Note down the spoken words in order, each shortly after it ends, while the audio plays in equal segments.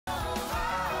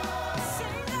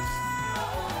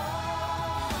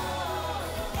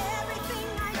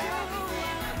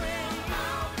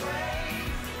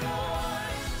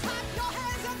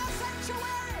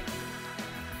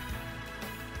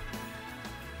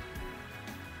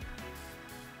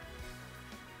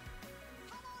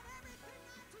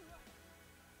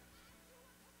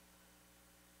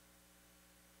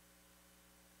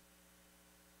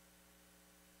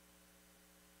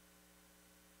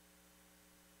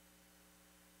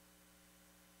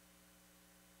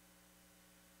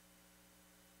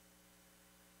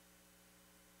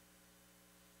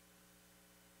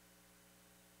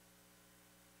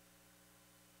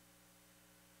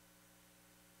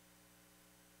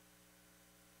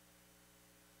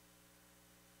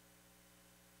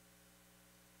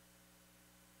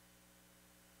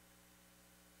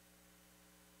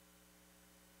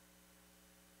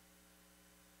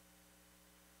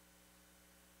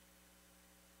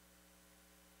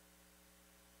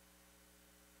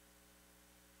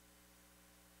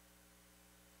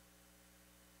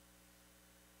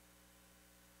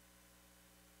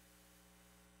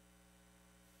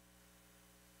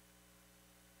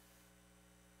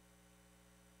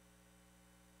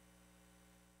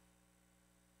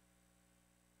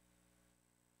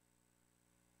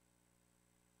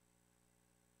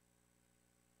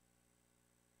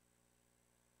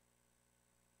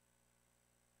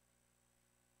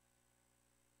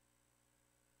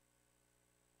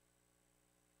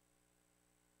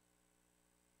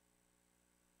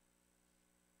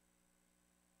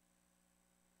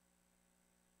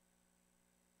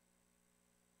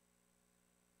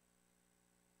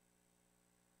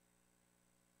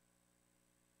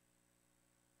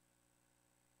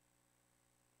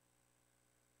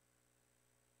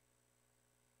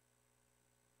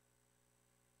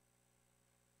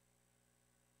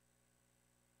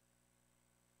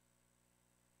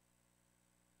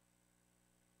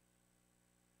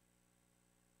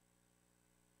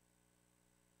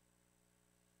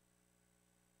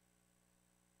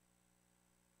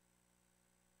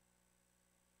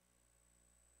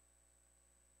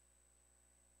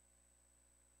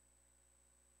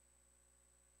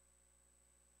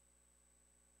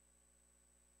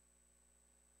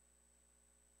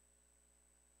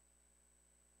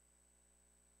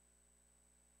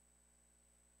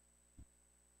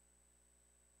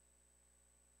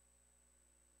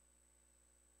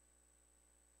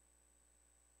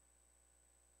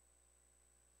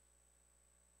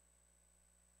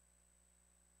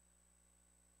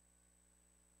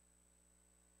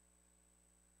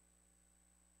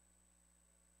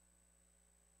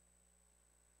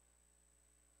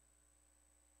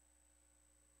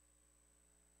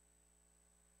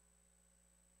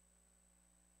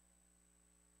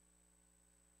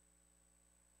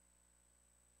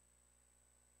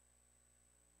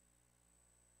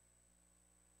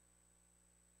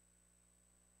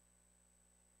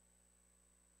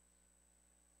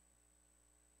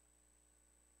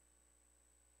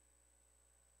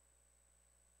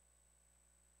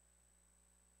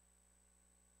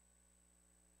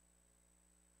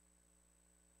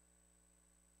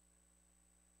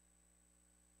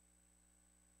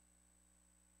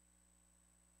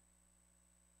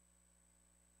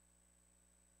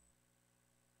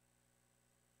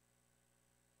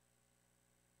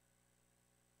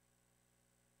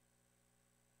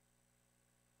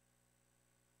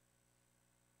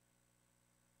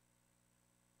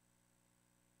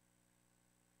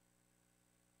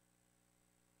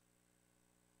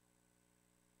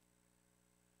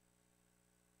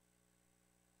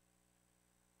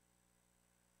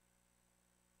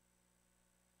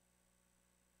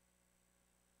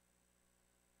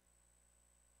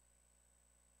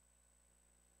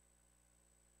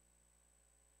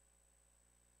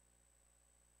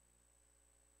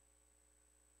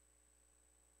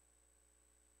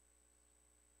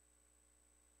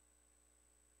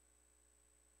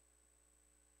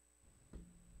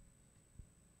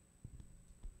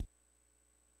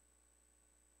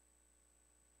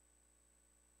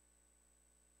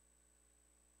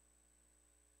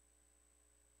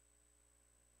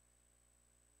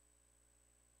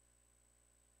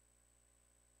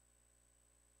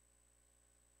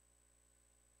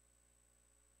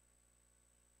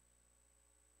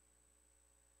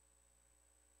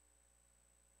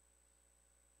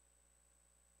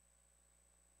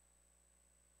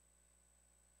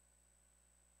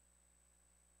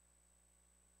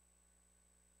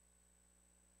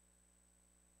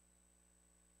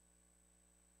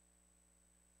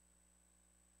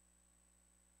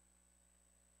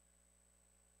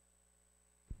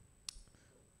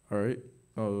All right.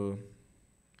 Uh,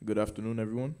 Good afternoon,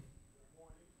 everyone.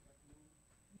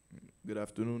 Good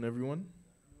afternoon, everyone.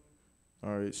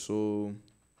 All right. So,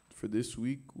 for this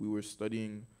week, we were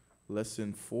studying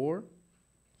lesson 4.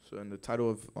 So, and the title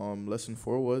of lesson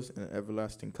 4 was an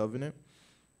everlasting covenant.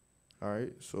 All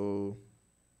right. So,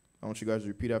 I want you guys to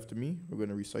repeat after me. We're going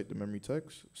to recite the memory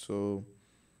text. So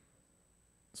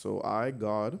I,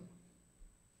 God,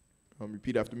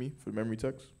 repeat after me for the memory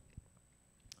text.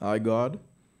 I, God,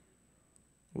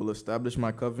 will establish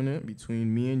my covenant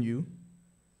between me and you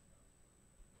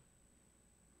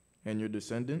and your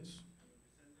descendants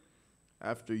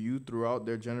after you throughout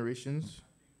their generations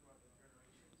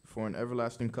for an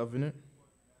everlasting covenant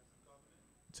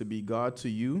to be God to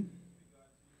you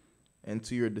and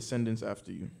to your descendants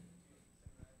after you.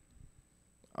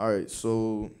 All right,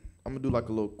 so I'm gonna do like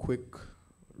a little quick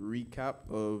recap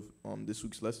of this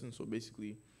week's lesson. So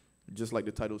basically, just like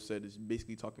the title said, it's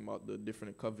basically talking about the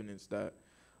different covenants that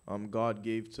God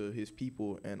gave to His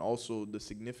people, and also the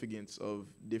significance of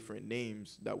different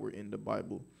names that were in the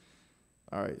Bible.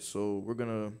 All right, so we're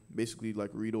gonna basically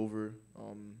like read over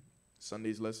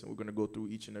Sunday's lesson. We're gonna go through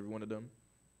each and every one of them.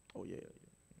 Oh yeah,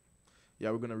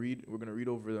 yeah. We're gonna read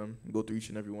over them, go through each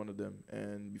and every one of them.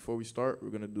 And before we start, we're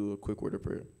gonna do a quick word of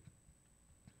prayer.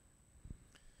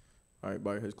 All right,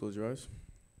 bow your heads, close your eyes.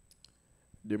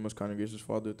 Dear most kind and gracious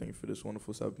Father, thank you for this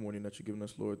wonderful Sabbath morning that you've given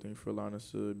us, Lord. Thank you for allowing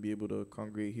us to be able to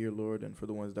congregate here, Lord, and for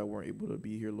the ones that weren't able to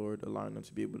be here, Lord, allowing them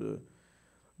to be able to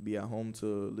be at home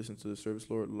to listen to the service,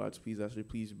 Lord. Lord, please, actually,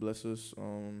 please bless us.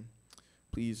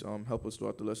 Please help us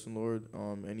throughout the lesson, Lord.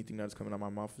 Anything that's coming out of my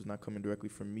mouth is not coming directly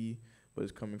from me, but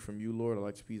it's coming from you, Lord. I'd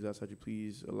like to please ask that you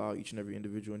please allow each and every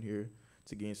individual in here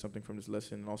to gain something from this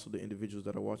lesson, and also the individuals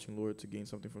that are watching, Lord, to gain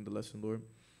something from the lesson, Lord,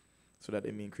 so that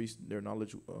they may increase their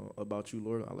knowledge about you,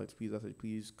 Lord. I'd like to please ask that you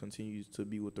please continue to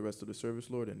be with the rest of the service,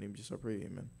 Lord. In the name of Jesus, I pray,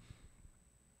 amen.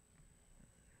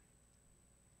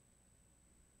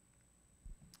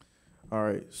 All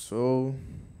right, so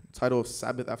title of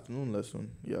Sabbath afternoon lesson.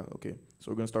 Yeah, okay.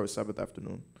 So we're going to start with Sabbath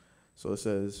afternoon. So it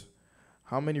says,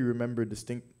 how many remember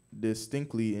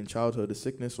distinctly in childhood a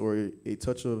sickness or a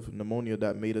touch of pneumonia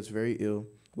that made us very ill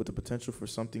with the potential for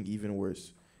something even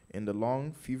worse? In the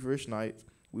long, feverish night,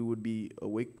 we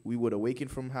would awaken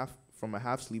from a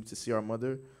half sleep to see our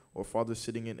mother or father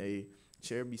sitting in a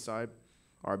chair beside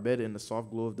our bed in the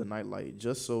soft glow of the nightlight.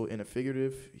 Just so, in a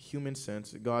figurative human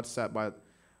sense, God sat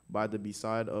by the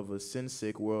beside of a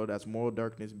sin-sick world as moral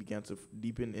darkness began to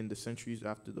deepen in the centuries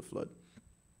after the flood.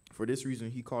 For this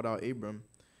reason, he called out Abram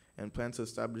and planned to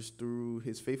establish through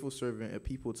his faithful servant a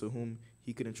people to whom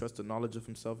he could entrust the knowledge of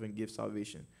himself and give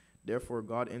salvation. Therefore,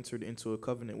 God entered into a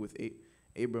covenant with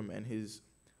Abram and his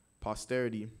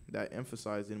posterity that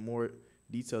emphasized in more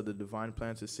detail the divine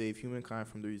plan to save humankind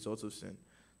from the results of sin.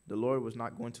 The Lord was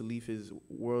not going to leave his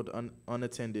world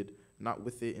unattended, not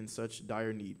with it in such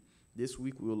dire need. This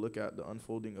week, we will look at the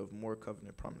unfolding of more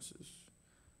covenant promises.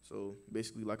 So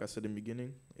basically, like I said in the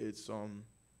beginning, it's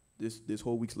this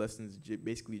whole week's lesson is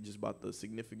basically just about the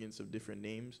significance of different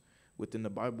names within the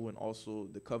Bible and also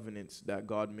the covenants that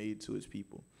God made to His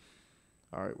people.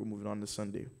 All right, we're moving on to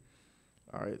Sunday.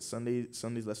 All right,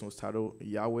 Sunday's lesson was titled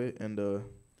Yahweh and the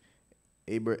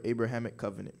Abrahamic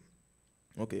Covenant.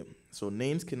 Okay, so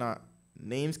names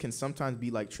can sometimes be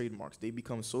like trademarks. They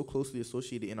become so closely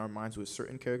associated in our minds with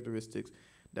certain characteristics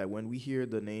that when we hear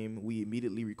the name, we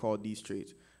immediately recall these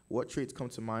traits. What traits come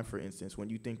to mind, for instance, when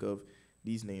you think of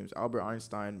these names? Albert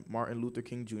Einstein, Martin Luther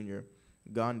King Jr.,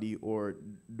 Gandhi, or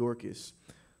Dorcas.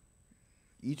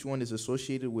 Each one is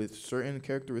associated with certain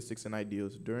characteristics and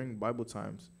ideals. During Bible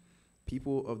times,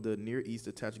 people of the Near East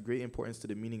attach great importance to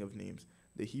the meaning of names.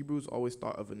 The Hebrews always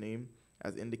thought of a name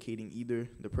as indicating either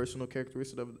the personal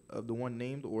characteristic of the one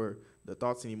named or the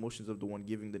thoughts and emotions of the one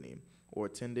giving the name, or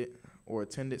attended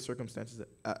circumstances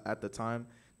at the time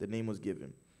the name was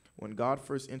given. When God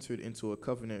first entered into a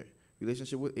covenant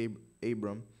relationship with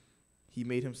Abram, he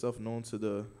made himself known to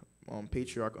the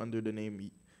patriarch under the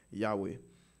name Yahweh,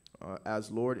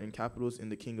 as Lord in capitals in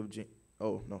the King of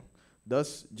oh no.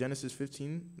 Thus, Genesis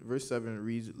 15, verse 7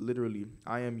 reads literally,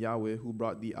 I am Yahweh who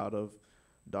brought thee out of ...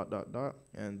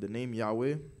 And the name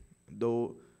Yahweh,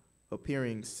 though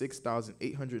appearing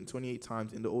 6,828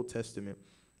 times in the Old Testament,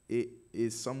 it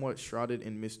is somewhat shrouded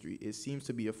in mystery. It seems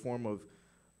to be a form of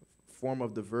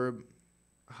the verb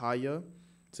haya,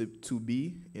 to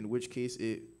be, in which case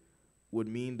it would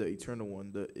mean the eternal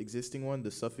one, the existing one,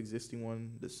 the self-existing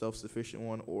one, the self-sufficient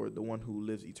one, or the one who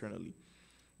lives eternally.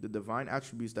 The divine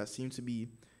attributes that seem to be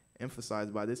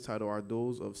emphasized by this title are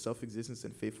those of self-existence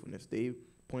and faithfulness. They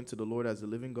point to the Lord as the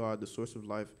living God, the source of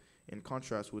life, in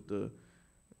contrast with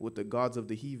the gods of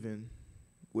the heathen,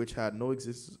 which had no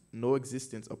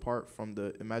existence apart from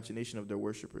the imagination of their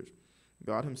worshippers.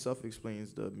 God himself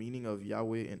explains the meaning of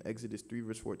Yahweh in Exodus 3,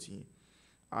 verse 14.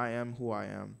 I am who I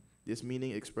am. This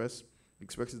meaning expresses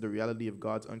the reality of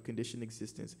God's unconditioned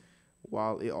existence,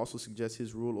 while it also suggests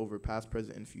his rule over past,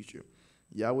 present, and future.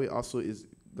 Yahweh also is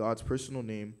God's personal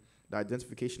name. The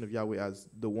identification of Yahweh as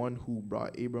the one who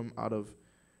brought Abram out of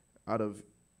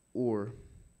Ur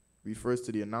refers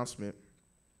to the announcement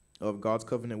of God's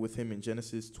covenant with him in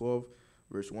Genesis 12,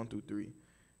 verse 1 through 3.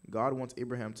 God wants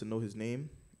Abraham to know his name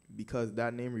because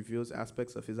that name reveals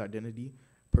aspects of his identity,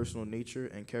 personal nature,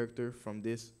 and character. From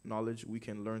this knowledge, we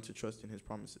can learn to trust in his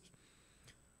promises.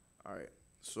 All right.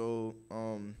 So,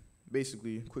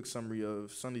 basically, quick summary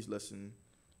of Sunday's lesson.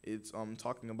 It's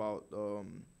talking about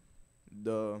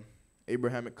the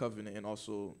Abrahamic covenant and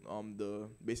also the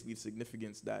basically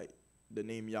significance that the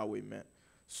name Yahweh meant.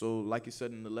 So, like it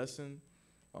said in the lesson,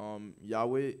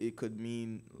 Yahweh, it could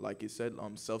mean, like it said,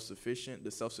 self-sufficient,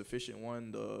 the self-sufficient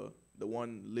one, the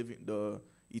one living, the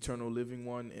eternal living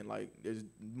one, and like there's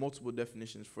multiple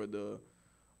definitions for the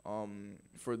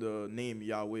name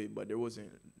Yahweh, but there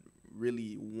wasn't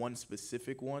really one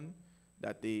specific one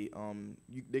that they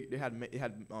had it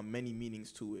had many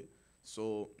meanings to it.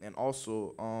 So and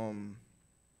also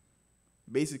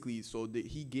basically so that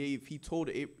he told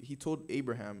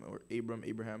Abraham or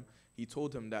Abraham he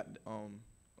told him that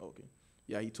okay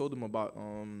yeah he told him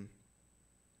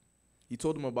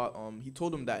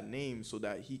that name so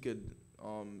that he could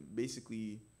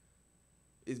basically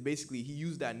he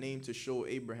used that name to show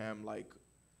Abraham like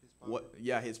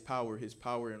his power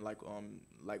and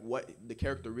like what the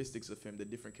characteristics of him, the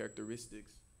different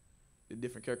characteristics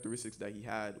that he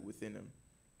had within him.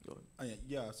 Go ahead.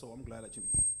 Yeah, so I'm glad that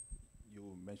you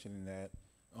were mentioning that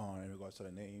in regards to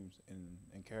the names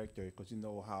and character, because you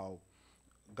know how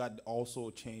God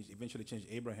also eventually changed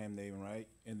Abraham's name, right?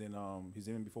 And then his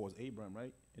name before was Abram,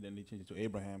 right? And then he changed it to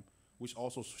Abraham, which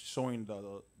also showing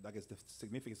I guess the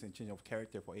significance and change of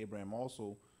character for Abraham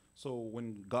also. So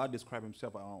when God described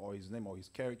himself or his name or his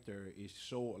character, it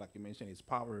show like you mentioned his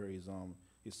power, his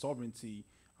sovereignty.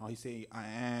 How he say I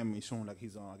am is showing like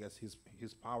his I guess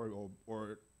his power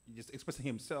or just expressing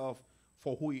himself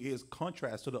for who he is,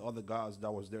 contrast to the other gods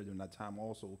that was there during that time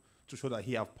also to show that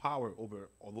he have power over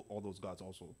all those gods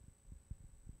also.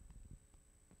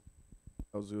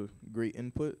 That was a great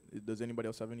input. Does anybody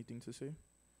else have anything to say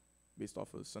based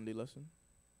off of Sunday lesson?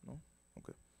 No?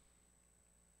 Okay.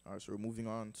 All right, so we're moving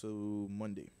on to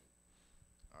Monday.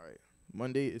 All right.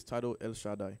 Monday is titled El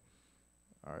Shaddai.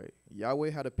 All right.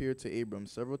 Yahweh had appeared to Abram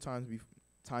several times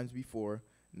before.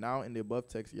 Now, in the above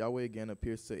text, Yahweh again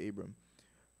appears to Abram,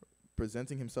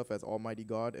 presenting himself as Almighty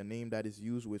God, a name that is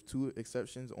used with two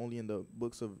exceptions only in the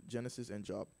books of Genesis and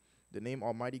Job. The name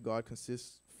Almighty God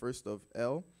consists first of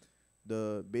El,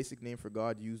 the basic name for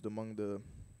God used among the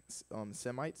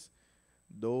Semites.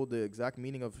 Though the exact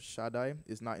meaning of Shaddai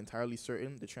is not entirely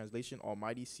certain, the translation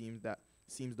Almighty seems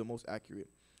the most accurate.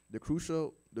 The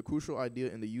crucial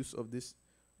idea in the use of this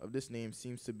name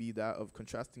seems to be that of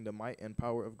contrasting the might and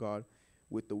power of God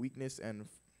with the weakness and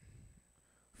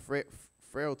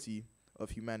frailty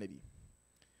of humanity.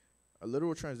 A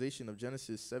literal translation of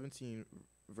Genesis 17,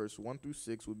 verse 1 through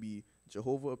 6 would be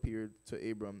Jehovah appeared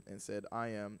to Abram and said, I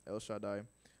am El Shaddai,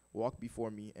 walk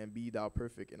before me and be thou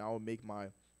perfect, and I will make my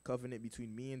covenant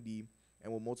between me and thee,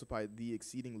 and will multiply thee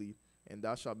exceedingly, and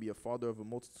thou shalt be a father of a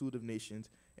multitude of nations,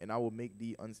 and I will make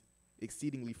thee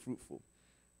exceedingly fruitful.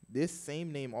 This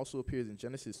same name also appears in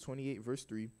Genesis 28, verse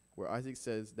 3, where Isaac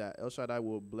says that El Shaddai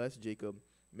will bless Jacob,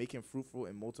 make him fruitful,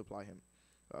 and multiply him.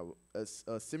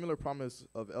 A similar promise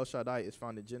of El Shaddai is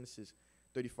found in Genesis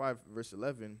 35, verse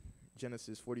 11,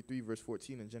 Genesis 43, verse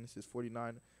 14, and Genesis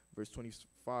 49, verse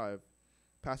 25,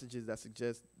 passages that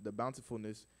suggest the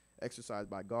bountifulness exercised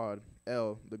by God,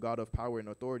 El, the God of power and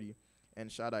authority,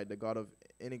 and Shaddai, the God of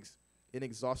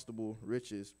inexhaustible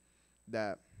riches,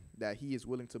 that he is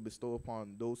willing to bestow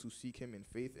upon those who seek him in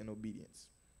faith and obedience.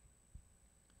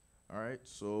 All right,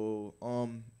 so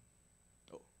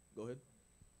go ahead.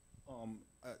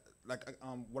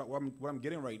 What I'm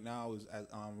getting right now is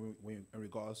in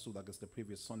regards to I guess the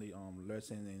previous Sunday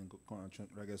lesson and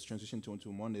I guess transition to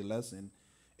into Monday lesson,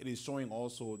 it is showing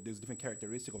also there's different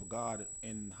characteristic of God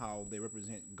and how they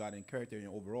represent God in character and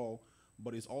overall,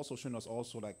 but it's also showing us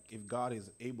also like if God is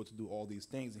able to do all these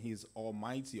things and He's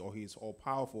Almighty or He's all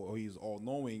powerful or He's all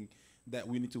knowing, that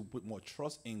we need to put more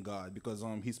trust in God because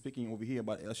He's speaking over here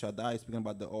about El Shaddai, speaking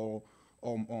about the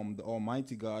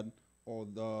Almighty God or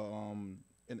the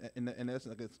in essence,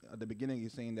 like at the beginning,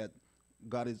 he's saying that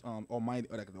God is Almighty,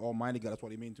 like the Almighty God. That's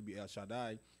what he means to be El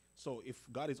Shaddai. So if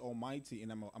God is Almighty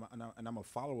and I'm a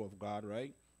follower of God,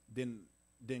 right? Then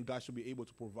God should be able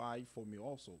to provide for me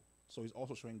also. So He's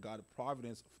also showing God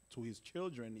providence to His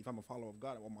children. If I'm a follower of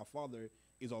God, or my Father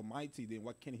is Almighty, then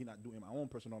what can He not do in my own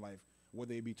personal life?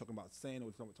 Whether it be talking about sin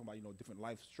or talking about different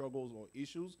life struggles or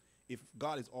issues. If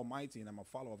God is Almighty and I'm a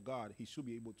follower of God, He should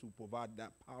be able to provide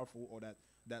that powerful or that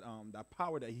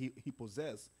power that He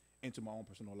possesses into my own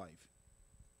personal life.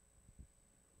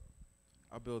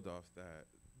 I'll build off that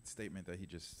statement that he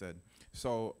just said.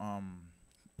 So,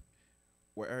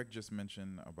 what Eric just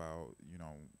mentioned about,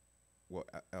 what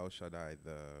El Shaddai,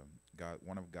 the God,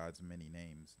 one of God's many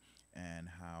names, and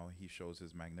how he shows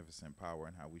his magnificent power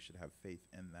and how we should have faith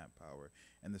in that power.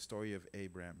 And the story of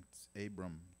Abram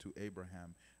to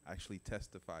Abraham actually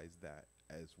testifies that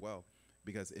as well,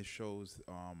 because it shows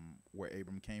where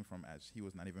Abram came from, as he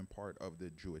was not even part of the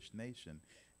Jewish nation,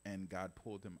 and God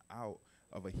pulled him out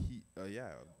of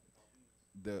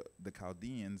the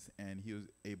Chaldeans, and he was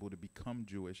able to become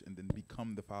Jewish and then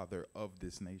become the father of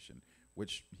this nation,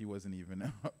 which he wasn't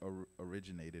even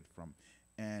originated from.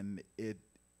 And it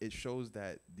shows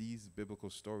that these biblical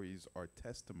stories are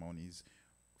testimonies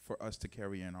for us to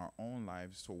carry in our own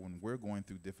lives. So when we're going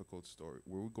through difficult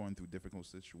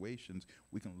situations,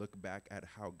 we can look back at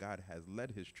how God has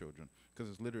led his children. Because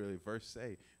it's literally verse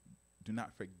say, do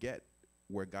not forget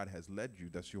where God has led you,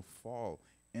 that you'll fall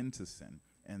into sin.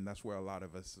 And that's where a lot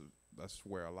of us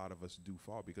do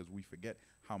fall, because we forget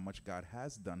how much God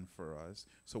has done for us.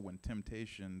 So when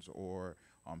temptations or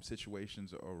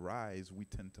situations arise, we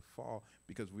tend to fall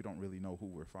because we don't really know who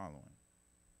we're following.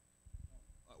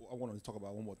 I wanted to talk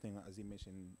about one more thing, as he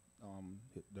mentioned,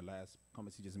 the last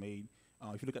comments he just made.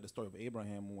 If you look at the story of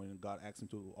Abraham, when God asked him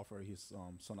to offer his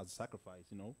son as a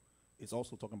sacrifice, it's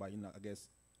also talking about, I guess,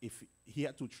 if he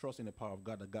had to trust in the power of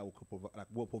God, that God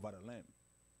will provide a lamb.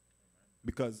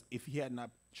 Because if he had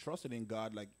not trusted in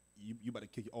God, like you better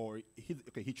kill, or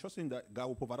he trusted in that God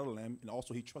will provide a lamb, and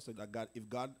also he trusted that God, if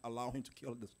God allow him to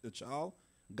kill the child,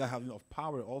 God has enough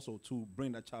power also to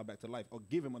bring that child back to life or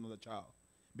give him another child,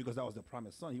 because that was the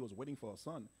promised son. He was waiting for a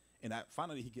son, and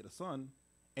finally he get a son,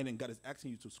 and then God is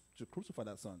asking you to crucify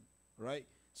that son, right?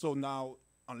 So now,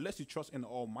 unless you trust in the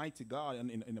Almighty God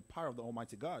and in the power of the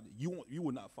Almighty God, you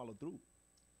will not follow through.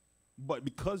 But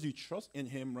because you trust in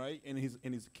Him, right, in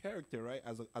His character, right,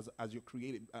 as your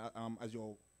created, as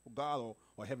your God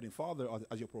or Heavenly Father, or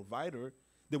as your provider,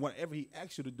 then whatever He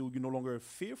asks you to do, you're no longer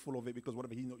fearful of it, because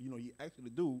whatever He asks you to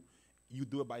do, you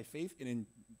do it by faith and in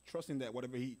trusting that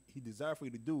whatever He desires for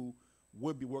you to do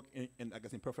will be working in I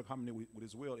guess in perfect harmony with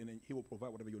His will, and then He will provide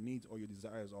whatever your needs or your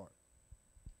desires are.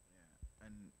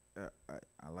 Yeah, and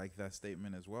I like that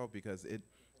statement as well, because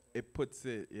it puts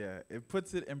it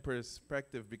in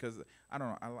perspective, because I don't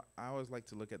know, I always like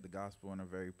to look at the gospel in a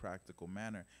very practical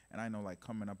manner. And I know, like,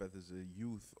 coming up as a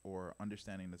youth or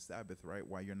understanding the Sabbath, right,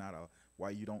 why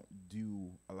you don't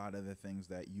do a lot of the things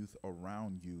that youth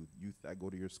around you, youth that go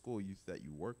to your school, youth that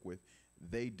you work with,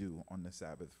 they do on the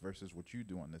Sabbath versus what you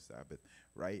do on the Sabbath,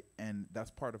 right? And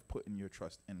that's part of putting your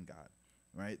trust in God.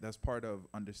 Right? That's part of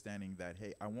understanding that,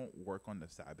 hey, I won't work on the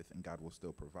Sabbath and God will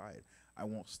still provide. I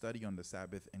won't study on the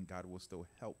Sabbath and God will still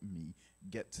help me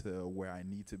get to where I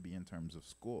need to be in terms of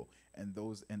school. And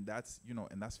that's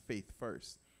faith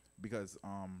first. Because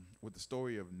with the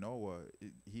story of Noah,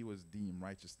 he was deemed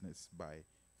righteousness by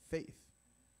faith,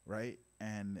 right?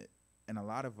 And a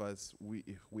lot of us, we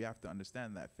have to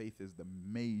understand that faith is the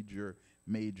major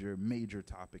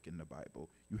topic in the Bible.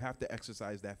 You have to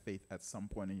exercise that faith at some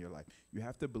point in your life. You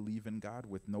have to believe in God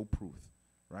with no proof,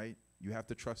 right? You have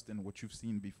to trust in what you've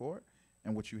seen before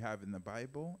and what you have in the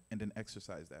Bible, and then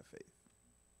exercise that faith.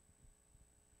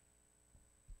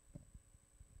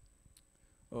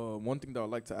 One thing that I'd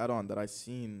like to add on that I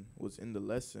seen was in the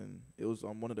lesson. It was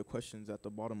one of the questions at the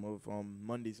bottom of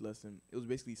Monday's lesson. It was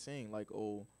basically saying, like,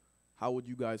 oh, how would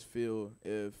you guys feel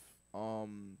if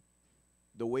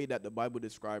the way that the Bible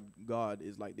described God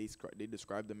is like they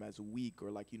describe them as weak or,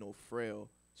 like, frail.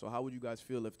 So how would you guys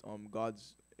feel if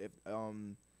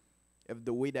if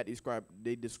the way that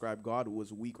they describe God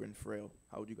was weak and frail?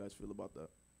 How would you guys feel about that?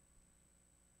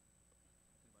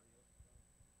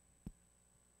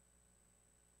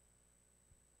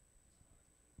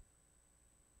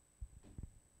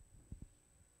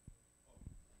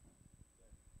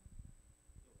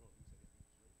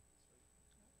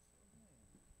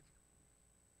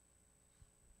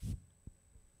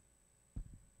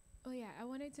 Oh yeah, I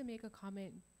wanted to make a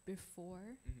comment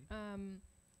before.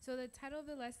 So the title of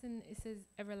the lesson, it says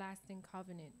Everlasting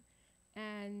Covenant,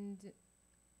 and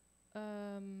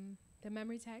the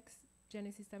memory text,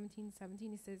 Genesis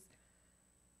 17:17, it says,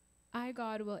 I,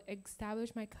 God, will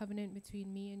establish my covenant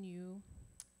between me and you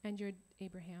and your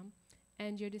Abraham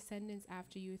and your descendants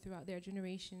after you throughout their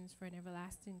generations for an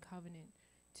everlasting covenant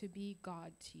to be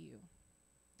God to you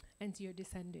and to your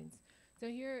descendants. So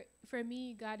here, for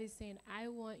me, God is saying, I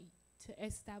want to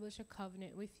establish a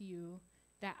covenant with you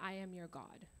that I am your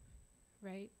God,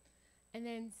 right? And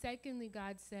then secondly,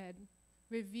 God said,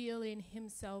 revealing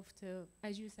himself to,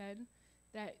 as you said,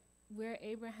 that where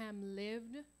Abraham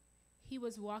lived, he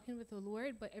was walking with the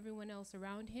Lord, but everyone else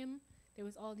around him, there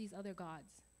was all these other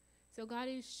gods. So God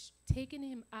is taking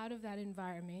him out of that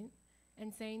environment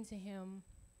and saying to him,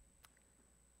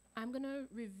 I'm going to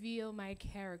reveal my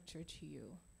character to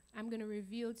you. I'm going to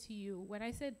reveal to you, when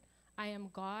I said I am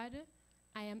God,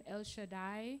 I am El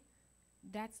Shaddai,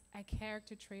 that's a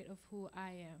character trait of who I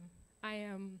am. I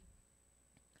am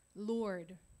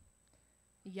Lord,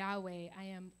 Yahweh. I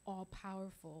am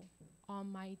all-powerful,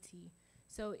 almighty.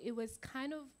 So it was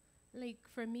kind of like,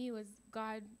 for me, it was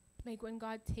God, like when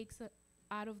God takes us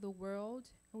out of the world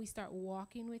and we start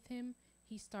walking with him,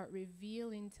 he start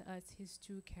revealing to us his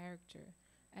true character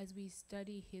as we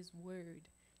study his word.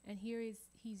 And here is,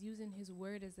 he's using his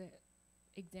word as an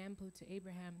example to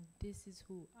Abraham. This is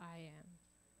who I am.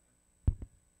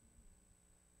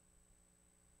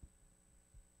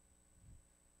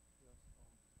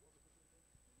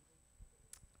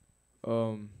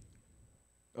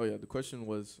 Oh yeah, the question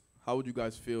was, how would you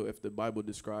guys feel if the Bible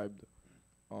described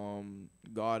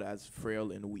God as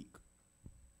frail and weak?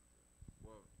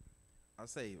 Well, I'll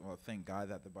say, well, thank God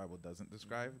that the Bible doesn't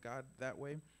describe God that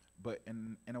way. But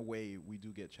in a way, we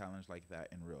do get challenged like that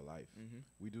in real life.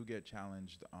 We do get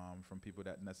challenged from people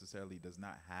that necessarily does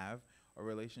not have a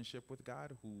relationship with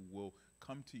God, who will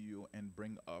come to you and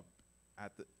bring up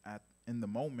in the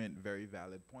moment very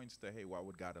valid points to, hey, why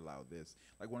would God allow this?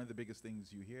 Like one of the biggest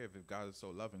things you hear, if God is so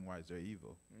loving, why is there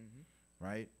evil?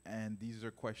 Right? And these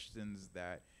are questions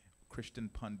that Christian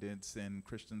pundits and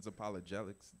Christians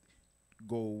apologetics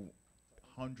go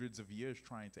hundreds of years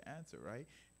trying to answer, right?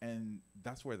 And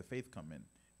that's where the faith come in,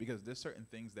 because there's certain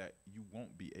things that you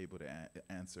won't be able to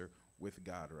answer with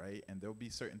God, right? And there'll be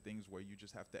certain things where you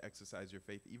just have to exercise your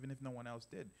faith, even if no one else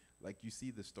did. Like you see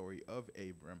the story of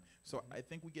Abram. So I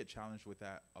think we get challenged with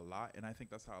that a lot, and I think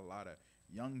that's how a lot of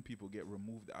young people get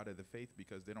removed out of the faith,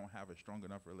 because they don't have a strong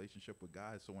enough relationship with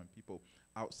God. So when people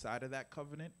outside of that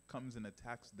covenant comes and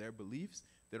attacks their beliefs,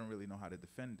 they don't really know how to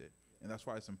defend it. And that's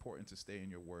why it's important to stay in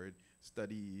your word,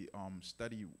 study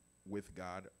with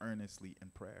God earnestly in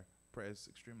prayer. Prayer is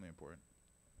extremely important.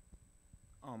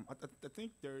 I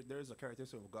think there's a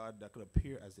characteristic of God that could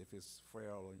appear as if it's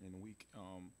frail and weak.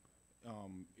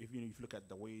 If you look at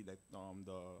the way that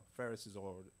the Pharisees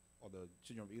or the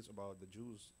children of Israel, the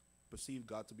Jews, perceived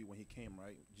God to be when he came,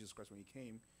 right? Jesus Christ when he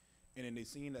came. And then they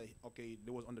seen that, okay,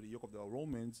 they was under the yoke of the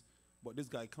Romans, but this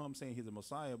guy comes saying he's a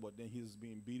Messiah, but then he's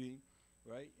being beaten,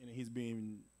 right? And he's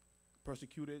being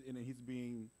persecuted, and then he's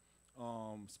being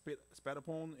spat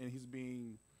upon, and he's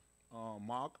being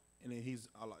mocked, and then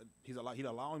he'd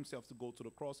allow himself to go to the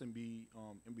cross and be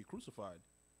crucified.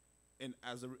 And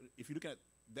if you look at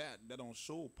that don't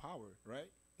show power, right?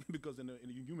 Because in the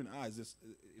human eyes,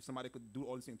 if somebody could do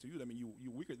all these things to you, I mean,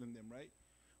 you're weaker than them, right?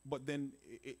 But then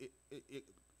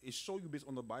it show you based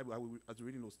on the Bible, as we're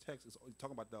reading those texts, it's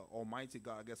talking about the Almighty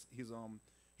God. I guess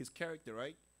his character,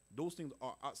 right? Those things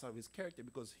are outside of his character,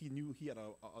 because he knew he had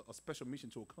a special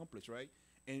mission to accomplish, right?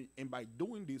 And by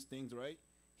doing these things, right,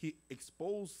 he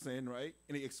exposed sin, right?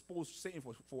 And he exposed Satan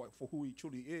for who he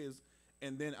truly is.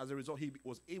 And then as a result, he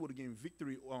was able to gain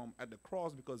victory at the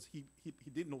cross, because he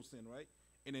did no sin, right?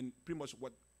 And then pretty much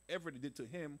whatever they did to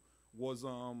him was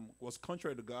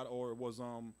contrary to God, or was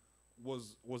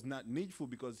not needful,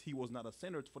 because he was not a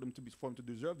sinner for him to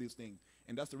deserve these things.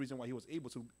 And that's the reason why he was able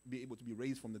to be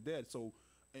raised from the dead. So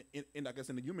in I guess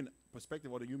in the human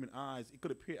perspective or the human eyes, it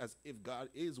could appear as if God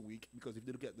is weak, because if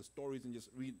they look at the stories and just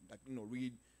read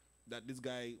that this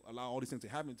guy allowed all these things to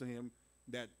happen to him,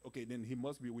 that okay, then he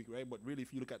must be weak, right? But really,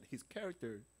 if you look at his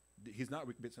character, he's not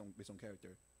weak based on character.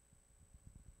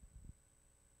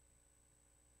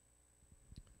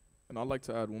 And I'd like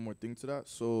to add one more thing to that.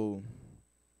 So,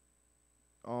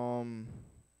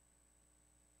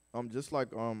 just like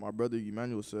our brother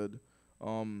Emmanuel said,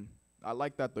 I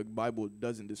like that the Bible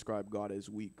doesn't describe God as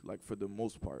weak, like for the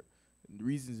most part. The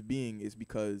reasons being is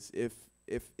because if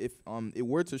it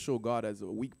were to show God as a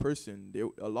weak person,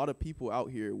 a lot of people out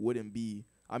here wouldn't be.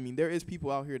 I mean, there is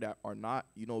people out here that are not,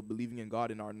 believing in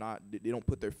God and are not. They don't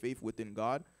put their faith within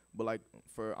God. But like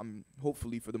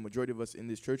hopefully for the majority of us in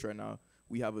this church right now,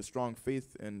 we have a strong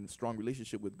faith and strong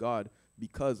relationship with God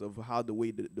because of how the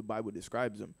way the Bible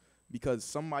describes him. Because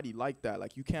somebody like that,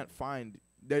 like you can't find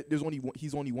there's only one,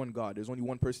 he's only one God. There's only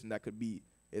one person that could be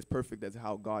as perfect as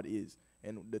how God is.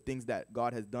 And the things that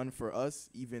God has done for us,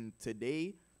 even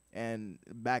today and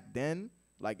back then,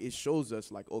 like it shows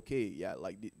us, like, okay, yeah,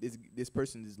 like this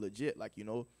person is legit. Like, you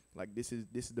know, like this is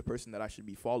the person that I should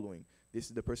be following. This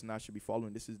is the person I should be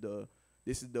following. This is the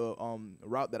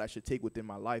route that I should take within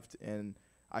my life, and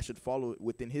I should follow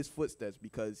within his footsteps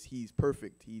because he's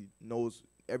perfect. He knows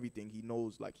everything. He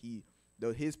knows, like,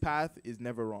 his path is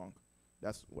never wrong.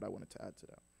 That's what I wanted to add to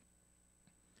that.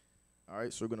 All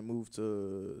right, so we're going to move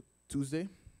to Tuesday.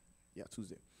 Yeah,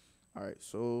 Tuesday. All right,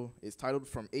 so it's titled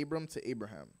From Abram to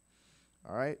Abraham.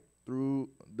 All right,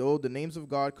 though the names of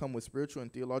God come with spiritual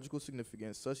and theological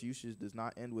significance, such usage does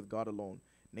not end with God alone.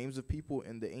 Names of people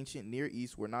in the ancient Near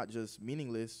East were not just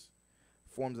meaningless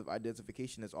forms of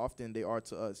identification as often they are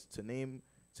to us. To name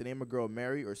a girl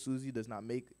Mary or Susie does not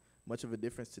make much of a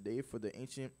difference today. For the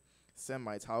ancient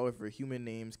Semites, however, human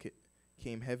names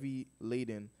came heavy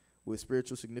laden with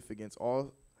spiritual significance.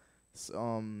 All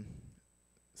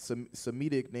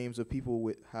Semitic names of people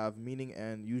have meaning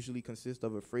and usually consist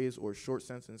of a phrase or short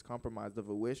sentence comprised of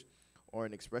a wish or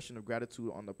an expression of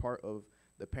gratitude on the part of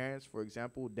the parents. For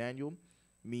example, Daniel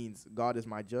means God is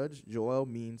my judge. Joel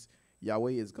means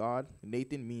Yahweh is God.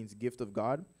 Nathan means gift of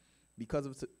God.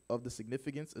 Because of the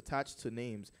significance attached to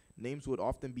names would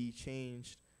often be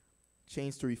changed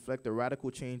to reflect a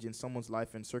radical change in someone's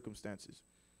life and circumstances.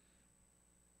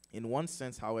 In one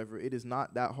sense, however, it is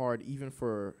not that hard even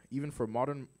for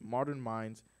modern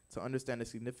minds to understand the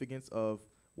significance of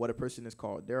what a person is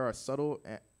called. There are subtle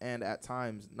and at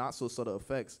times not so subtle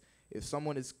effects. If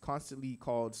someone is constantly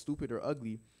called stupid or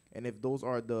ugly, and if those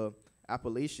are the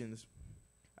appellations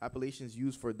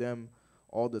used for them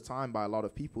all the time by a lot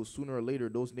of people, sooner or later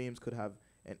those names could have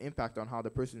an impact on how the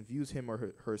person views him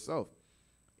or herself.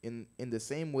 In the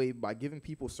same way, by giving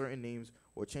people certain names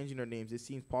or changing their names, it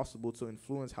seems possible to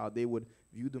influence how they would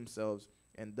view themselves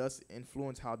and thus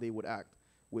influence how they would act.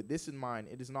 With this in mind,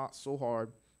 it is not so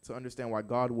hard to understand why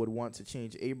God would want to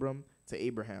change Abram to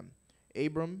Abraham.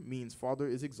 Abram means father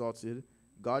is exalted.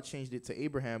 God changed it to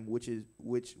Abraham,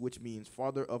 which means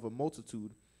father of a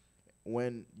multitude.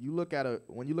 When you look at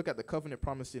the covenant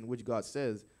promise in which God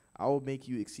says, I will make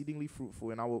you exceedingly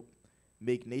fruitful, and I will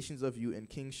make nations of you, and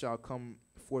kings shall come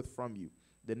forth from you.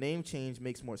 The name change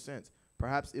makes more sense.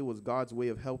 Perhaps it was God's way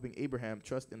of helping Abraham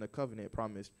trust in the covenant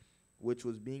promise, which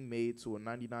was being made to a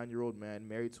 99-year-old man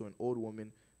married to an old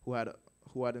woman who had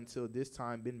until this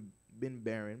time been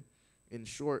barren. In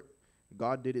short,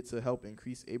 God did it to help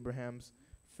increase Abraham's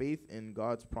faith in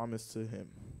God's promise to him.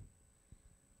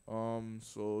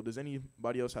 So does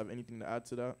anybody else have anything to add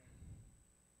to that?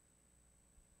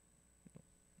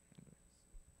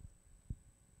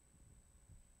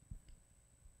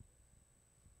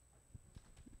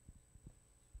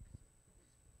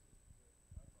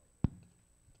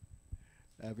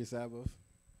 Happy Sabbath. All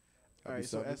Happy right,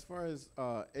 so Sabbath. as far as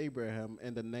Abraham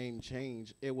and the name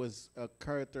change, it was a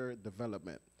character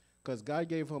development because God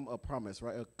gave him a promise,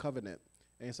 right, a covenant,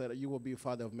 and he said, you will be a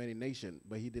father of many nations,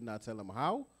 but he did not tell him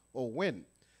how or when.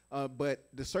 But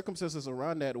the circumstances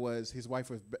around that was his wife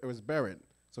was barren,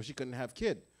 so she couldn't have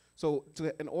kid. So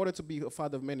in order to be a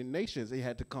father of many nations, he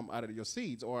had to come out of your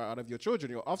seeds or out of your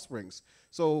children, your offsprings.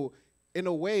 So in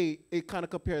a way, it kind of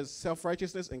compares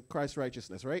self-righteousness and Christ's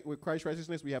righteousness, right? With Christ's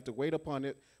righteousness, we have to wait upon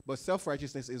it, but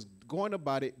self-righteousness is going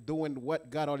about it, doing what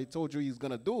God already told you he's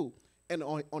going to do, and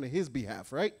on his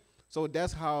behalf, right? So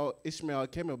that's how Ishmael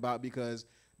came about, because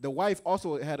the wife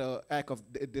also had an act of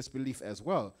disbelief as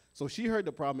well. So she heard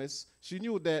the promise. She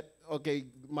knew that, okay,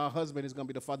 my husband is going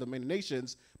to be the father of many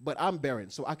nations, but I'm barren,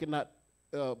 so I cannot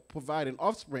provide an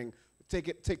offspring,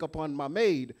 take upon my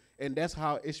maid. And that's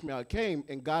how Ishmael came,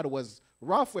 and God was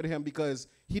wroth with him because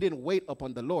he didn't wait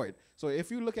upon the Lord. So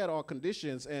if you look at our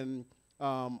conditions and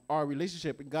our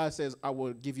relationship, God says, I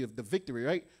will give you the victory,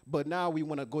 right? But now we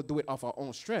want to go do it off our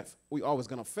own strength. We always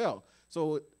going to fail.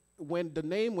 So when the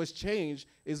name was changed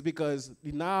is because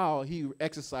now he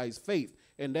exercised faith.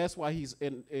 And that's why he's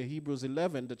in Hebrews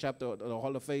 11, the chapter, the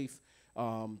Hall of Faith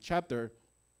chapter.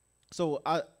 So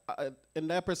in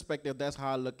that perspective, that's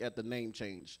how I look at the name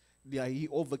change. Yeah, he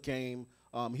overcame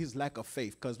his lack of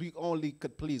faith, because we only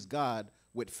could please God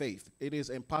with faith. It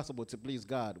is impossible to please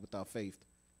God without faith.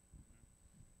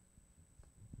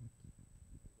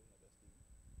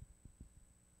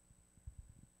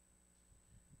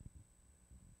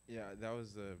 Yeah, that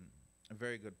was a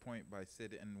very good point by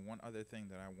Sid. And one other thing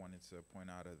that I wanted to point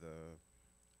out of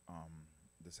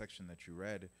the section that you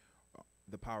read,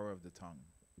 the power of the tongue.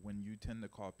 When you tend to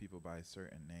call people by a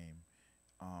certain name,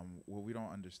 what we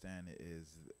don't understand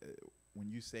is when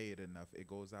you say it enough, it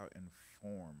goes out and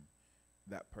form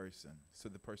that person. So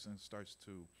the person starts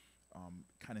to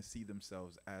kind of see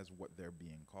themselves as what they're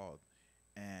being called.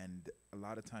 And a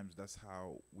lot of times that's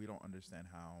how we don't understand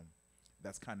how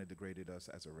that's kind of degraded us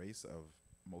as a race of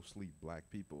mostly black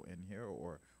people in here,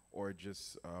 or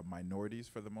just minorities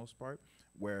for the most part,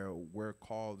 where we're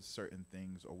called certain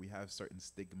things or we have certain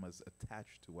stigmas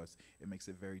attached to us. It makes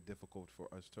it very difficult for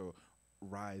us to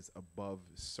rise above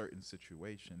certain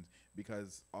situations,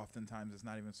 because oftentimes it's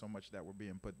not even so much that we're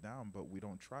being put down, but we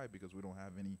don't try because we don't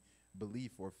have any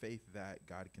belief or faith that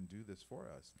God can do this for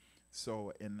us.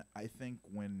 So, and I think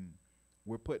when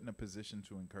we're put in a position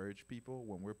to encourage people,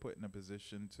 when we're put in a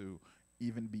position to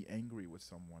even be angry with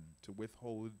someone, to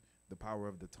withhold the power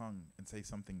of the tongue and say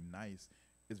something nice,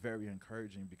 is very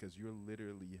encouraging, because you're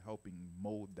literally helping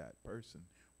mold that person.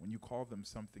 When you call them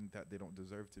something that they don't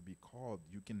deserve to be called,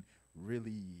 you can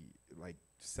really like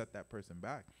set that person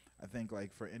back. I think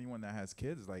like for anyone that has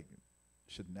kids, like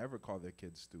should never call their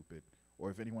kids stupid. Or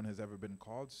if anyone has ever been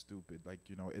called stupid, like,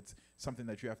 you know, it's something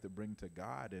that you have to bring to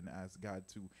God and ask God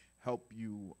to help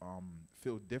you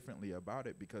feel differently about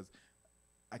it. Because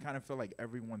I kind of feel like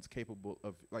everyone's capable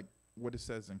of, like what it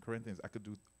says in Corinthians, I could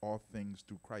do all things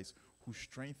through Christ who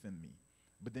strengthened me.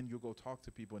 But then you'll go talk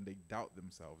to people and they doubt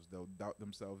themselves. They'll doubt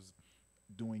themselves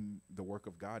doing the work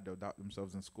of God. They'll doubt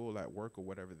themselves in school, at work, or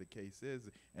whatever the case is.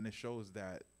 And it shows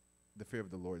that the fear of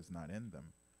the Lord is not in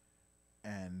them,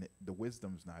 and the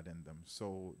wisdom's not in them.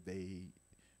 So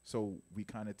we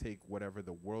kind of take whatever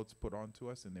the world's put onto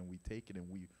us, and then we take it and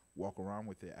we walk around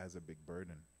with it as a big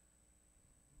burden.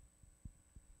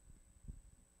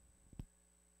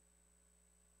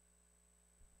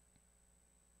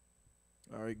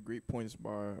 All right, great points by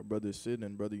our brother Sid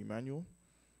and brother Emmanuel.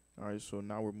 All right, so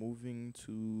now we're moving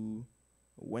to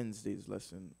Wednesday's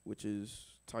lesson, which is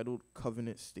titled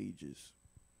Covenant Stages.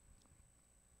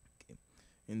 Okay.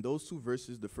 In those two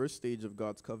verses, the first stage of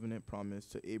God's covenant promise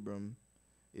to Abram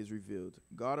is revealed.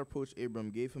 God approached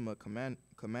Abram, gave him a command,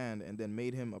 and then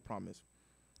made him a promise.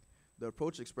 The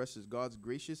approach expresses God's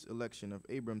gracious election of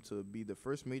Abram to be the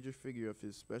first major figure of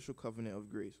his special covenant of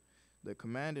grace. The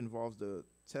command involves the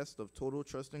test of total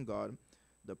trust in God.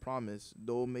 The promise,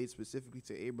 though made specifically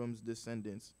to Abram's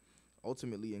descendants,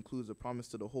 ultimately includes a promise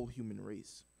to the whole human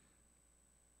race.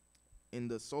 In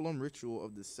the solemn ritual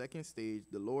of the second stage,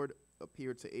 the Lord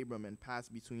appeared to Abram and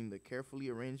passed between the carefully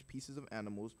arranged pieces of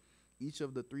animals. Each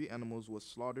of the three animals was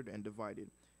slaughtered and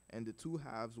divided, and the two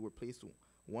halves were placed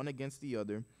one against the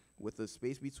other, with a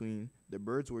space between. The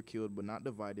birds were killed but not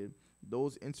divided.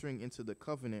 Those entering into the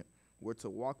covenant were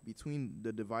to walk between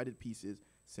the divided pieces,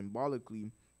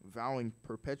 symbolically vowing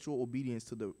perpetual obedience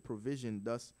to the provision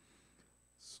thus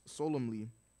solemnly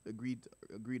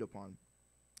agreed upon.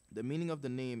 The meaning of the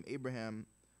name Abraham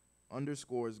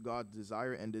underscores God's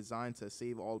desire and design to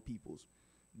save all peoples.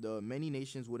 The many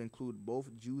nations would include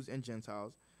both Jews and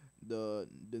Gentiles. The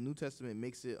New Testament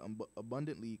makes it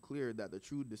abundantly clear that the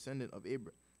true descendant of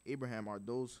Abraham are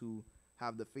those who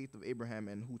have the faith of Abraham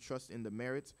and who trust in the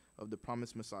merits of the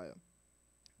promised Messiah.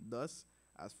 Thus,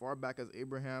 as far back as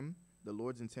Abraham, the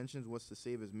Lord's intentions was to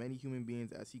save as many human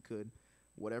beings as he could,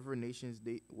 whatever nations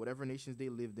they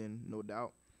lived in. No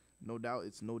doubt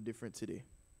it's no different today.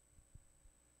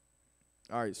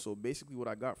 All right, so basically what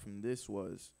I got from this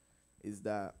is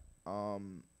that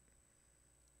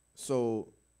so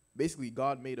basically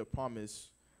God made a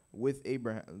promise with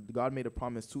Abraham. God made a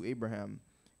promise to Abraham,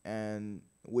 and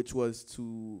which was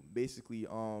to basically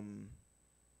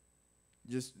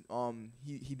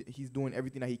he's doing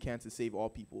everything that he can to save all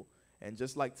people. And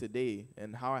just like today,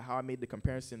 and how I made the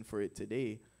comparison for it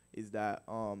today is that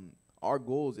our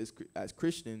goals as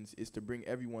Christians is to bring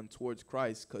everyone towards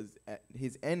Christ, because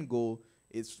his end goal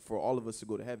is for all of us to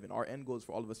go to heaven. Our end goal is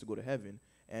for all of us to go to heaven,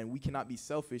 and we cannot be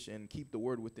selfish and keep the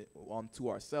word with it to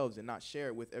ourselves and not share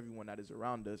it with everyone that is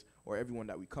around us or everyone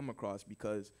that we come across,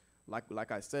 because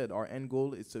like I said, our end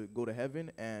goal is to go to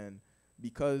heaven, and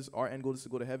because our end goal is to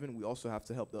go to heaven, we also have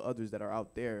to help the others that are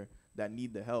out there that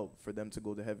need the help for them to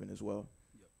go to heaven as well.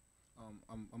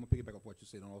 I'm gonna piggyback off what you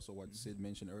said and also what Sid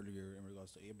mentioned earlier in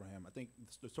regards to Abraham. I think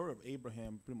the story of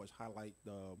Abraham pretty much highlight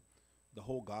the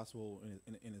whole gospel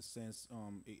in a sense.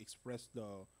 It expressed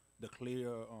the clear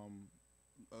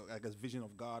I guess vision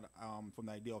of God from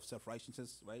the idea of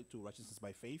self-righteousness, right, to righteousness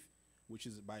by faith, which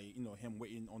is by him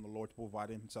waiting on the Lord to provide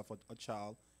himself a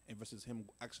child, and versus him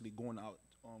actually going out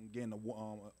getting a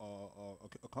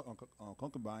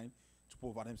concubine to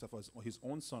provide himself as his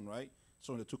own son, right?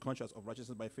 So in the two contrasts of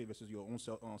righteousness by faith versus your own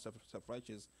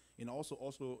self-righteous, and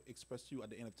also express to you at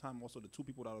the end of time, also the two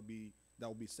people that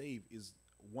will be saved is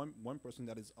one person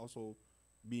that is also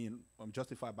being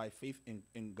justified by faith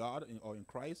in God or in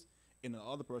Christ, and the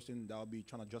other person that will be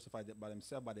trying to justify that by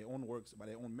themselves, by their own works, by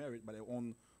their own merit, by their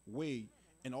own way,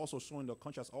 and also showing the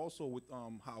contrast also with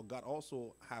how God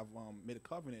also have made a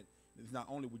covenant. It's not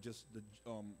only with just the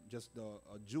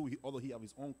Jew, although he have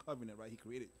his own covenant, right? He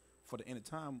created for the end of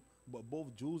time, but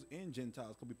both Jews and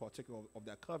Gentiles could be partaker of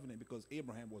that covenant because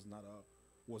Abraham was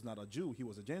not a Jew, he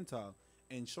was a Gentile,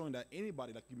 and showing that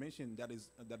anybody, like you mentioned, that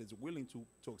is willing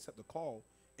to accept the call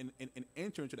and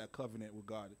enter into that covenant with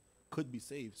God could be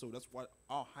saved. So that's what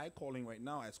our high calling right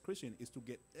now as Christian is, to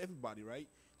get everybody, right,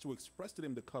 to express to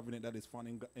them the covenant that is found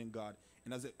in God.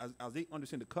 And as they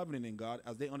understand the covenant in God,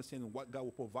 as they understand what God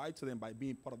will provide to them by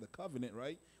being part of the covenant,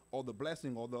 right, all the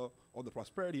blessing, all the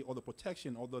prosperity, all the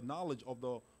protection, all the knowledge, of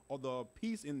the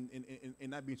peace in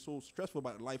not being so stressful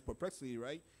about life perplexity,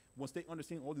 right? Once they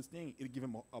understand all these things, it'll give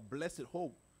them a blessed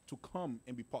hope to come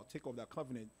and be partaker of that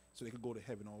covenant, so they could go to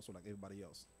heaven also like everybody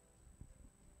else.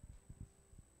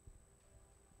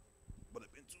 But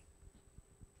I've been to.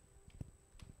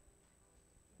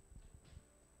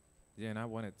 Yeah, and I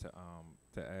wanted to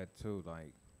add too.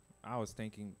 Like, I was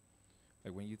thinking,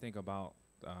 like when you think about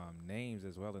names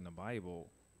as well in the Bible,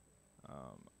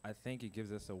 I think it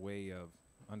gives us a way of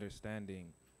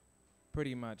understanding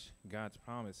pretty much God's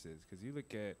promises. Because you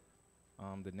look at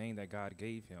the name that God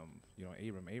gave him, you know,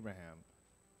 Abraham,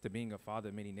 to being a father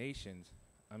of many nations.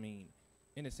 I mean,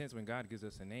 in a sense, when God gives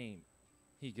us a name,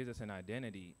 he gives us an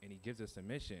identity and he gives us a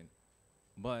mission.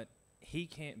 But he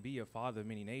can't be a father of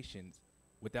many nations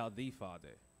without the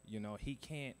Father. You know, he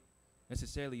can't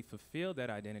necessarily fulfill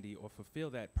that identity or fulfill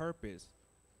that purpose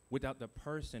without the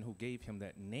person who gave him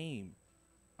that name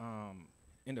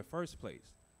in the first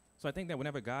place. So I think that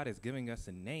whenever God is giving us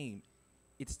a name,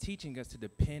 it's teaching us to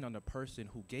depend on the person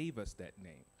who gave us that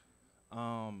name.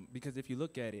 Because if you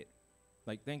look at it,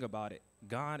 like think about it,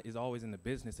 God is always in the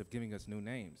business of giving us new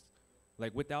names.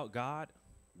 Like without God,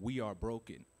 we are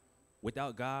broken.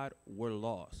 Without God, we're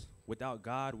lost. Without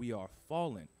God, we are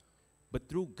fallen. But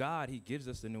through God, he gives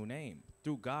us a new name.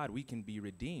 Through God, we can be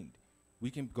redeemed.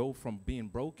 We can go from being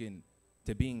broken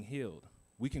to being healed.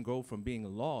 We can go from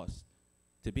being lost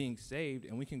to being saved.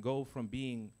 And we can go from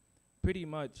being pretty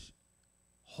much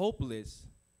hopeless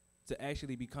to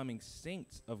actually becoming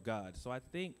saints of God. So I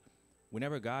think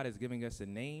whenever God is giving us a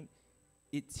name,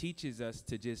 it teaches us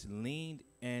to just lean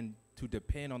and to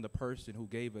depend on the person who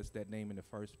gave us that name in the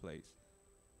first place.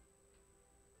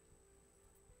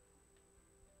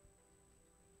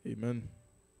 Amen.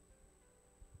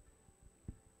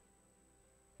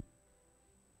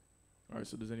 All right,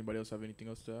 so does anybody else have anything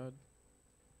else to add?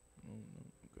 No, no.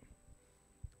 Okay.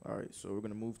 All right, so we're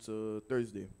going to move to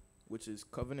Thursday, which is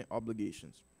covenant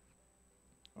obligations.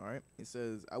 All right, it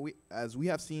says, as we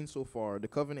have seen so far, the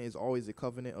covenant is always a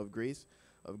covenant of grace,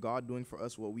 of God doing for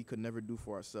us what we could never do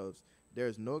for ourselves. There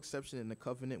is no exception in the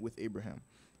covenant with Abraham.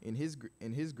 In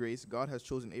his grace, God has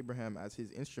chosen Abraham as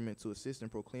his instrument to assist in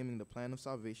proclaiming the plan of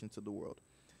salvation to the world.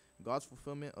 God's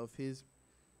fulfillment of his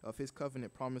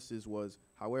covenant promises was,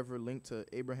 however, linked to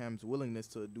Abraham's willingness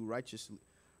to do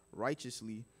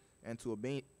righteously and to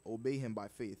obey him by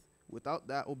faith. Without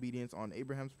that obedience on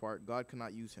Abraham's part, God could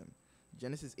not use him.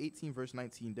 Genesis 18 verse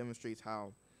 19 demonstrates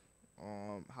how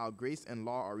grace and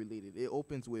law are related. It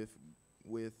opens with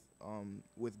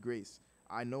grace.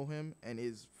 I know him, and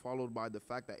is followed by the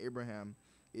fact that Abraham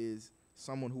is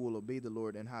someone who will obey the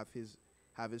Lord and have his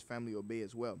family obey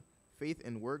as well. Faith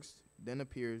and works then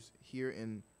appears here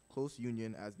in close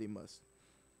union as they must.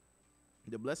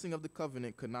 The blessing of the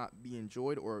covenant could not be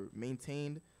enjoyed or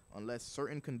maintained unless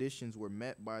certain conditions were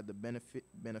met by the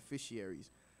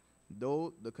beneficiaries.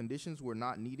 Though the conditions were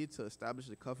not needed to establish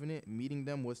the covenant, meeting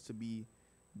them was to be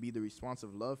the response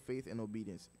of love, faith, and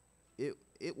obedience.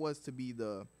 It was to be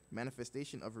the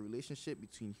manifestation of a relationship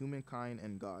between humankind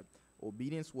and God.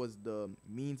 Obedience was the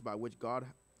means by which God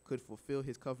could fulfill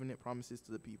his covenant promises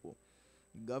to the people.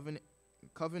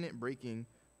 Covenant breaking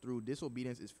through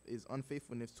disobedience is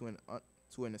unfaithfulness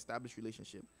to an established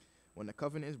relationship. When the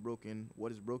covenant is broken,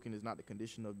 what is broken is not the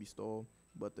condition of bestowal,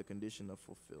 but the condition of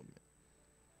fulfillment.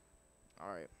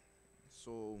 All right.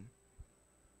 So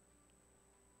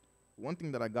one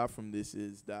thing that I got from this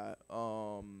is that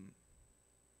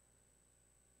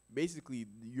basically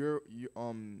you're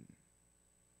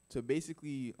to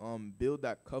basically build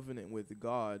that covenant with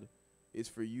God is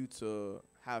for you to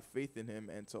have faith in him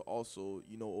and to also,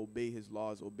 you know, obey his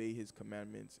laws, obey his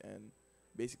commandments, and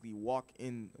basically walk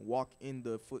in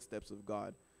the footsteps of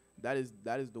God. That is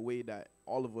the way that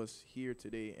all of us here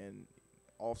today, and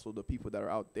also the people that are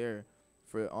out there,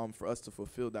 for us to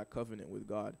fulfill that covenant with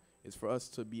God, is for us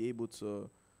to be able to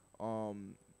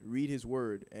read his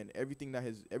word, and everything that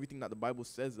the Bible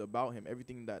says about him,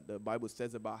 everything that the Bible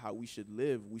says about how we should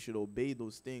live, we should obey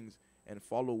those things and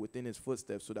follow within his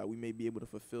footsteps, so that we may be able to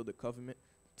fulfill the covenant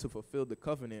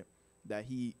that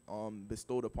he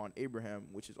bestowed upon Abraham,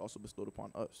 which is also bestowed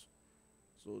upon us.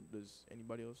 So does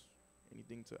anybody else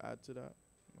anything to add to that?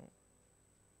 No.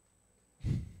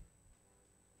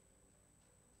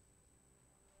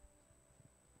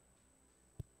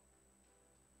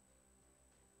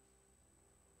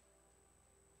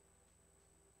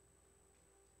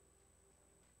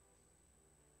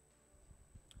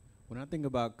 When I think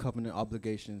about covenant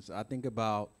obligations, I think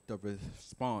about the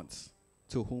response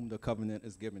to whom the covenant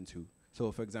is given to.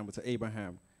 So, for example, to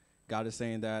Abraham, God is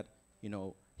saying that,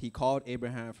 he called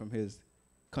Abraham from his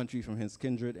country, from his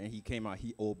kindred, and he came out,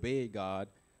 he obeyed God.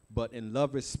 But in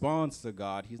love response to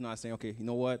God, he's not saying, okay, you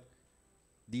know what?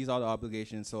 These are the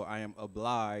obligations, so I am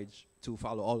obliged to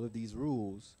follow all of these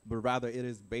rules. But rather, it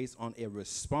is based on a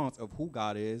response of who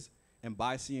God is. And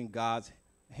by seeing God's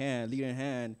leading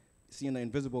hand, seeing the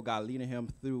invisible God leading him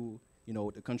through,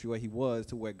 the country where he was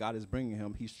to where God is bringing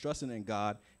him, he's trusting in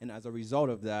God. And as a result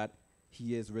of that,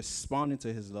 he is responding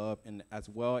to his love. And as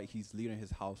well, he's leading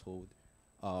his household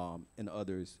and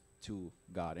others to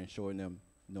God and showing them,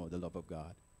 the love of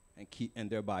God and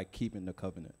thereby keeping the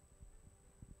covenant.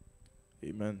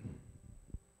 Amen.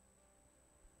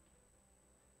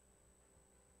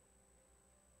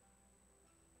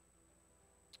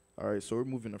 All right, so we're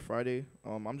moving to Friday.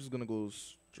 I'm just gonna go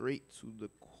straight to the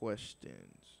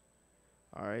questions.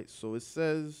 All right, so it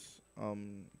says, let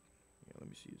me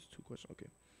see, it's 2 questions. Okay.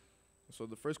 So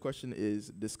the first question is,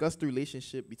 discuss the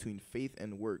relationship between faith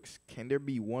and works. Can there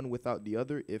be one without the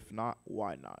other? If not,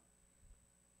 why not?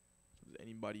 Does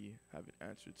anybody have an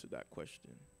answer to that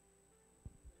question?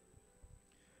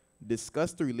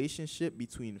 Discuss the relationship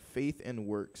between faith and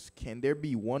works. Can there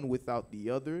be one without the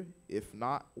other? If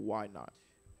not, why not?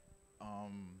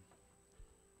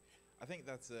 I think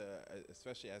that's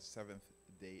especially as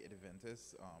Seventh-day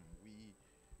Adventists,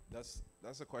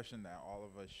 that's a question that all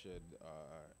of us should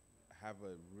have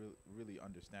a really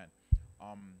understand.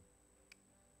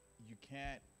 You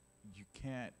can't.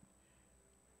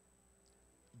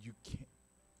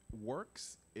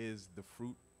 Works is the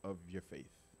fruit of your faith.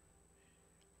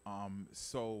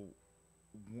 So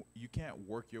you can't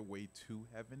work your way to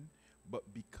heaven,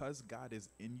 but because God is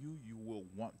in you, you will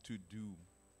want to do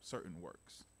certain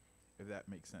works, if that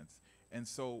makes sense. And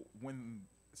so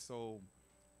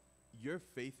your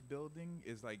faith building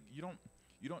is like, you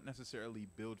don't necessarily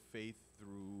build faith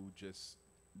through just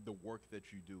the work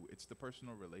that you do. It's the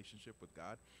personal relationship with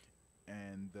God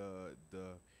and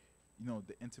the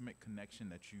intimate connection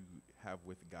that you have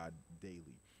with God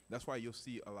daily. That's why you'll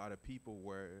see a lot of people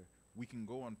where we can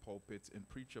go on pulpits and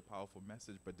preach a powerful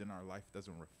message, but then our life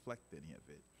doesn't reflect any of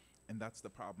it. And that's the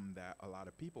problem that a lot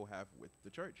of people have with the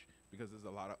church, because there's a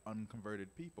lot of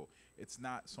unconverted people. It's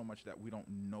not so much that we don't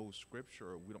know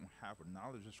Scripture or we don't have a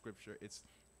knowledge of Scripture. It's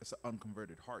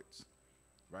unconverted hearts,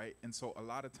 right? And so a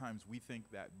lot of times we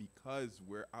think that because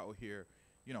we're out here,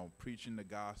 preaching the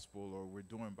gospel, or we're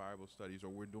doing Bible studies, or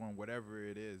we're doing whatever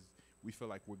it is, we feel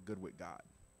like we're good with God.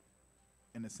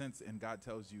 In a sense, and God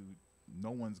tells you,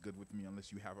 no one's good with me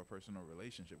unless you have a personal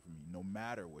relationship with me, no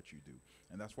matter what you do.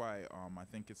 And that's why I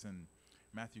think it's in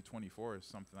Matthew 24 or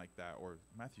something like that, or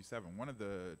Matthew 7, one of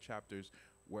the chapters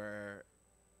where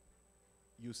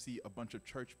you see a bunch of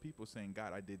church people saying,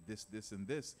 God, I did this, this, and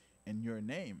this in your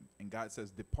name. And God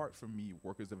says, depart from me,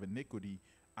 workers of iniquity,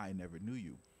 I never knew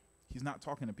you. He's not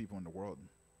talking to people in the world.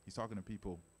 He's talking to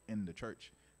people in the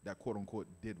church that, quote unquote,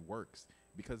 did works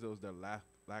because it was their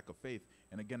lack of faith.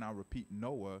 And again, I'll repeat,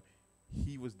 Noah,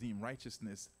 he was deemed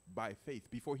righteousness by faith.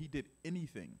 Before he did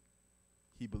anything,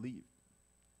 he believed.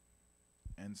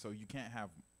 And so you can't have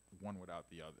one without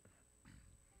the other.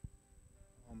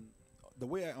 The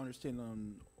way I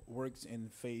understand works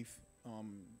and faith,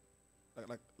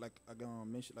 like I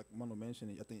mentioned, like Mano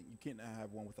mentioned, I think you can't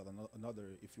have one without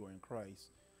another if you are in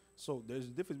Christ. So there's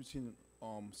a difference between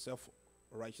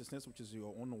self-righteousness, which is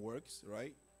your own works,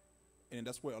 right? And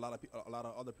that's where a lot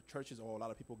of other churches or a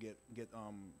lot of people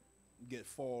get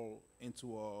fall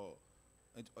into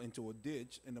a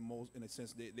ditch in a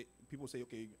sense. They people say,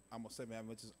 okay, I'm a Seventh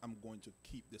Adventist, I'm going to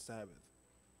keep the Sabbath.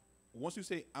 Once you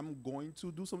say I'm going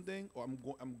to do something, or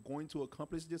I'm going to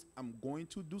accomplish this, I'm going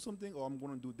to do something, or I'm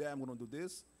going to do that, I'm going to do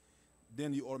this,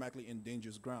 then you automatically in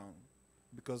dangerous ground,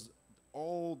 because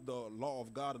all the law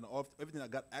of God and everything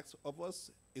that God asks of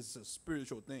us is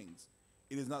spiritual things.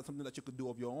 It is not something that you could do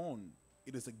of your own.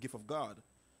 It is a gift of God.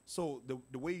 So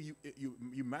the way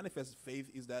you manifest faith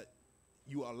is that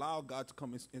you allow God to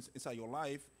come inside your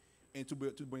life, and to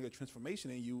bring a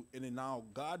transformation in you. And then now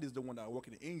God is the one that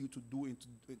working in you to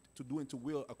do into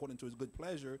will according to His good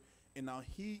pleasure. And now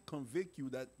He convict you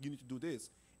that you need to do this.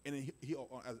 And then he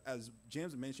as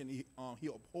James mentioned, he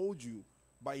upholds you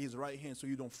by His right hand so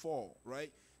you don't fall.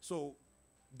 Right. So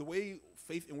the way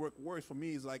faith and work works for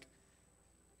me is like,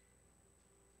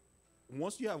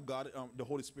 once you have God, the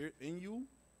Holy Spirit in you,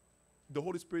 the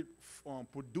Holy Spirit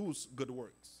produce good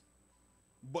works.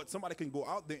 But somebody can go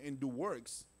out there and do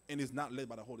works and is not led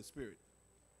by the Holy Spirit.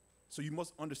 So you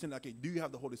must understand, okay, do you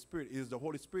have the Holy Spirit? It is the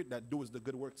Holy Spirit that does the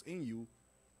good works in you.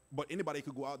 But anybody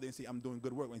could go out there and say, I'm doing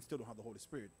good work, and still don't have the Holy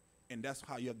Spirit. And that's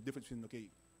how you have the difference between, okay,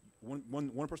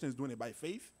 one person is doing it by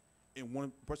faith, and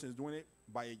one person is doing it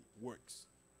by works.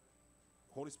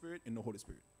 Holy Spirit and no Holy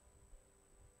Spirit.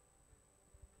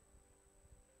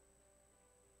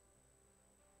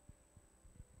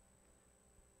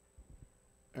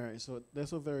 All right, so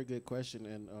that's a very good question,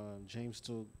 and James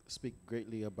too speak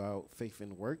greatly about faith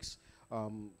and works.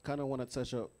 Kind of want to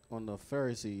touch up on the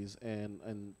Pharisees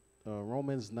and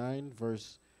Romans 9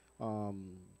 verse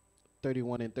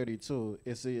 31 and 32.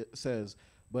 Says,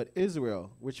 "But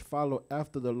Israel, which follow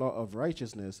after the law of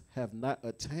righteousness, have not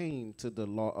attained to the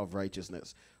law of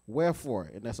righteousness. Wherefore,"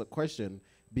 and that's a question,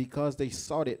 "because they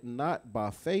sought it not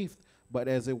by faith, but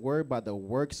as it were by the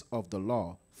works of the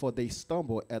law, for they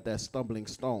stumble at that stumbling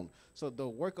stone." So the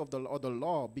work of the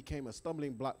law became a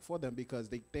stumbling block for them because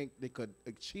they think they could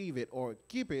achieve it or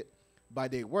keep it by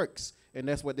their works, and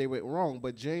that's what they went wrong.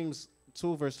 But James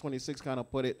 2 verse 26 kind of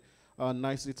put it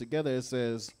nicely together. It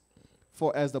says,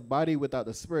 "For as the body without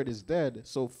the spirit is dead,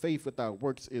 so faith without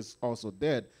works is also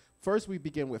dead." First, we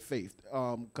begin with faith,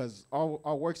 because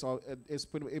our works it's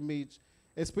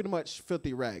pretty much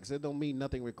filthy rags. It don't mean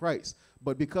nothing with Christ.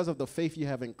 But because of the faith you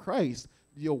have in Christ,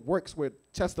 your works will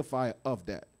testify of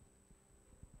that.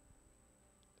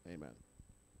 Amen.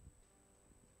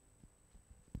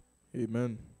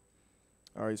 Amen.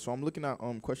 All right, so I'm looking at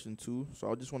question 2.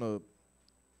 So I just want to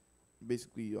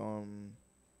basically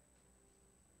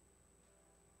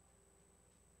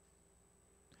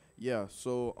yeah.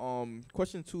 So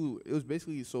question 2, it was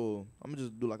basically, so I'm gonna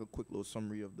just do like a quick little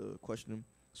summary of the question.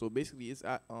 So basically, it's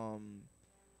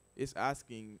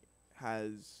asking,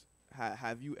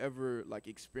 have you ever like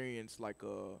experienced like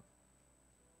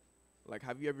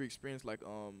have you ever experienced like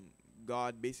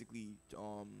God basically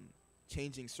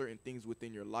changing certain things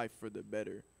within your life for the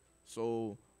better?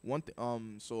 So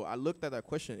so I looked at that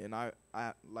question, and I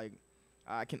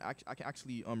can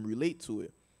actually relate to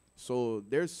it. So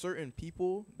there's certain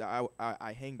people that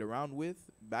I hanged around with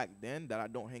back then that I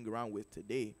don't hang around with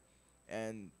today.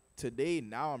 And today,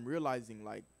 now I'm realizing,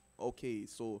 like, okay,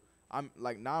 so I'm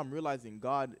realizing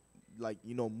God, like,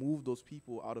 moved those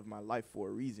people out of my life for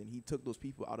a reason. He took those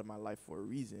people out of my life for a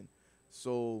reason.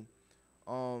 So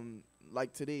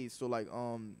like today,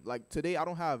 today I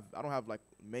don't have like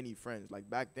many friends. Like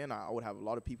back then I would have a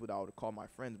lot of people that I would call my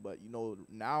friends, but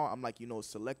now I'm like,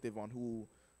 selective on who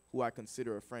I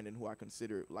consider a friend and who I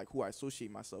consider, like, who I associate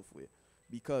myself with,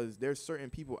 because there's certain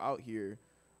people out here,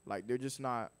 like, they're just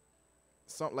not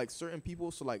certain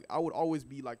people. So like I would always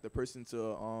be like the person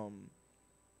to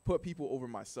put people over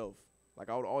myself. Like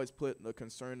I would always put the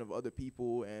concern of other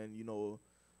people and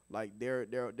like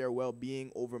their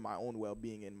well-being over my own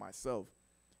well-being and myself.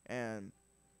 And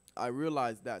I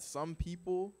realized that some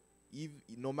people,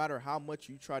 no matter how much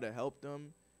you try to help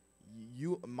them,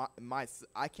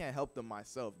 I can't help them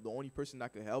myself. The only person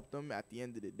that could help them at the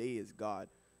end of the day is God.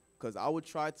 Because I would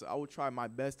try my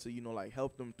best to like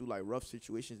help them through like rough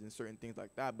situations and certain things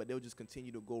like that, but they'll just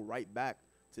continue to go right back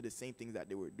to the same things that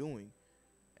they were doing.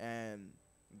 And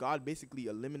God basically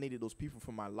eliminated those people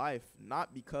from my life,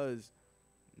 not because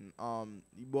I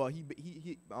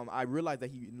realized that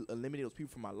He eliminated those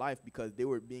people from my life because they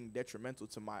were being detrimental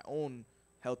to my own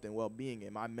health and well-being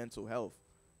and my mental health.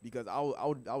 Because I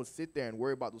would sit there and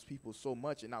worry about those people so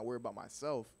much and not worry about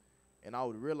myself, and I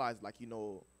would realize, like,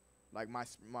 like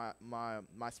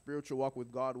my spiritual walk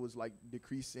with God was like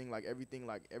decreasing, like everything,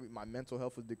 like my mental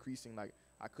health was decreasing, like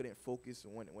I couldn't focus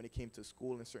when it came to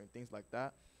school and certain things like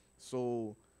that.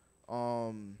 So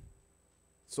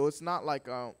so it's not like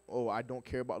I don't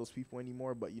care about those people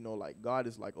anymore, but like God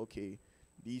is like, okay,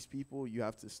 these people, you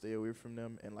have to stay away from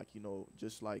them, and like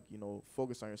just like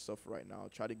focus on yourself right now.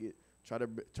 Try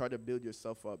to build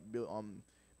yourself up,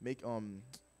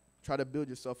 try to build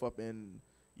yourself up and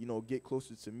get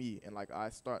closer to me. And like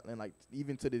like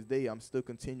even to this day, I'm still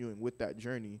continuing with that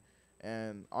journey.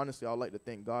 And honestly, I'd like to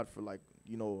thank God for like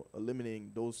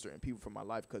eliminating those certain people from my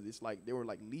life, because it's like they were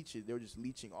like leeches. They were just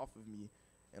leeching off of me,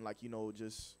 and like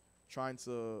just trying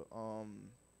to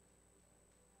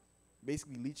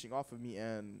basically leeching off of me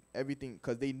and everything,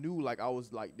 because they knew like I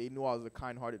was like they knew I was a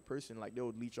kind-hearted person. Like they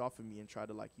would leech off of me and try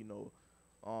to like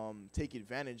take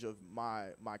advantage of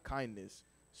my kindness.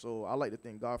 So I like to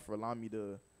thank God for allowing me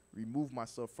to remove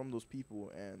myself from those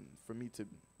people, and for me to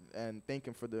and thank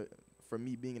him for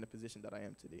me being in the position that I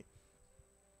am today.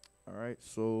 All right.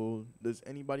 So does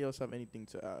anybody else have anything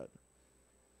to add?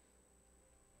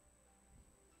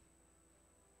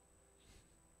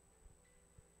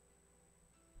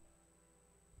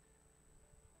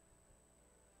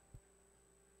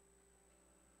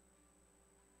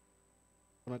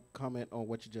 I want to comment on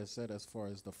what you just said as far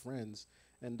as the friends,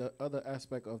 and the other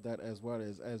aspect of that as well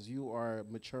is as you are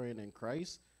maturing in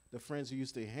Christ, the friends you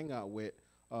used to hang out with,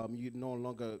 you no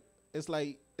longer. It's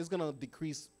like it's gonna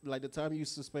decrease. Like the time you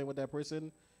used to spend with that person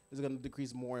is gonna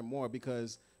decrease more and more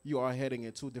because you are heading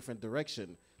in two different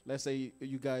direction. Let's say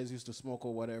you guys used to smoke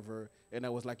or whatever, and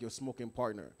that was like your smoking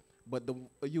partner. But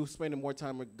you spending more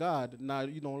time with God, now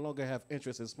you no longer have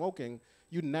interest in smoking.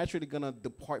 You naturally gonna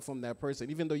depart from that person,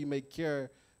 even though you may care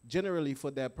generally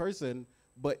for that person,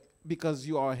 but because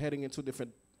you are heading into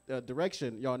different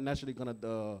direction, you're naturally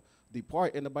gonna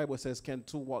depart. And the Bible says, "Can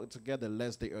two walk together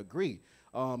lest they agree?"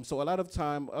 So a lot of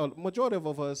time, majority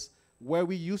of us, where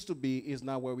we used to be is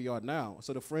not where we are now.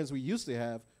 So the friends we used to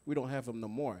have, we don't have them no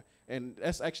more. And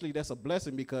that's a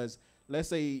blessing because let's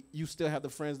say you still have the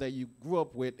friends that you grew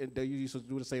up with and that you used to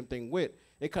do the same thing with.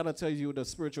 It kind of tells you the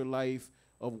spiritual life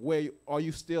of are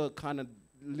you still kind of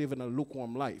living a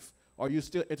lukewarm life? Are you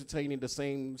still entertaining the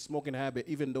same smoking habit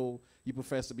even though you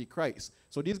profess to be Christ?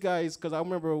 So these guys, because I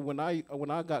remember when I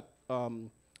got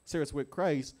serious with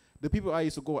Christ, the people I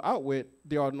used to go out with,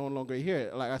 they are no longer here.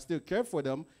 Like I still care for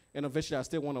them, and eventually I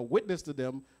still want to witness to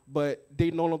them, but they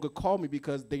no longer call me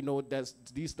because they know that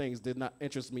these things did not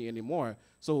interest me anymore.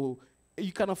 So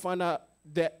you kind of find out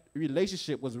that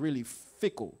relationship was really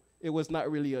fickle. It was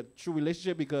not really a true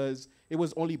relationship because it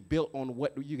was only built on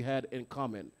what you had in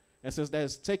common. And since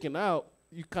that's taken out,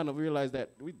 you kind of realize that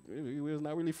we was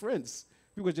not really friends.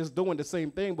 We were just doing the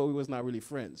same thing, but we was not really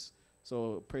friends.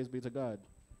 So praise be to God.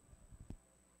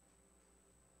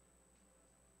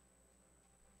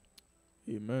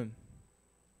 Amen.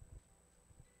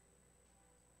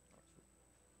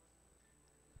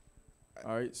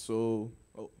 All right. So,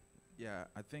 Yeah,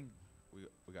 I think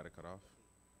we got to cut off.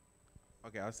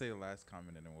 Okay, I'll say the last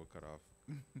comment and then we'll cut off.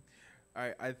 All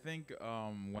right, I think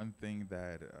one thing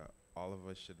that all of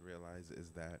us should realize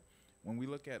is that when we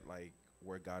look at like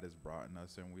where God has brought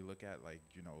us and we look at like,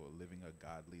 living a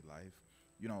godly life,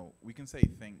 we can say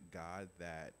thank God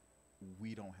that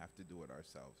we don't have to do it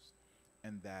ourselves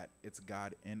and that it's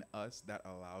God in us that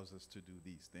allows us to do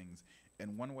these things.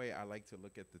 And one way I like to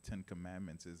look at the 10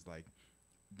 Commandments is like,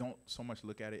 don't so much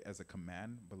look at it as a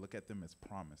command, but look at them as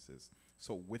promises.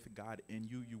 So with God in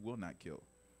you, you will not kill.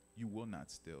 You will not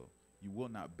steal. You will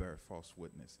not bear false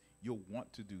witness. You'll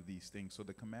want to do these things. So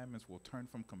the commandments will turn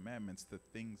from commandments to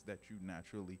things that you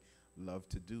naturally love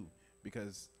to do.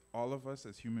 Because all of us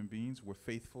as human beings, we're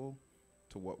faithful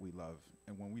to what we love.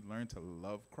 And when we learn to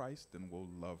love Christ, then we'll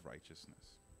love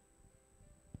righteousness.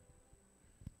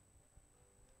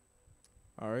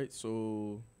 all right.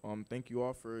 So, thank you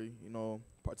all for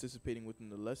participating within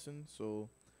the lesson. So,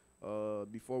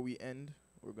 before we end,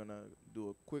 we're gonna do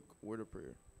a quick word of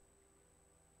prayer.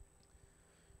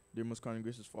 Dear most kind and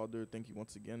gracious Father, thank you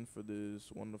once again for this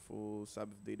wonderful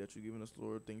Sabbath day that you've given us,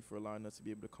 Lord. Thank you for allowing us to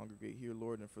be able to congregate here,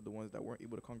 Lord. And for the ones that weren't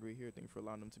able to congregate here, thank you for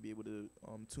allowing them to be able to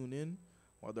tune in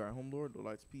while they're at home, Lord. Lord,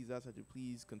 I please ask that you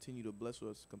please continue to bless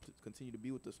us, continue to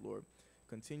be with us, Lord.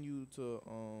 Continue to,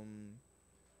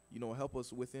 help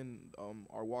us within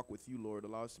our walk with you, Lord.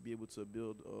 Allow us to be able to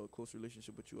build a close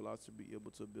relationship with you. Allow us to be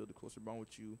able to build a closer bond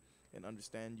with you and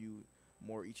understand you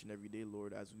more each and every day,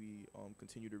 Lord, as we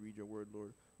continue to read your word,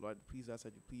 Lord. Lord, please ask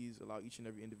that you please allow each and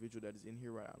every individual that is in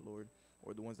here right now, Lord,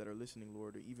 or the ones that are listening,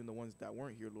 Lord, or even the ones that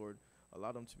weren't here, Lord,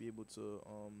 allow them to be able to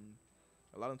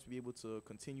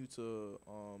continue to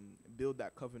build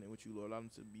that covenant with you, Lord. Allow them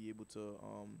to be able to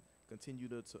continue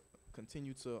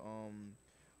to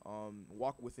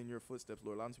walk within your footsteps,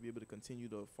 Lord. Allow them to be able to continue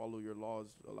to follow your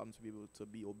laws. Allow them to be able to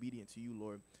be obedient to you,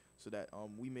 Lord, so that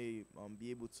we may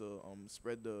be able to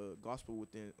spread the gospel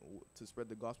with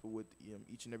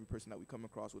each and every person that we come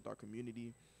across, with our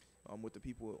community, with the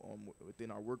people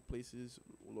within our workplaces,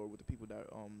 Lord, with the people that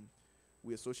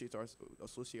we associate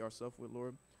ourselves with,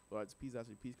 Lord. Lord, please ask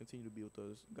you, please continue to be with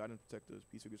us, guide and protect us.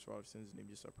 Peace forgive us for our sins. In the name of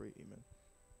Jesus, I pray. Amen.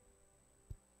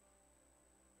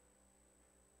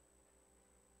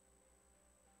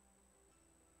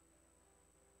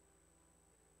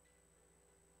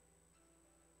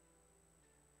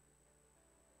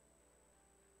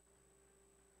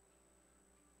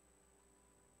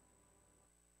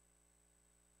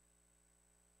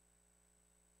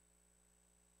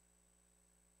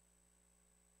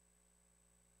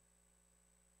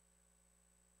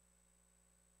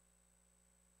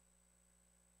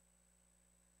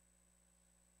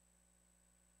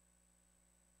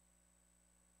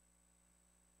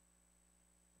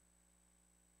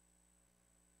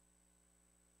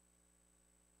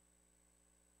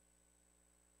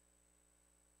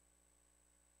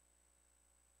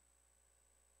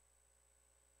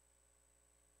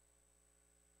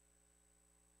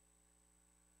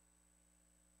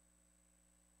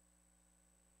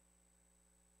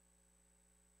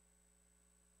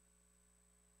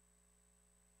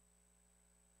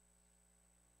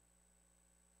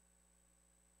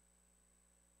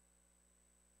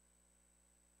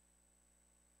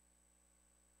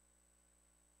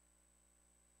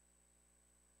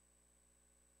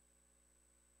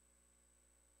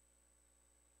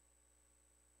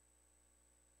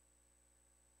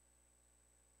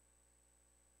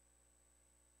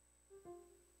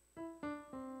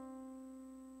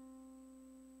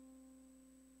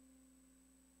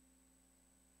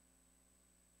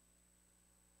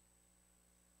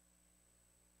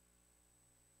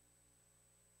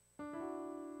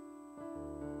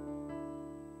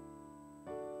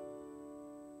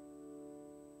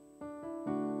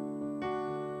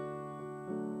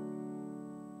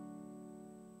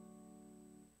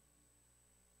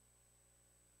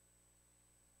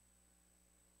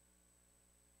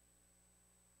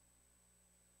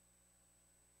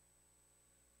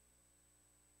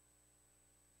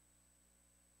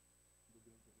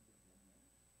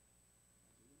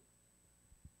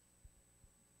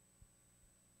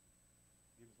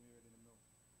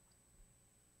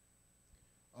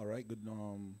 All right, good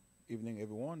evening,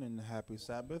 everyone, and happy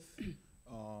Sabbath.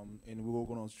 And we were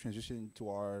going to transition to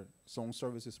our song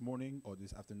service this morning or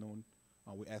this afternoon.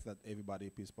 We ask that everybody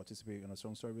please participate in a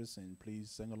song service and please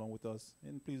sing along with us.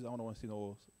 And please, I don't want to see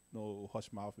no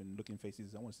hush mouth and looking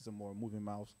faces. I want to see some more moving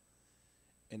mouths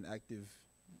and active,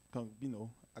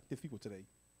 active people today.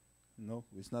 No,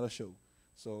 it's not a show.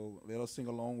 So let us sing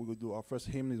along. We will do our first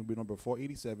hymn. It will be number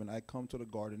 487. I come to the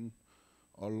garden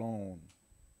alone.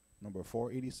 Number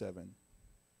 487.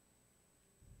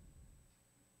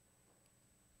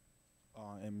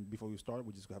 And before we start,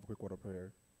 we just have a quick word of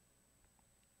prayer.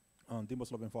 Dear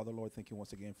most loving Father, Lord, thank you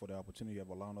once again for the opportunity you have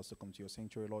allowed us to come to your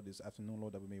sanctuary, Lord, this afternoon,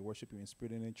 Lord, that we may worship you in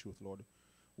spirit and in truth, Lord.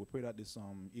 We pray that this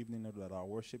evening, Lord, that our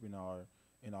worship and our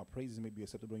praises may be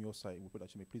acceptable in your sight. We pray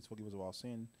that you may please forgive us of our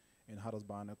sin and hide us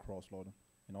behind the cross, Lord.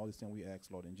 And all these things we ask,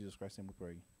 Lord, in Jesus Christ's name we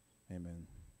pray. Amen.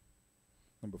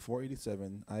 Number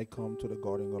 487, I come to the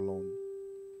garden alone.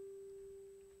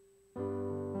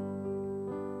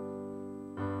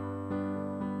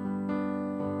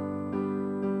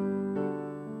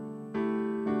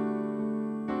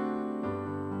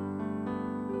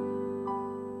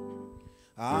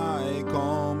 I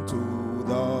come to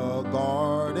the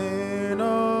garden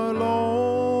alone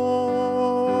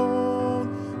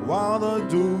while the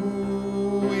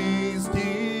dew is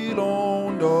still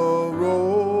on the roses,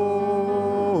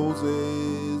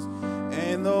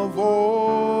 and the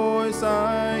voice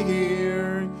I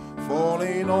hear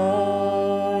falling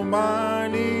on my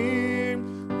ear,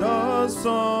 the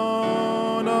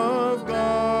Son of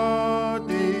God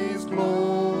discloses,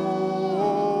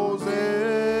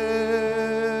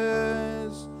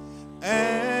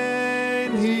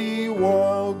 and he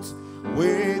walks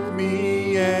with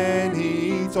me, and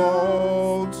he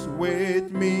talks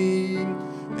with me,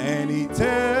 and he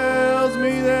tells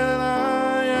me that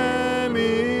I am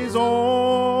his own,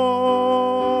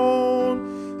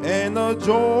 and the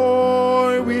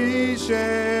joy we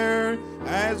share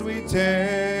as we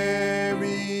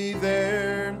tarry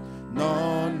there,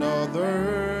 none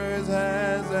others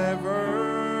has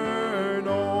ever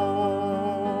known.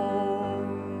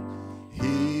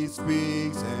 He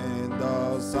speaks, and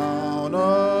the sound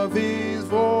of his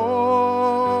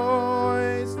voice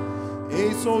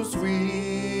is so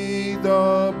sweet,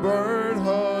 the bird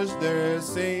hush their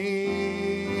singing,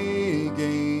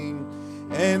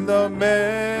 and the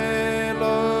melody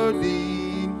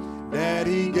that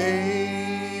he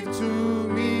gave to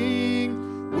me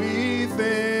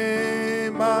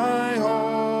within my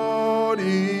heart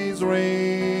is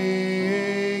ringing,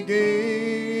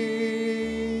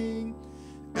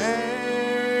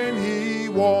 and he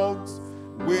walks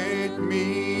with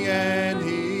me, and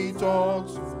he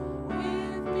talks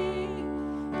with me,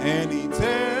 and he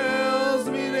tells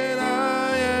me that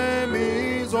I am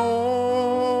his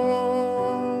own,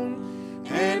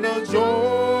 and the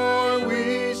joy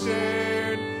we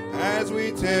shared as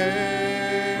we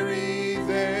tarry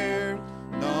there,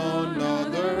 none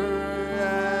other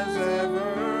has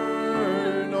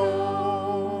ever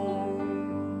known.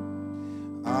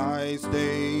 I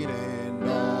stayed in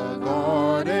the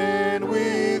garden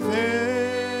with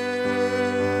him,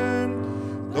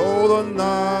 though the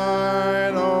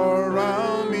night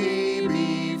around me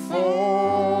be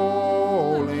falling,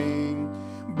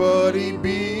 but he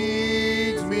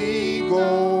bids me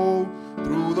go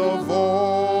through the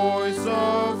voice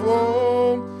of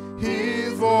woe.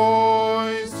 His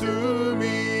voice to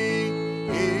me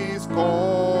is calling,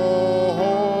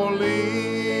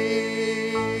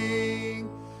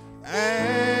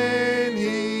 and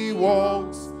he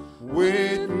walks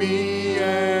with me,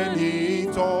 and he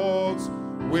talks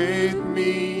with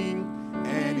me,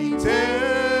 and he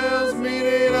tells me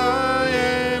that I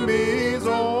am his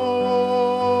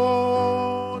own,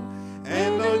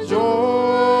 and the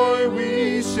joy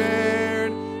we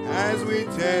shared as we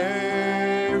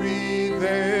tarry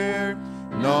there,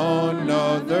 none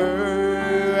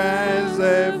other has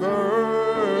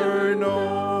ever known.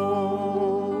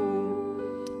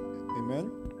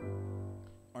 Amen.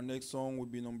 Our next song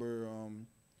would be number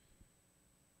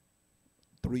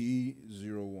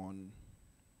 301.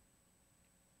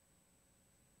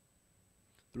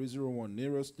 301,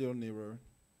 Nearer, Still Nearer.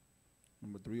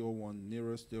 Number 301,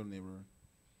 Nearer, Still Nearer.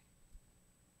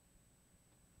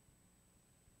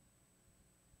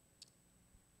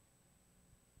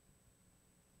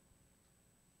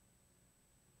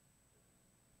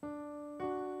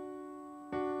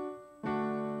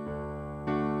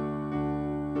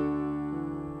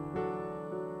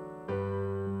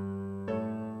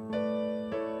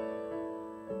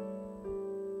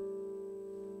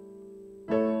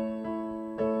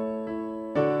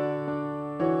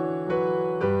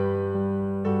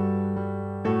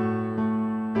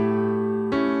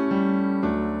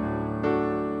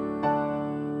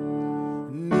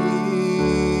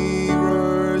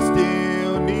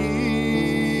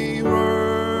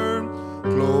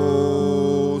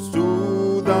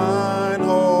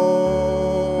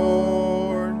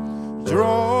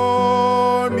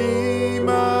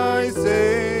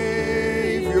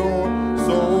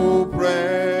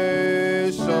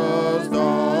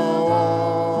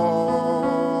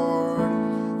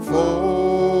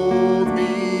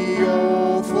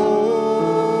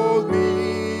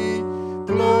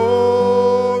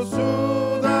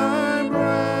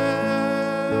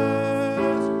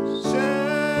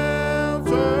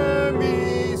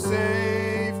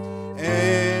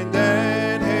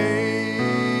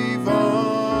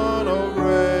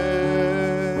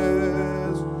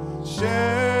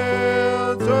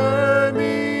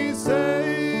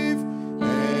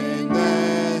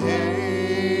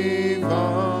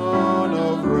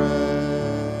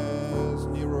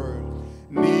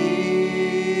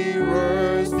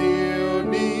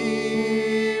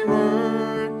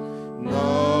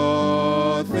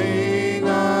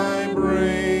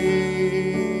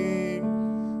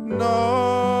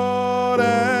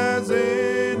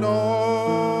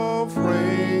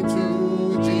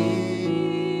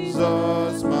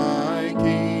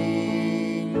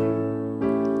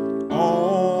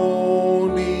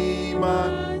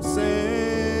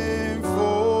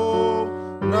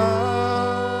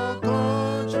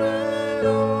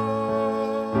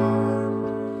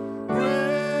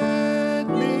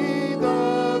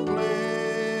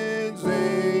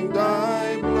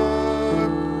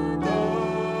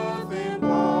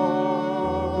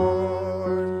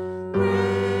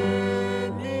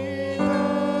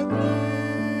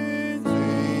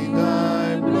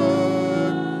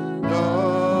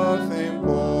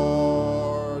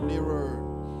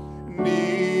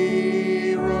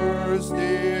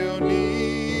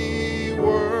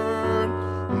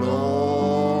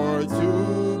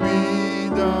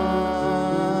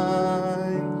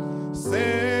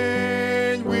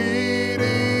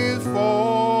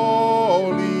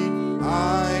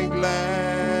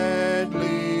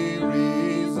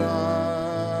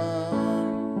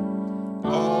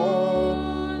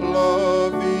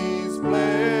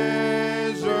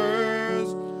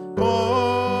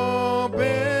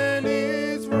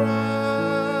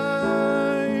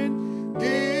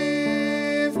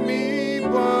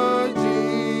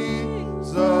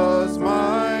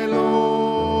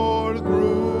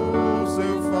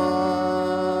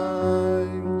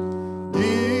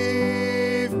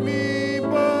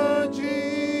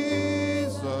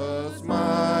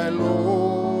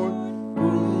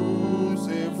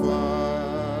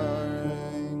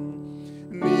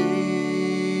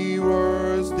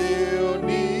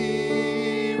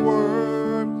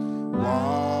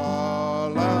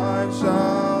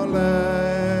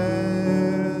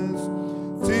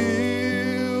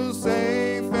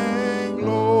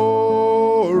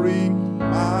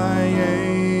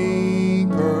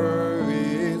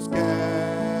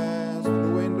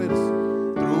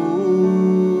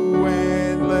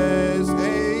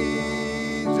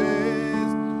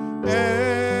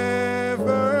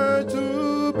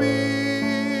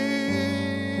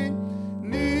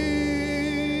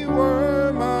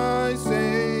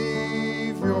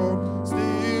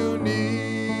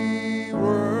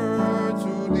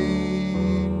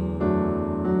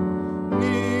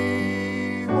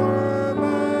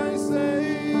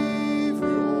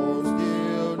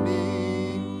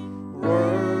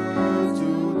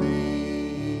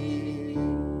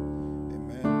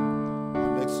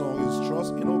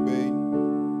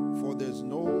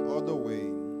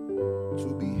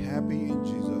 to be happy in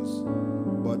Jesus,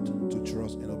 but to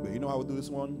trust and obey. You know how we do this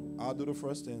one? I'll do the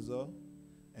first stanza,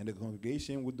 and the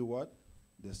congregation will do what?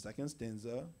 The second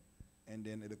stanza, and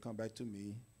then it'll come back to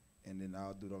me, and then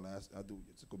I'll do the last. I'll do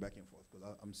to go back and forth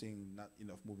because I'm seeing not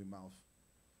enough moving mouth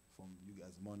from you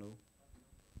guys. Mono,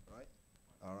 right?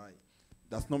 All right.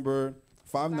 That's number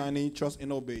 590. Trust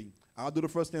and obey. I'll do the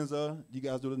first stanza. You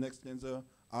guys do the next stanza.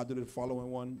 I'll do the following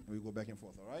one, and we go back and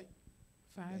forth. All right?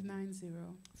 590.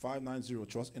 590.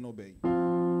 Trust and obey.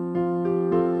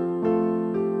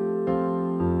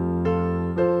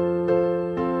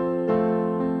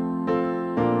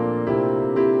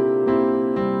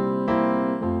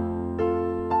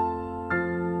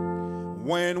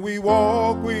 When we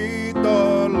walk with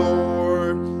the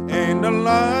Lord in the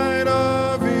light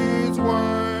of His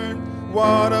word,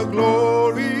 what a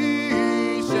glory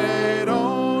He shed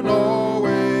on our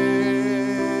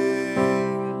way.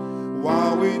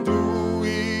 While we do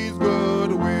His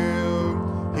good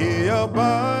will, He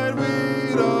abide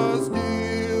with us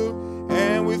still,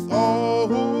 and with all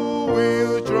who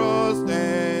will trust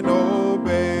and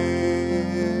obey.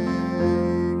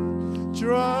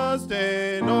 Trust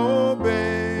and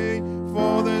obey,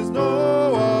 for there's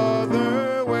no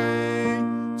other way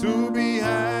to be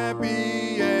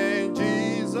happy in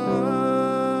Jesus,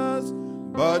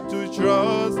 but to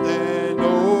trust and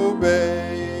obey.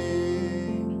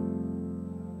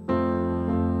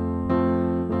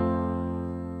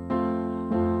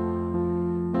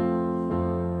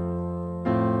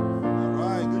 All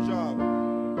right, good job.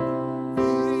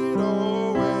 It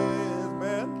always,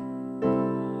 man.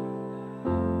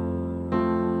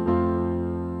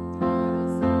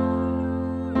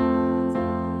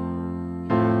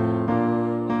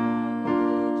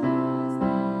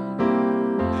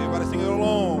 Everybody sing it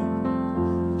along.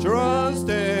 Trust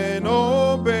and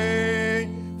obey,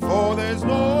 for there's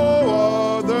no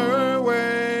other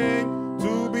way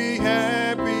to be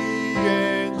happy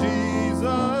in Jesus,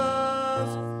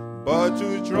 but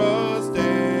to trust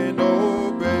and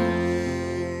obey.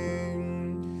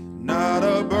 Not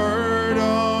a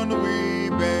burden we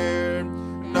bear,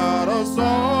 not a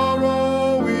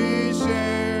sorrow we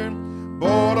share,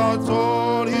 but our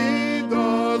toil He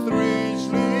doth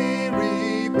richly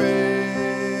repay.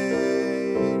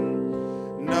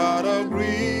 Not a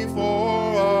grief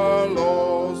or a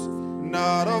loss,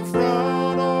 not a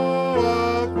frown or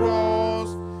a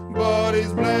cross, but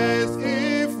is blessed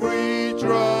if we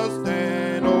trust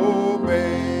and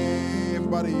obey.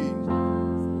 Everybody,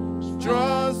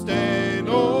 trust and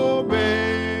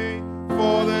obey,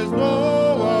 for there's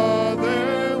no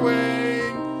other way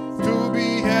to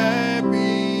be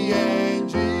happy in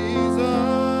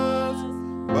Jesus,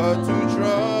 but to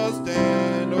trust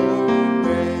and obey.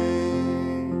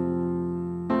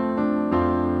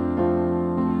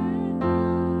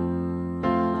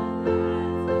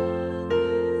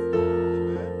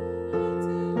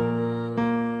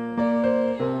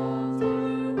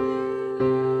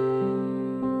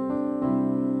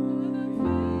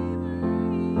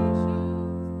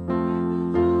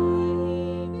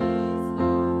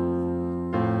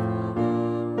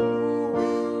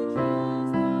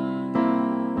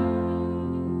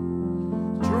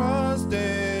 Trust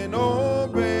and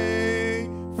obey,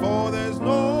 for there's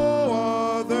no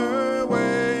other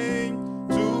way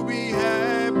to be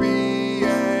happy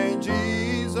in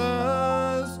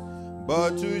Jesus,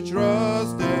 but to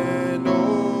trust and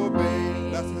obey.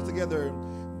 Let's sing it together.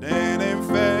 Then in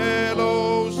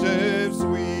fellowship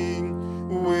sweet,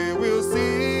 we will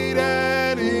sit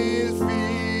at His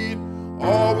feet,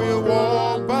 or we'll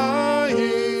walk by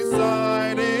His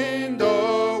side in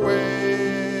the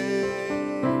way.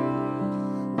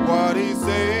 What He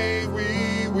say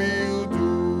we will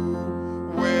do,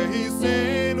 where He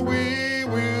send we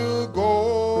will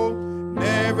go.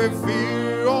 Never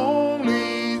fear,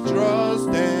 only trust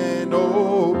and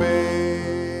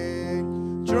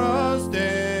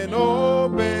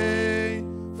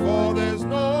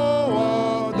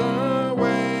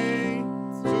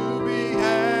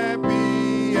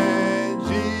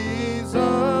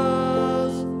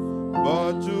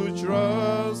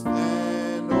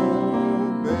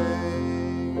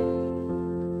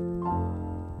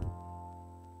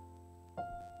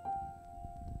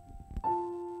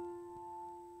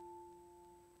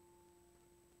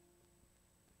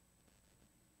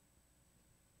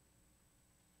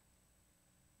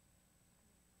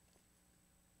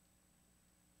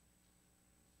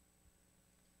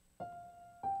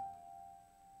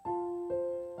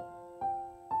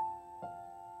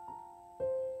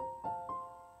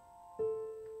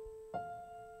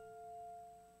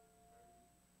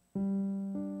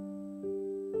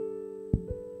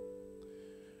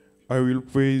I will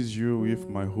praise you with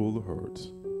my whole heart.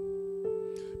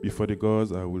 Before the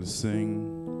gods, I will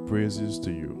sing praises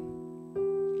to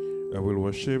you. I will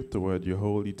worship toward your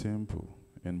holy temple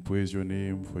and praise your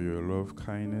name for your love,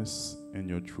 kindness, and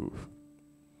your truth.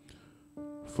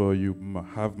 For you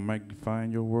have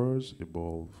magnified your words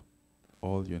above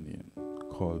all your name,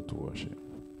 called to worship.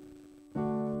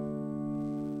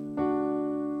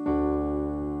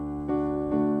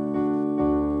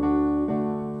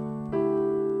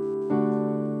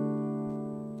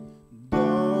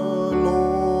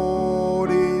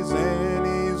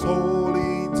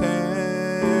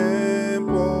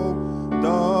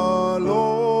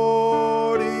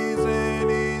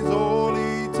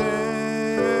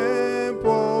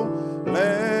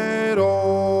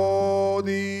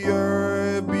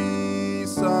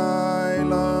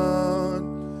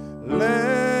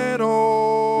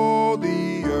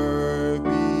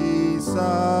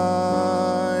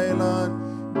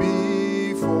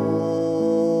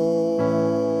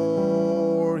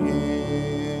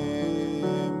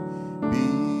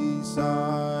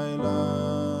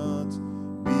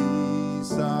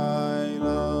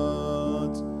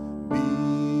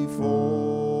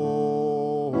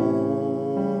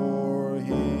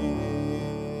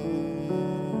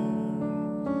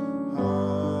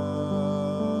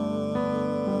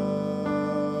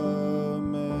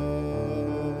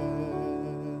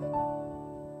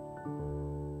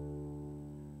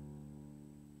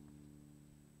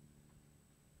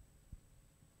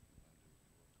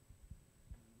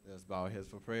 Let's bow our heads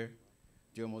for prayer.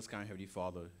 Dear most kind Heavenly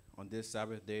Father, on this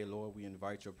Sabbath day, Lord, we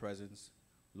invite your presence.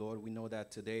 Lord, we know that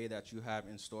today that you have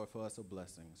in store for us a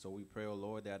blessing. So we pray, oh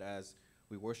Lord, that as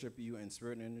we worship you in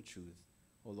spirit and in truth,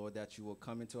 oh Lord, that you will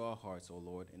come into our hearts, oh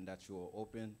Lord, and that you will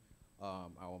open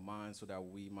our minds so that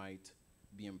we might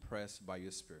be impressed by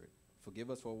your spirit. Forgive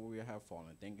us for where we have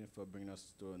fallen. Thank you for bringing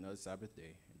us to another Sabbath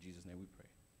day. In Jesus' name we pray.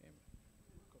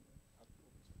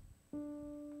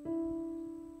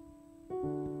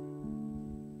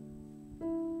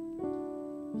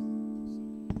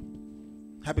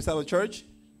 Happy Sabbath, church.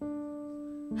 Okay,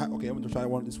 I'm going to try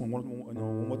this one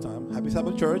more time. Happy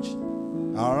Sabbath, church.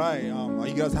 All right. Are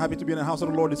you guys happy to be in the house of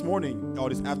the Lord this morning or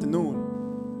this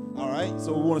afternoon? All right.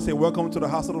 So we want to say welcome to the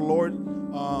house of the Lord.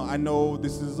 I know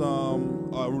this is a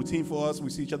routine for us. We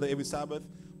see each other every Sabbath.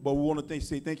 But we want to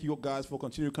say thank you guys for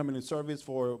continuing coming in service,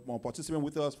 for participating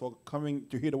with us, for coming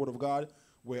to hear the word of God,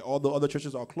 where all the other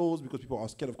churches are closed because people are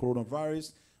scared of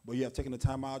coronavirus. But you have taken the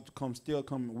time out to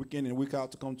come week in and week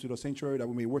out to come to the sanctuary that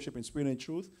we may worship in spirit and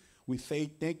truth. We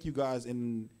thank you guys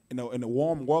in a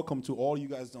warm welcome to all you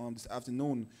guys this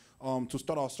afternoon. To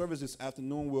start our service this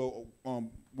afternoon,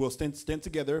 we'll stand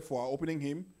together for our opening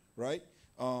hymn, right?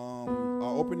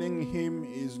 Our opening hymn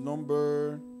is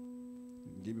number.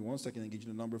 Give me 1 second and get you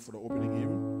the number for the opening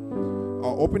hymn.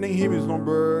 Our opening hymn is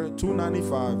number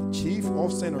 295, Chief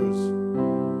of Sinners.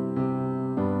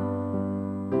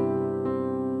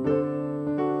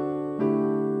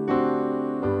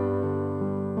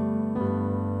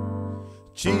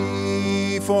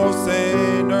 Chief of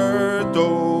sinners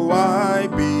though I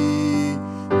be,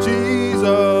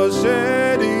 Jesus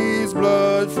shed his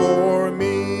blood for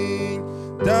me,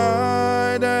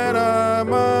 died that I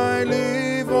might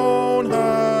live on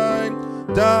high,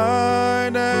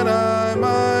 died that I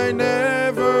might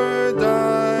never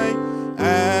die,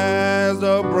 as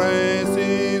the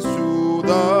branches to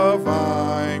the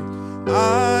vine,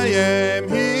 I am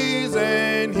his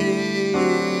and he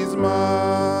is mine.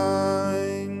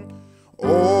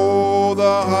 Oh,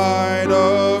 the height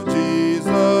of Jesus'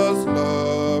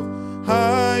 love,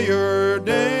 higher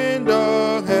than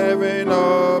the heaven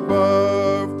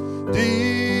above,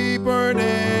 deeper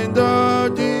than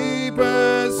the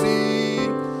deepest sea,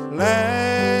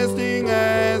 lasting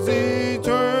as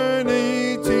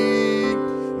eternity.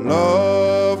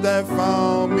 Love that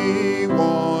found me,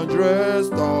 wondrous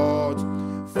thoughts,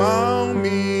 found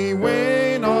me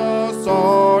when I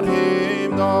sought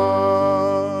him not.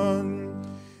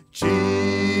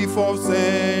 Chief of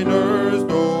sinners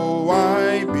though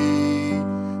I be,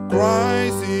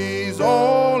 Christ is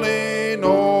all in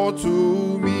all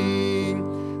to me.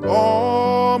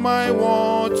 All my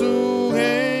want to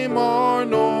him are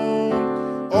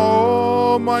known,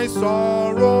 all my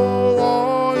sorrow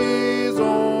all his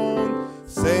own.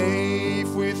 Safe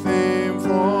with him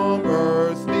from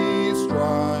earthly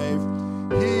strife,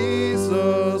 he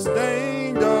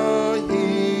sustained the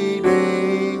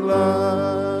healing life.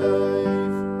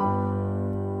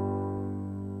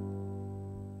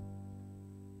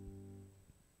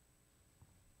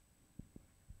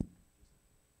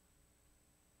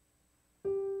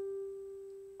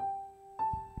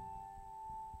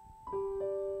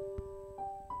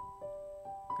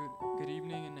 Good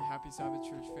evening and happy Sabbath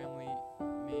Church family.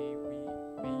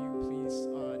 May you please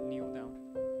kneel down.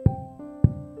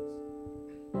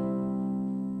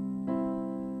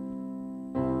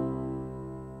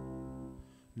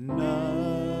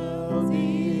 Now,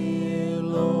 dear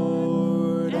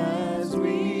Lord, as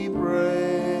we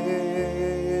pray,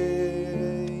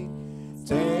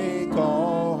 take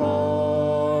our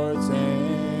hearts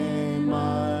and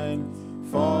mind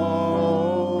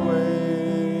far away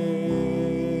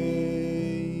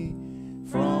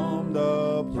from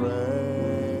the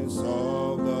press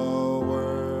of the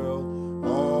world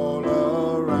all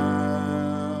around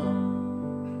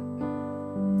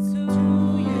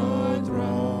to your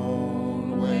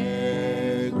throne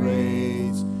where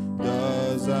grace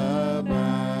does abound.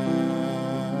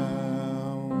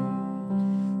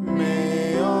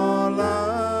 May our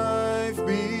life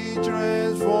be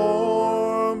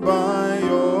transformed by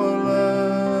your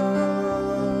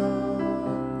love.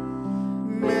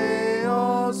 May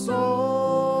our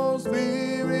souls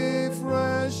be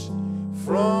refreshed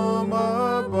from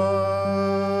above.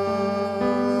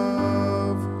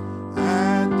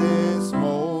 At this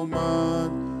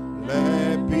moment,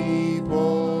 let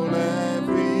people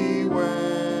everywhere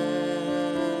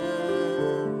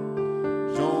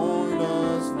join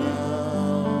us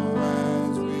now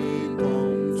as we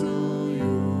come to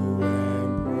you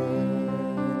and pray.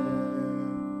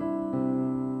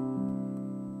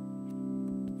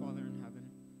 Father in heaven,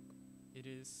 it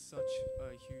is such a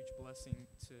huge blessing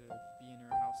to be in your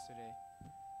house today.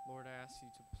 Lord, I ask you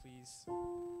to please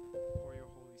pour your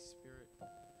Holy Spirit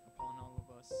upon all of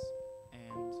us,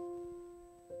 and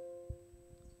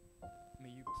may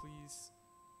you please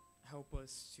help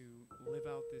us to live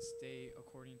out this day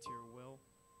according to your will.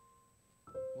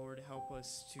 Lord, help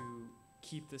us to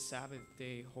keep the Sabbath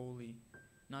day holy,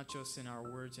 not just in our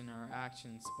words and our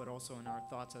actions, but also in our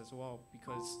thoughts as well,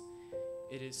 because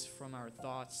it is from our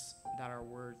thoughts that our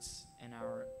words and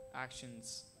our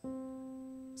actions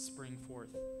spring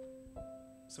forth.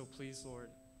 So please, Lord,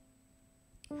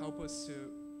 help us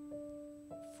to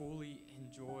fully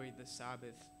enjoy the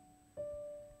Sabbath,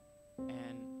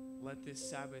 and let this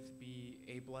Sabbath be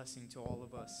a blessing to all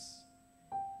of us.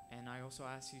 And I also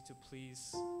ask you to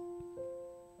please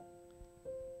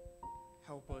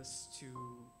help us to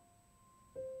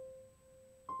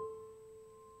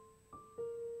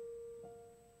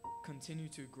continue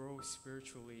to grow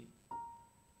spiritually.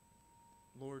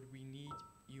 Lord, we need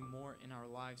you more in our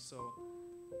lives, so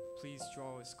please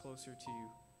draw us closer to you.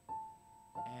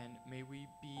 And may we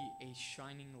be a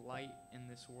shining light in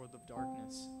this world of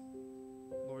darkness.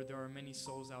 Lord, there are many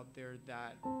souls out there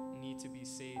that need to be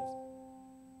saved.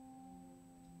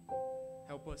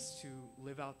 Help us to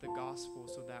live out the gospel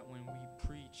so that when we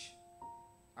preach,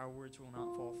 our words will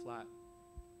not fall flat.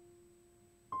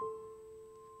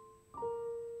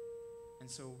 And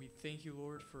so we thank you,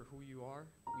 Lord, for who you are.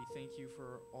 We thank you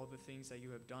for all the things that you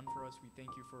have done for us. We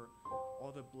thank you for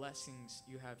all the blessings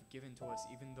you have given to us,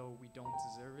 even though we don't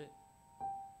deserve it.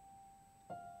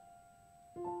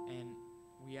 And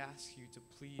we ask you to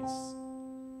please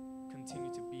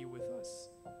continue to be with us.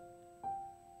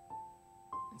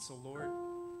 And so, Lord,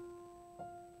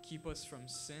 keep us from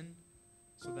sin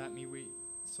so that we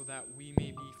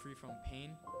may be free from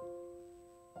pain.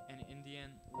 And in the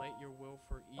end, let your will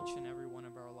for each and every one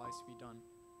of our lives be done.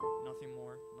 Nothing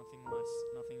more, nothing less,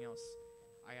 nothing else.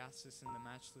 I ask this in the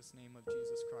matchless name of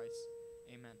Jesus Christ.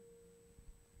 Amen.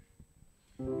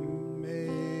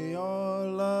 May our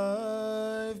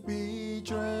life be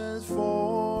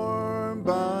transformed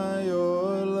by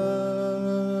your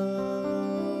love.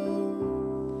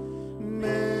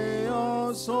 May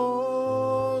our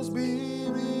souls be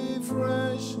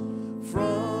refreshed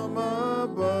from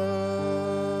above.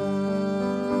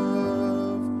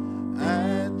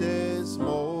 At this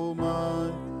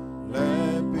moment,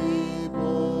 let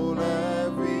people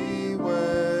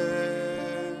everywhere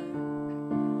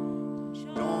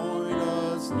join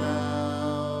us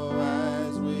now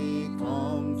as we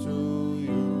come to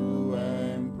you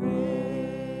and pray.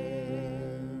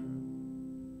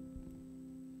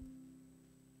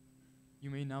 You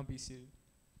may now be seated.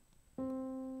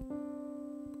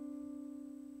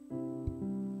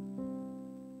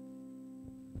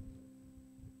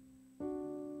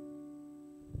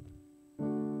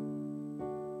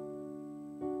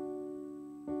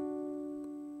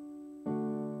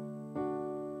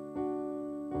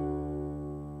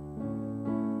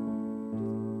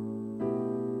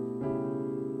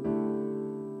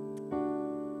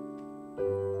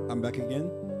 I'm back again.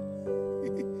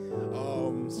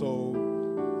 So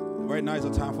right now is a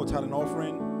time for tithe and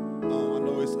offering. I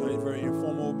know it's very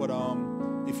informal, but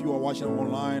if you are watching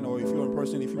online or if you're in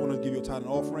person, if you want to give your tithe and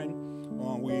offering,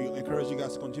 we encourage you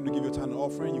guys to continue to give your tithe and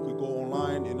offering. You could go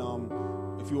online and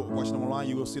if you're watching online,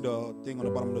 you will see the thing on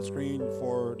the bottom of the screen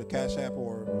for the Cash App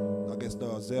or I guess the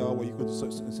Zelle where you could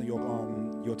send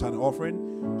your tithe and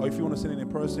offering. Or if you want to send it in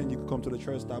person, you can come to the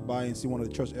church, stop by and see one of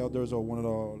the church elders or one of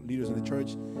the leaders in the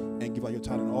church and give out your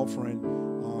tithe and offering.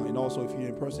 And also, if you're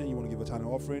in person, you want to give a tithe and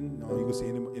offering, you can see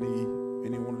any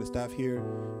one of the staff here,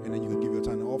 and then you can give your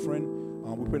tithe and offering.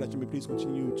 We pray that you may please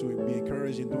continue to be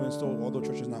encouraged in doing so. Although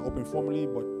church is not open formally,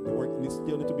 but the work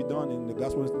still needs to be done, and the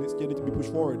gospel still needs to be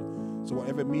pushed forward. So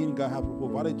whatever means God has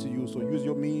provided to you, so use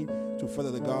your means to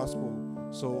further the gospel.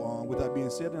 So with that being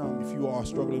said, if you are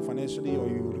struggling financially or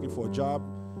you're looking for a job,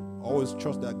 always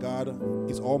trust that God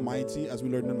is almighty, as we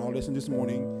learned in our lesson this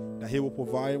morning, that He will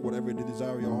provide whatever the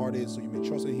desire of your heart is. So you may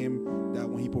trust in Him that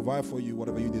when He provides for you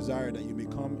whatever you desire, that you may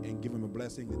come and give Him a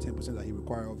blessing, the 10% that He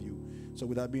requires of you. So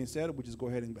with that being said, we'll just go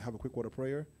ahead and have a quick word of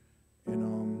prayer, and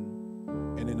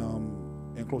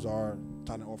then close our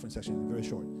tithe and offering section. Very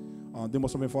short. Dear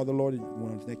most Heavenly Father, Lord, we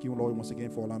want to thank you, Lord, once again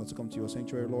for allowing us to come to your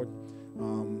sanctuary, Lord.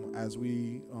 As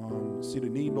we see the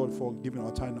need, Lord, for giving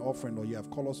our tithe and offering, Lord, you have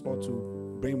called us, Lord,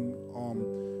 to bring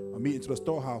a meat into the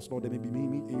storehouse, Lord, there may be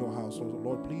meat in your house. So,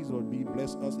 Lord, please, Lord,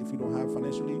 bless us if we don't have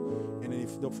financially, and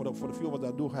if for the few of us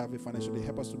that do have it financially,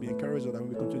 help us to be encouraged, so that when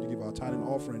we continue to give our tithe and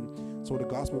offering, so the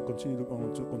gospel will continue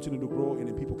to grow, and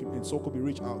then people and so could be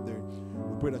reached out there.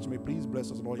 We pray that you may please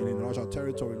bless us, Lord, and enlarge our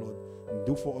territory, Lord. And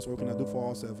do for us what we cannot do for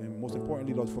ourselves, and most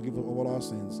importantly, Lord, forgive us of all our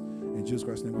sins. In Jesus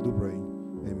Christ's name we do pray.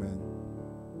 Amen.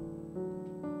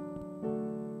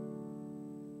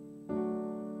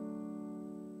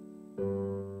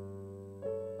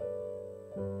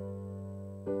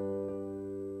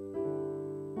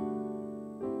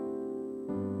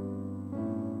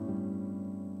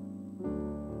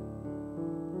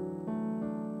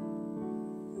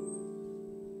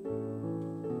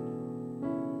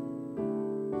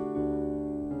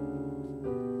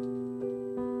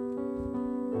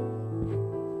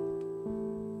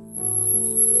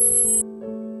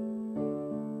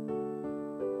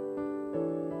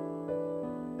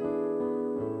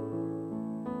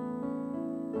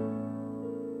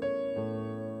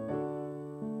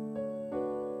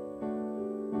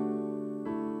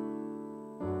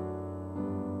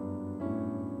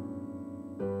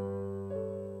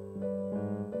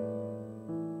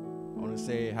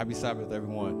 Say happy Sabbath,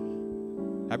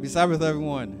 everyone. Happy Sabbath,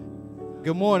 everyone.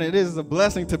 Good morning. It is a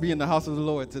blessing to be in the house of the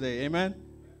Lord today. Amen.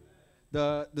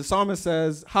 The psalmist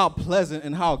says how pleasant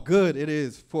and how good it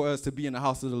is for us to be in the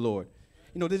house of the Lord.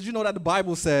 You know, did you know that the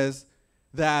Bible says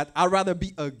that I'd rather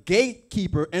be a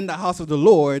gatekeeper in the house of the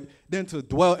Lord than to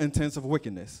dwell in tents of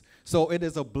wickedness? So it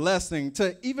is a blessing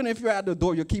to, even if you're at the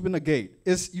door, you're keeping the gate,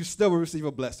 you still will receive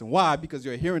a blessing. Why? Because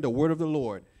you're hearing the word of the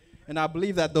Lord. And I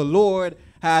believe that the Lord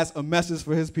has a message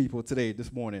for his people today,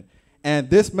 this morning. And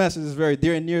this message is very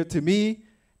dear and near to me.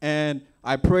 And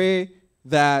I pray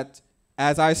that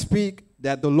as I speak,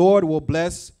 that the Lord will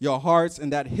bless your hearts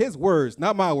and that his words,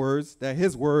 not my words, that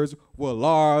his words will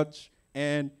lodge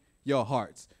in your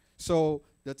hearts. So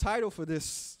the title for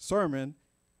this sermon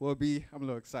will be, I'm a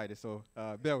little excited, so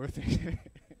bear with me.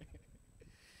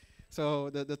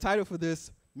 So the title for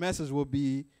this message will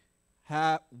be,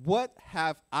 what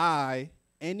have I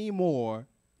any more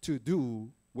to do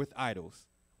with idols?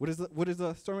 What is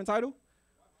the sermon title?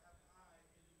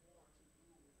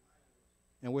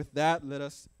 And with that, let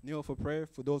us kneel for prayer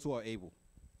for those who are able.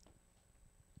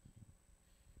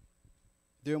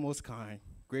 Dear most kind,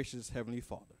 gracious Heavenly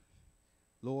Father,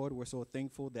 Lord, we're so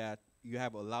thankful that you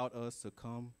have allowed us to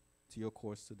come to your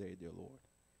courts today, dear Lord.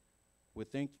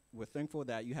 We're thankful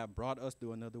that you have brought us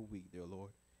through another week, dear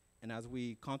Lord. And as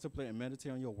we contemplate and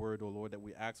meditate on your word, O Lord, that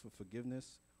we ask for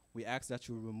forgiveness, we ask that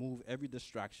you remove every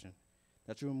distraction,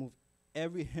 that you remove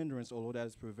every hindrance, O Lord, that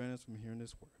is preventing us from hearing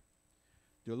this word.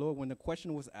 Dear Lord, when the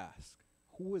question was asked,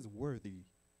 who is worthy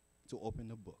to open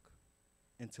the book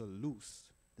and to loose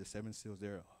the seven seals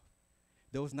thereof?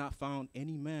 There was not found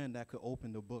any man that could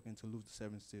open the book and to loose the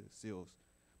seven seals.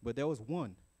 But there was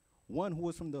one who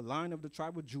was from the line of the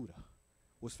tribe of Judah,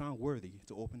 was found worthy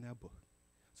to open that book.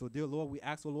 So, dear Lord, we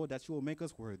ask, O Lord, that you will make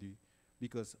us worthy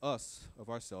because us of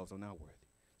ourselves are not worthy.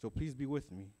 So please be with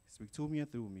me, speak to me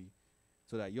and through me,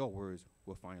 so that your words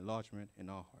will find lodgment in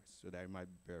our hearts, so that it might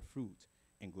bear fruit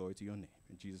and glory to your name.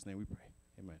 In Jesus' name we pray.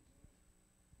 Amen.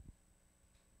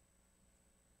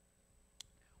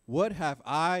 What have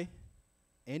I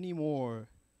any more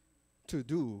to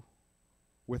do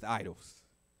with idols?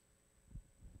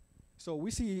 So we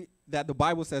see that the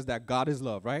Bible says that God is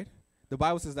love, right? The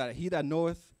Bible says that he that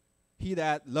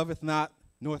loveth not,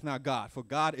 knoweth not God, for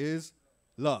God is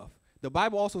love. The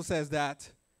Bible also says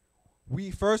that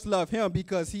we first love him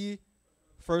because he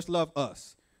first loved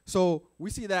us. So we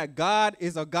see that God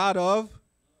is a God of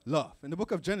love. In the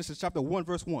book of Genesis, chapter 1,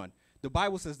 verse 1, the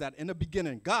Bible says that in the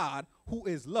beginning, God, who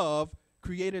is love,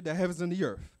 created the heavens and the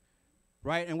earth,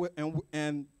 right?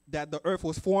 And that the earth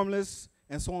was formless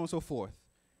and so on and so forth.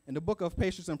 In the book of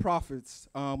Patriarchs and Prophets,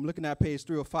 looking at page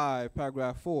 305,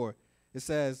 paragraph 4, it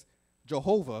says,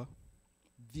 Jehovah,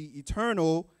 the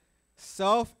eternal,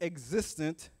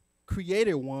 self-existent,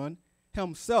 created one,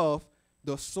 himself,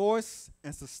 the source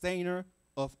and sustainer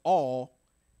of all,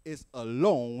 is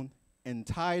alone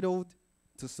entitled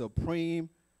to supreme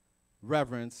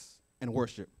reverence and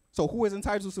worship. So who is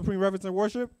entitled to supreme reverence and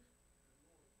worship?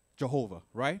 Jehovah,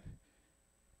 right?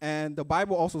 And the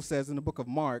Bible also says in the book of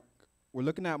Mark, we're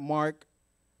looking at Mark,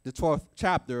 the 12th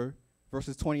chapter,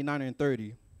 verses 29 and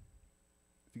 30.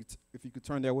 If you could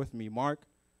turn there with me, Mark,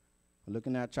 we're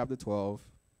looking at chapter 12,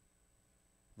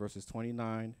 verses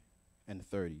 29 and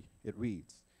 30. It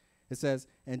reads, it says,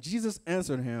 and Jesus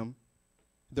answered him,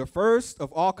 the first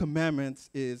of all commandments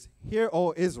is, hear,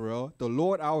 O Israel, the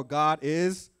Lord our God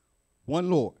is one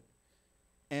Lord.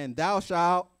 And thou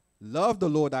shalt love the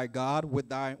Lord thy God with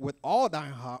all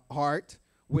thine heart,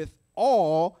 with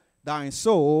all thine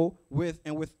soul, with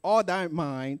all thy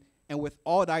mind, and with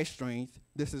all thy strength.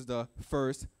 This is the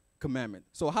first commandment.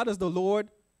 So how does the Lord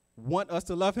want us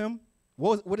to love him?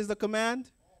 What is the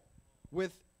command?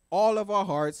 With all of our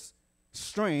hearts,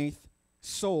 strength,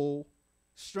 soul,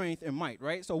 strength, and might,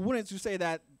 right? So wouldn't you say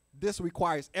that this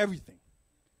requires everything?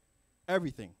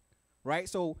 Everything, right?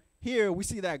 So here we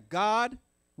see that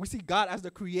we see God as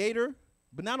the creator,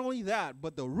 but not only that,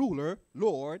 but the ruler,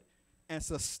 Lord, and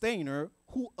sustainer,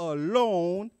 who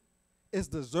alone is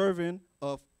deserving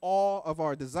of all of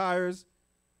our desires,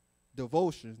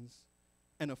 devotions,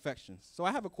 and affections. So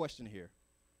I have a question here.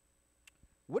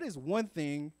 What is one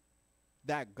thing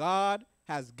that God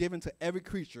has given to every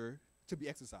creature to be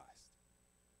exercised?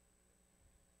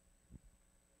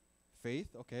 Faith,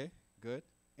 okay, good.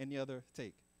 Any other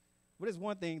take? What is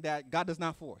one thing that God does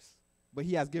not force, but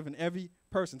he has given every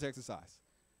person to exercise?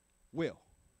 Will.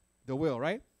 The will,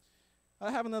 right?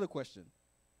 I have another question.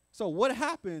 So what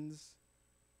happens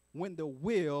when the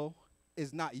will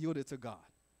is not yielded to God?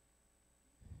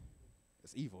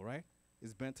 It's evil, right?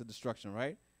 It's bent to destruction,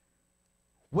 right?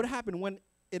 What happens when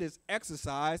it is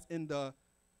exercised in the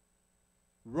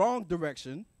wrong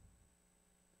direction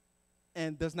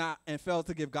and fails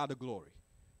to give God the glory?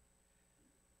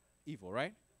 Evil,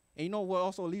 right? And you know what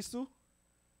also leads to?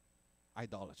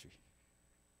 Idolatry.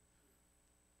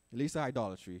 It leads to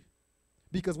idolatry.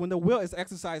 Because when the will is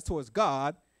exercised towards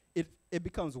God, it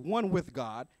becomes one with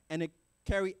God, and it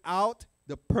carry out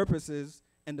the purposes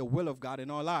and the will of God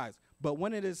in our lives. But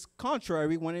when it is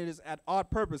contrary, when it is at odd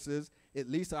purposes, it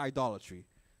leads to idolatry.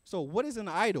 So what is an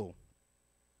idol?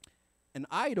 An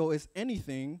idol is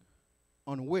anything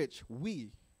on which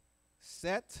we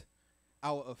set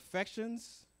our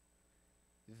affections,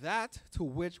 that to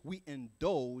which we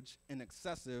indulge in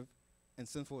excessive and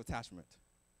sinful attachment.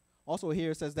 Also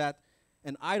here it says that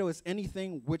an idol is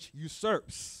anything which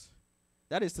usurps,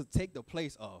 that is to take the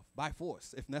place of, by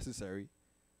force, if necessary,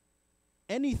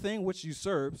 anything which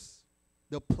usurps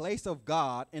the place of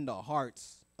God in the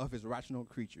hearts of his rational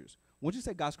creatures. Would you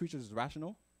say God's creatures is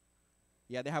rational?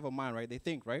 Yeah, they have a mind, right? They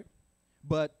think, right?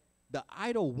 But the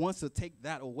idol wants to take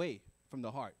that away from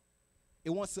the heart. It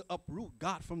wants to uproot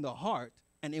God from the heart,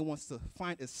 and it wants to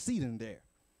find a seat in there.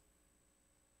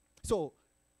 So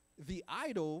the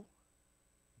idol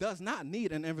does not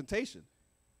need an invitation.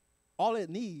 All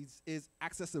it needs is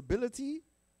accessibility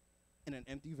in an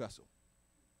empty vessel.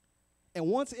 And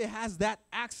once it has that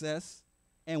access,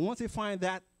 and once it finds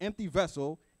that empty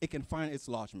vessel, it can find its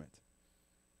lodgment.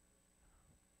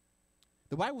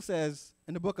 The Bible says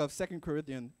in the book of 2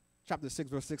 Corinthians chapter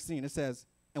 6, verse 16, it says,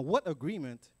 and what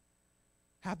agreement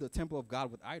have the temple of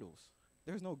God with idols?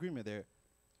 There's no agreement there.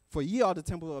 For ye are the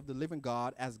temple of the living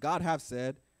God, as God hath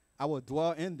said, I will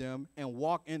dwell in them and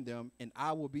walk in them, and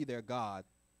I will be their God,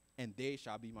 and they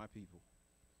shall be my people.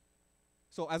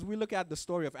 So as we look at the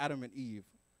story of Adam and Eve,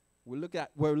 we're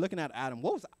looking at Adam.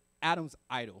 What was Adam's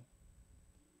idol?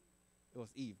 It was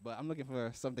Eve, but I'm looking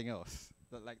for something else,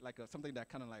 something that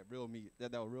kind of like reel me,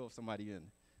 that will reel somebody in.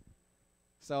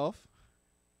 Self?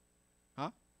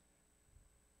 Huh?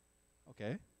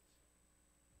 Okay.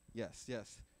 Yes.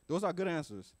 Those are good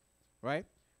answers, right?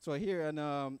 So here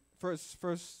in First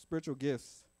Spiritual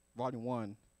Gifts, Volume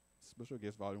 1, Spiritual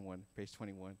Gifts, Volume 1, page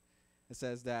 21, it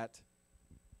says that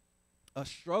a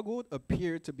struggle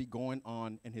appeared to be going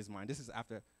on in his mind. This is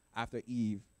after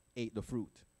Eve ate the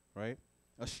fruit, right?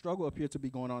 a struggle appeared to be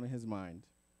going on in his mind.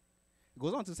 It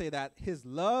goes on to say that his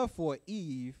love for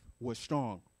Eve was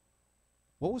strong.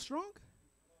 What was strong?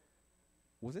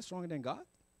 Was it stronger than God?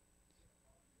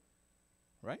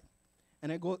 Right?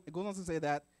 And it goes on to say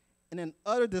that in an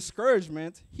utter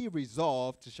discouragement, he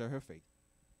resolved to share her faith.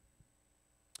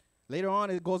 Later on,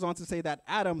 it goes on to say that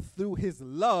Adam, through his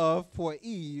love for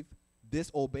Eve,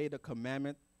 disobeyed the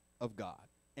commandment of God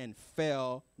and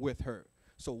fell with her.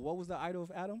 So what was the idol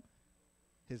of Adam?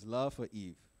 His love for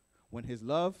Eve. When his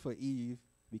love for Eve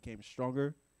became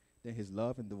stronger than his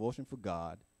love and devotion for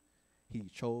God, he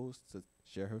chose to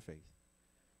share her faith.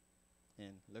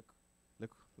 And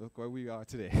look where we are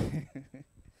today.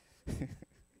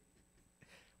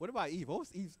 What about Eve? What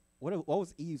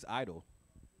was Eve's idol?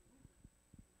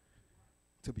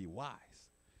 To be wise.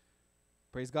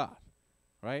 Praise God.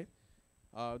 Right?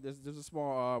 There's a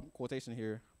small quotation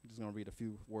here. I'm just going to read a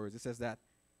few words. It says that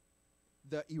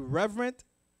the irreverent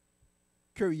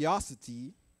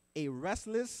curiosity, a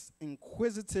restless,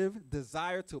 inquisitive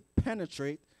desire to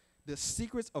penetrate the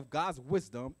secrets of God's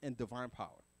wisdom and divine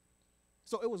power.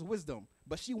 So it was wisdom,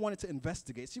 but she wanted to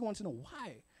investigate. She wanted to know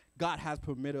why God has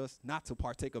permitted us not to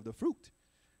partake of the fruit,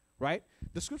 right?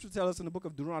 The scripture tells us in the book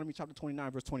of Deuteronomy chapter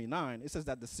 29, verse 29, it says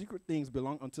that the secret things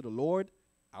belong unto the Lord,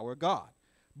 our God.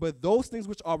 But those things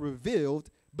which are revealed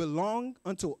belong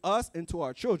unto us and to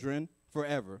our children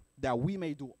forever, that we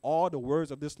may do all the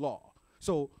words of this law.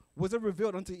 So was it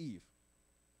revealed unto Eve?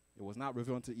 It was not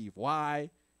revealed unto Eve. Why?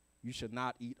 You should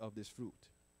not eat of this fruit.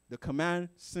 The command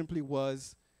simply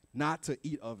was not to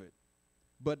eat of it.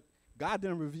 But God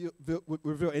didn't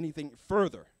reveal anything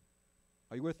further.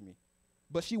 Are you with me?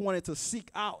 But she wanted to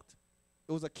seek out.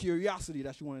 It was a curiosity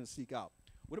that she wanted to seek out.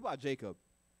 What about Jacob?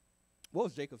 What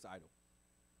was Jacob's idol?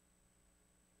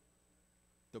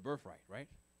 The birthright, right?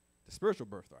 The spiritual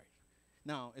birthright.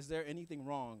 Now, is there anything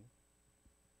wrong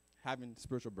having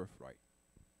spiritual birthright?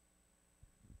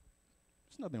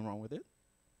 There's nothing wrong with it.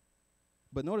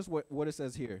 But notice what it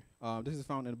says here. This is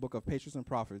found in the book of Patriarchs and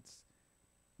Prophets,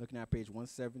 looking at page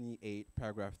 178,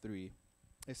 paragraph 3.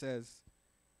 It says,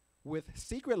 with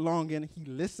secret longing, he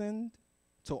listened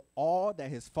to all that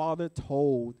his father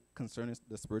told concerning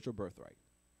the spiritual birthright.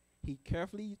 He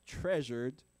carefully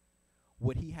treasured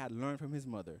what he had learned from his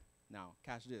mother. Now,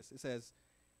 catch this. It says,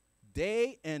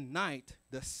 day and night,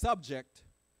 the subject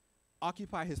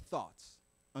occupied his thoughts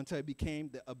until it became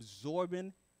the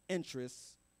absorbing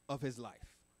interest of his life.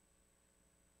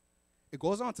 It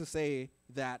goes on to say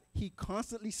that he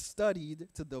constantly studied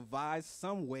to devise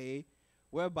some way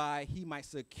whereby he might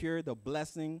secure the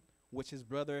blessing which his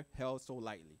brother held so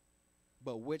lightly,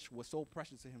 but which was so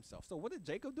precious to himself. So what did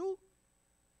Jacob do?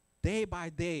 Day by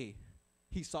day,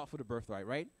 he sought for the birthright,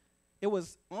 right? It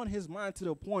was on his mind to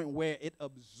the point where it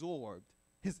absorbed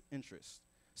his interest.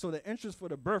 So the interest for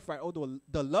the birthright, although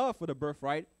the love for the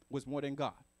birthright was more than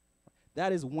God.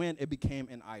 That is when it became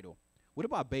an idol. What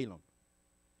about Balaam?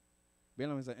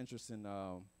 Balaam is an interesting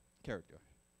character.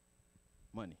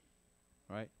 Money,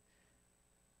 right?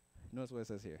 Notice what it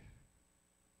says here.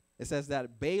 It says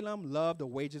that Balaam loved the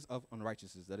wages of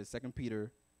unrighteousness. That is 2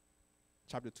 Peter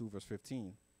chapter 2, verse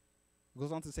 15. It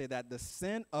goes on to say that the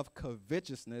sin of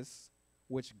covetousness,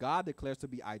 which God declares to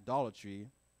be idolatry,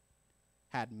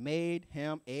 had made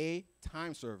him a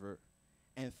time server.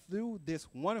 And through this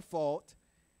one fault,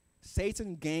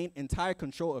 Satan gained entire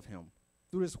control of him.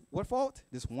 Through this what fault?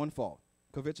 This one fault.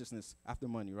 Covetousness after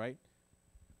money, right?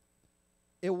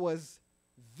 It was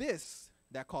this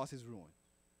that caused his ruin.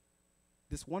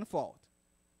 This one fault.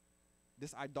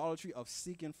 This idolatry of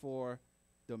seeking for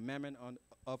the mammon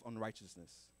of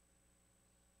unrighteousness.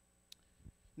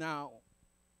 Now,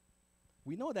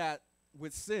 we know that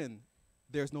with sin,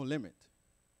 there's no limit.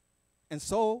 And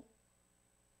so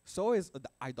is the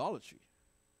idolatry.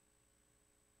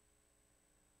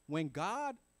 When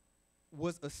God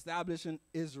was establishing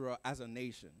Israel as a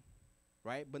nation,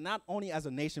 right? But not only as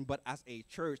a nation, but as a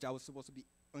church that was supposed to be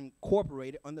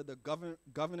incorporated under the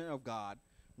government of God,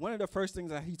 one of the first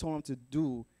things that he told them to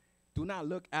do not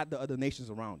look at the other nations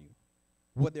around you,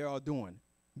 what they're all doing,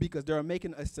 because they're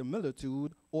making a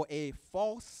similitude or a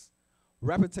false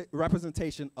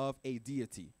representation of a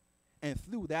deity. And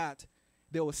through that,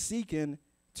 they were seeking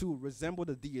to resemble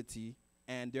the deity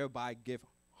and thereby give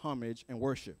homage and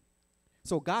worship.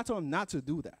 So God told them not to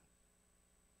do that.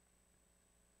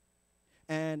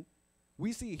 And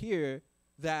we see here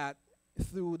that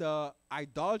through the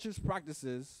idolatrous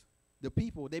practices, the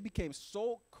people, they became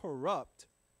so corrupt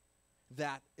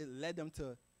that it led them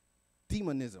to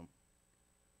demonism.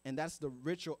 And that's the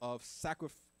ritual of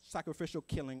sacrificial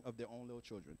killing of their own little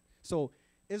children. So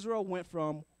Israel went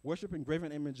from worshiping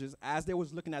graven images as they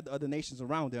was looking at the other nations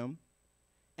around them,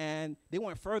 and they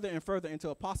went further and further into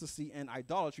apostasy and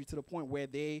idolatry to the point where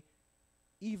they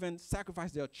even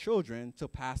sacrificed their children to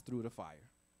pass through the fire.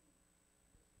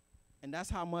 And that's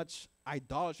how much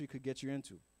idolatry could get you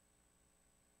into.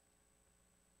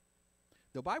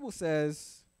 The Bible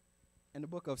says in the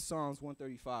book of Psalms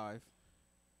 135,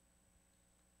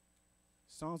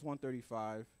 Psalms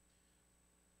 135,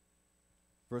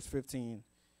 verse 15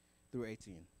 through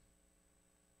 18.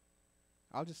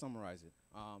 I'll just summarize it.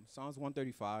 Psalms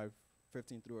 135,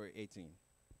 15 through 18.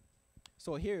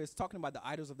 So here it's talking about the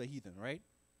idols of the heathen, right?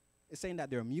 It's saying that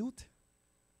they're mute,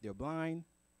 they're blind,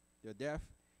 they're deaf,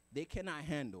 they cannot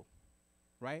handle,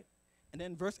 right? And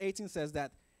then verse 18 says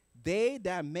that they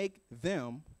that make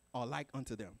them are like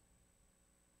unto them.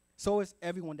 So is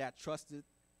everyone that trusted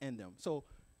in them. So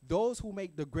those who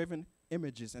make the graven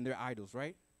images and their idols,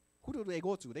 right? Who do they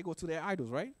go to? They go to their idols,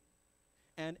 right?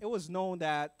 And it was known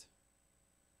that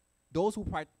those who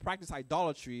practice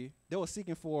idolatry, they were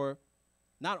seeking for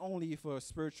not only for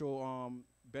spiritual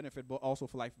benefit, but also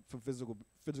for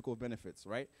physical benefits,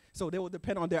 right? So they would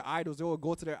depend on their idols. They would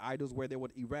go to their idols where they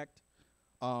would erect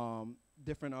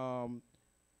different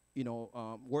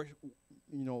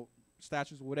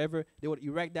statues or whatever. They would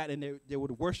erect that and they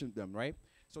would worship them, right?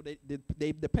 So they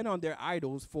depend on their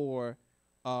idols for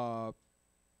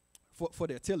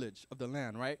their tillage of the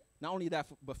land, right? Not only that,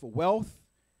 but for wealth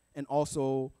and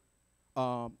also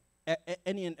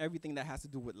any and everything that has to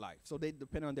do with life. So they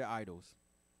depend on their idols.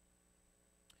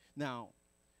 Now,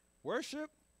 worship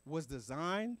was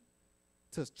designed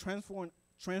to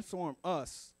transform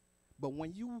us, but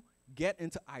when you get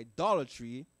into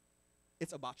idolatry,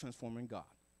 it's about transforming God.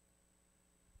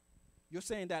 You're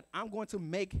saying that I'm going to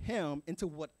make him into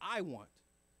what I want.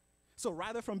 So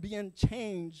rather from being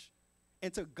changed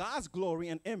into God's glory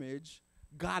and image,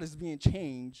 God is being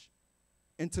changed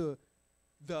into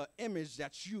the image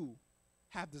that you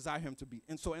have desired him to be.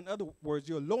 And so in other words,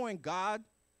 you're lowering God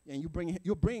and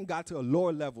you're bringing God to a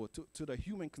lower level, to the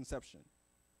human conception.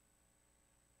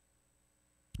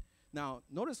 Now,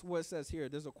 notice what it says here.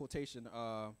 There's a quotation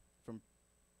from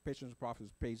Patriarchs and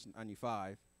Prophets, page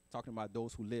 95, talking about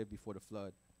those who lived before the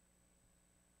flood.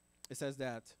 It says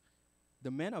that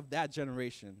the men of that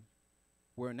generation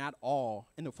were not all,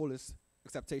 in the fullest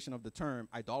acceptation of the term,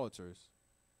 idolaters.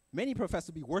 Many professed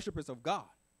to be worshipers of God.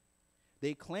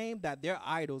 They claimed that their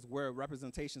idols were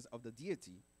representations of the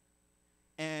deity,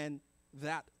 and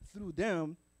that through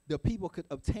them, the people could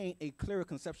obtain a clearer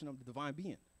conception of the divine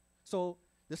being. So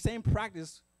the same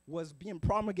practice was being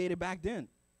promulgated back then,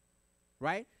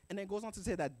 right? And then it goes on to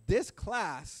say that this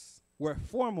class were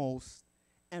foremost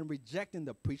and rejecting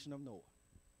the preaching of Noah.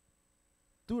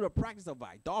 Through the practice of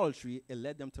idolatry, it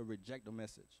led them to reject the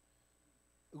message.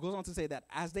 It goes on to say that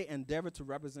as they endeavored to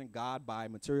represent God by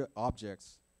material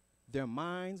objects, their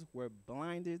minds were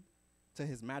blinded to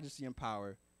his majesty and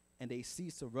power, and they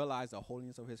ceased to realize the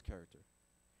holiness of his character.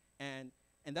 And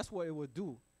that's what it will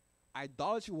do.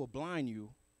 Idolatry will blind you.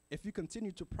 If you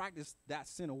continue to practice that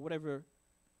sin or whatever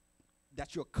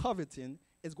that you're coveting,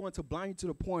 it's going to blind you to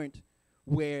the point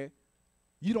where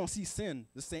you don't see sin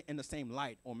in the same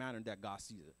light or manner that God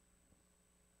sees it.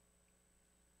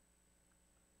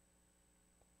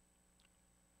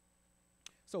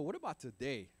 So what about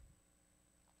today?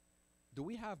 Do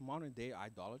we have modern day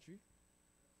idolatry?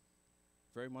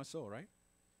 Very much so, right?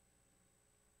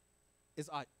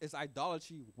 Is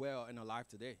idolatry well and alive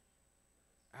today?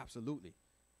 Absolutely,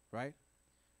 right?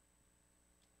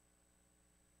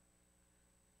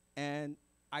 And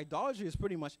idolatry is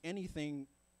pretty much anything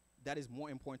that is more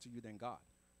important to you than God.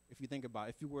 If you think about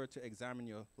it, if you were to examine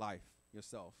your life,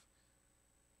 yourself,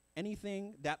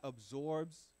 anything that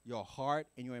absorbs your heart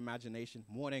and your imagination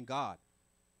more than God,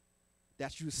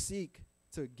 that you seek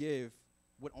to give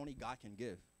what only God can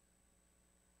give,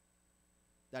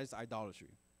 that is idolatry.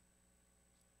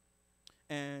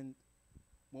 And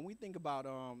when we think about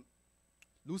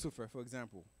Lucifer, for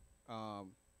example,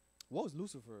 what was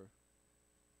Lucifer?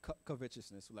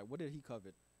 Covetousness. Like, what did he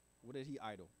covet? What did he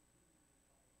idol?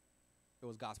 It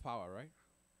was God's power, right?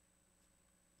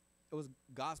 It was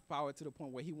God's power to the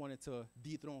point where he wanted to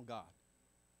dethrone God.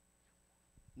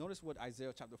 Notice what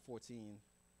Isaiah chapter 14,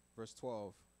 verse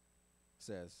 12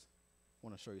 says. I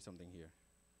want to show you something here.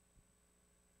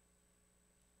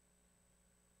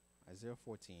 Isaiah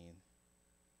 14.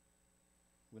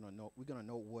 We're gonna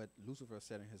know what Lucifer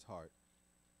said in his heart.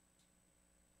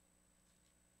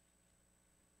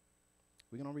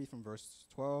 We're going to read from verse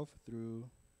 12 through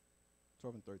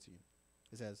 12 and 13.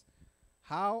 It says,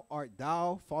 "How art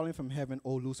thou fallen from heaven,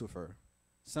 O Lucifer,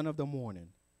 son of the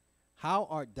morning? how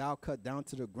art thou cut down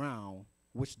to the ground,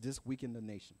 which didst weaken the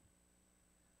nation?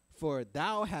 For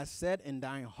thou hast said in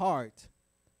thine heart,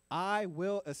 I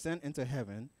will ascend into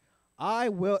heaven. I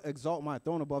will exalt my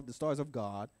throne above the stars of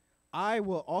God. I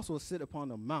will also sit upon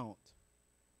the mount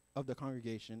of the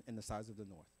congregation in the sides of the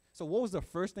north. So what was the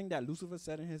first thing that Lucifer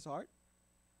said in his heart?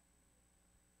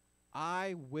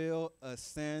 I will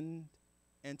ascend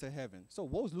into heaven. So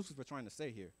what was Lucifer trying to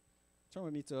say here? Turn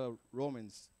with me to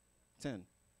Romans 10.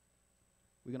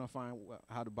 We're going to find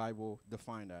how the Bible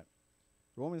defined that.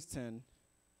 Romans 10,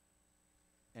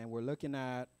 and we're looking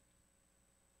at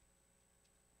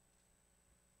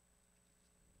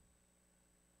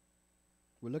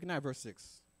verse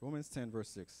 6. Romans 10, verse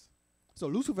 6. So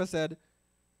Lucifer said,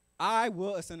 I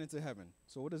will ascend into heaven.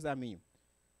 So what does that mean?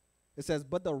 It says,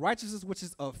 but the righteousness which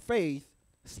is of faith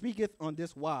speaketh on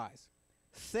this wise.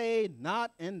 Say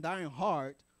not in thine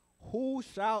heart, who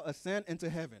shall ascend into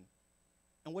heaven?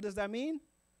 And what does that mean?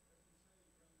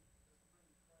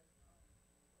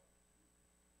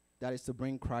 That is to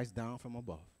bring Christ down from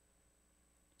above.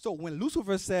 So when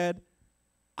Lucifer said,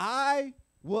 I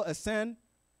will ascend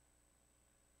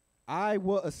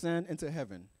into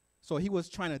heaven. So he was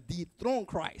trying to dethrone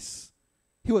Christ.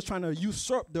 He was trying to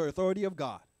usurp the authority of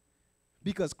God.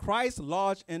 Because Christ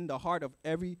lodged in the heart of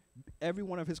every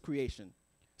one of his creation.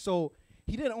 So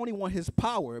he didn't only want his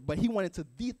power, but he wanted to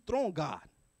dethrone God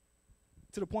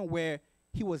to the point where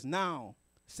he was now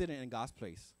sitting in God's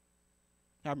place.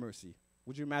 Have mercy.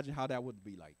 Would you imagine how that would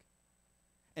be like?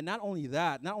 And not only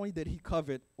that, not only did he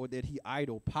covet or did he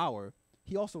idol power,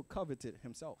 he also coveted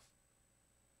himself.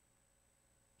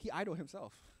 He idoled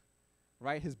himself,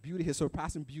 right? His beauty, his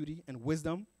surpassing beauty and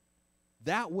wisdom,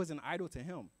 that was an idol to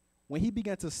him. When he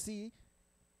began to see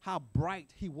how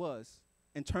bright he was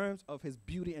in terms of his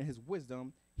beauty and his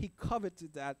wisdom, he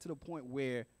coveted that to the point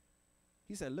where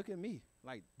he said, look at me.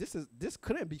 Like, this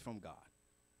couldn't be from God.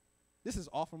 This is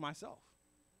all for myself.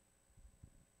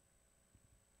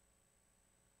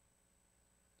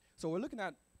 So we're looking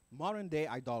at modern day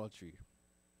idolatry.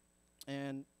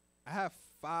 And I have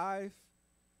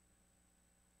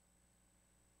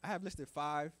listed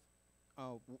five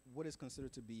what is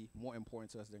considered to be more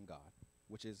important to us than God,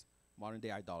 which is modern day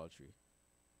idolatry.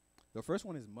 The first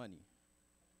one is money.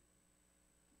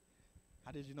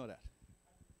 How did you know that?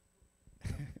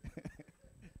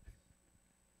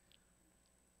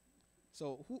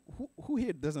 So who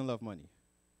here doesn't love money?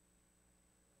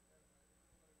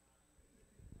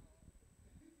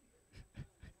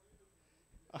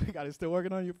 Oh, God is still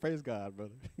working on you. Praise God,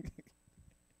 brother.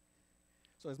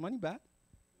 So is money bad?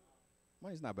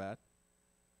 Money's not bad,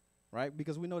 right?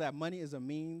 Because we know that money is a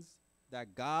means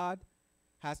that God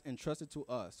has entrusted to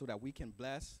us so that we can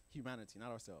bless humanity, not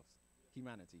ourselves,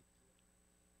 humanity.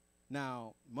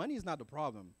 Now, money is not the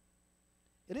problem.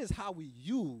 It is how we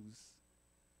use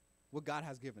what God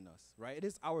has given us, right? It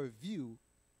is our view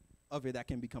of it that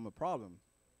can become a problem.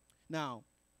 Now,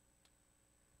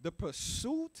 the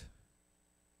pursuit,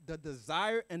 the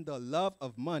desire, and the love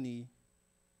of money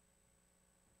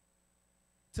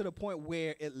to the point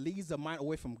where it leads the mind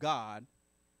away from God,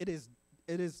 it is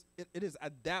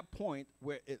at that point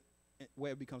where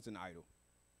it becomes an idol,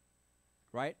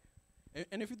 right?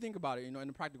 And if you think about it, in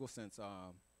a practical sense,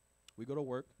 we go to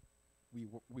work,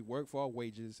 we work for our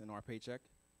wages and our paycheck,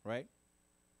 right?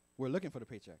 We're looking for the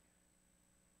paycheck,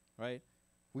 right?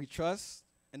 We trust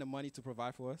in the money to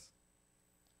provide for us,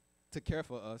 to care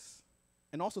for us,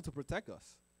 and also to protect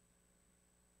us,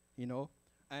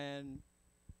 and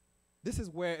this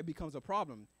is where it becomes a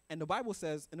problem. And the Bible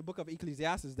says in the book of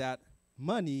Ecclesiastes that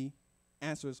money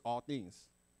answers all things,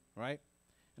 right?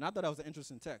 And I thought that was an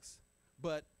interesting text.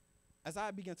 But as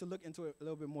I began to look into it a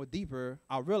little bit more deeper,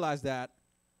 I realized that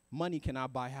money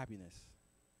cannot buy happiness.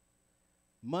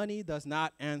 Money does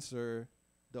not answer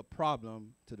the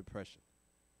problem to depression.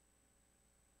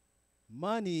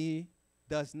 Money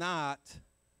does not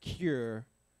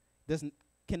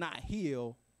cannot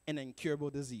heal an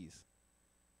incurable disease.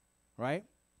 Right?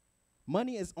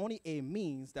 Money is only a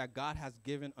means that God has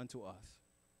given unto us.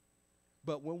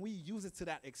 But when we use it to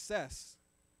that excess,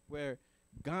 where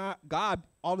God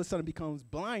all of a sudden becomes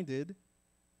blinded,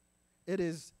 it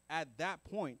is at that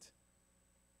point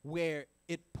where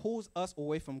it pulls us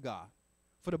away from God.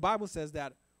 For the Bible says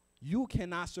that you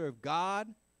cannot serve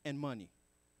God and money.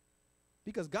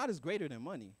 Because God is greater than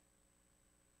money.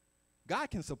 God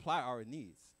can supply our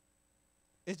needs.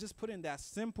 It's just putting that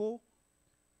simple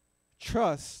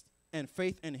trust and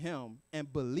faith in him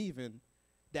and believing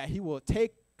that he will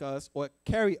take us or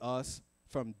carry us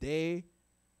from day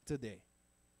to day.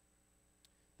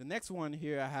 The next one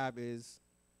here I have is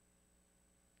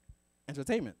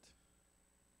entertainment.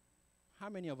 how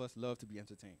many of us love to be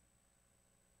entertained?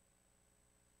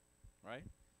 Right?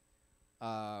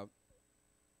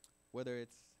 Whether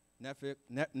it's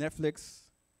Netflix,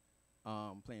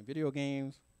 playing video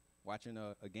games, watching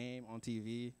a game on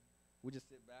TV, we just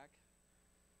sit back.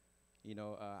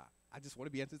 I just want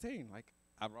to be entertained. Like,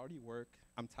 I've already worked.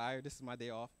 I'm tired. This is my day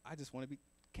off. I just want to be,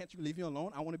 can't you leave me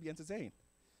alone? I want to be entertained.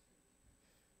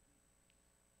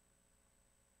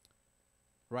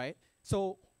 Right?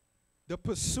 So the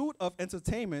pursuit of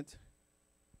entertainment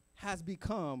has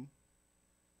become,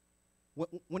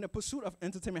 when the pursuit of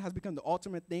entertainment has become the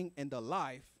ultimate thing in the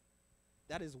life,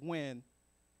 that is when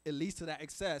it leads to that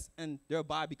excess and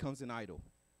thereby becomes an idol.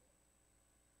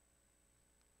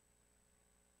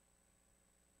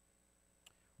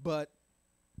 But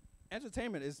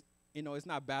entertainment is, it's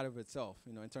not bad of itself,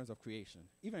 in terms of creation.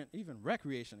 Even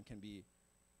recreation can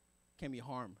be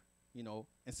harmed, in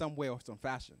some way or some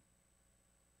fashion.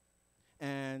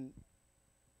 And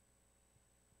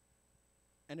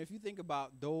if you think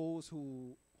about those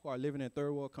who are living in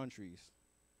third world countries,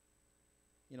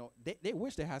 they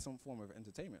wish they had some form of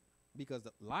entertainment, because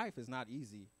life is not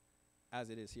easy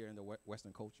as it is here in the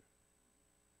Western culture.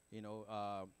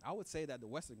 I would say that the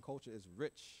Western culture is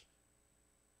rich.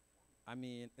 I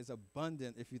mean, it's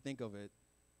abundant if you think of it.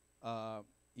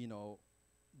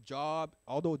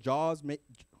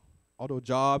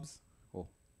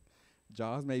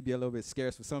 Jobs may be a little bit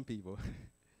scarce for some people.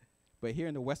 But here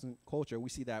in the Western culture, we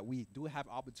see that we do have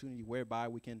opportunity whereby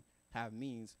we can have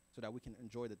means so that we can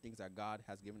enjoy the things that God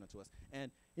has given unto us.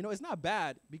 And, it's not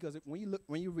bad, because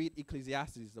when you read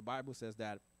Ecclesiastes, the Bible says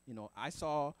that,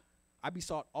 I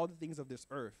besought all the things of this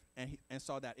earth and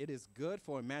saw that it is good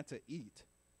for a man to eat,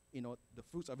 the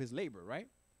fruits of his labor, right?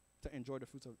 To enjoy the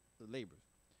fruits of the labor.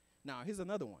 Now, here's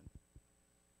another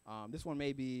one. This one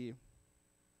may be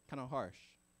kind of harsh,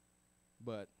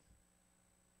 but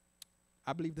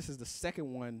I believe this is the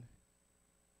second one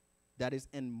that is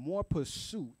in more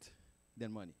pursuit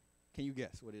than money. Can you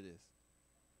guess what it is?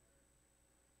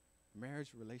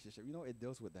 Marriage, relationship. It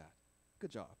deals with that.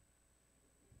 Good job.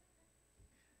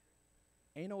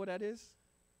 And you know what that is?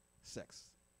 Sex.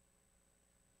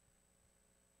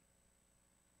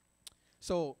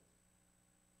 So,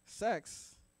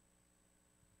 sex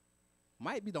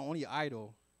might be the only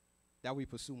idol that we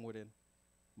pursue more than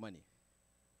money.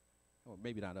 Well,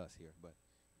 maybe not us here, but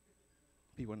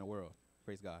people in the world.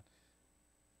 Praise God.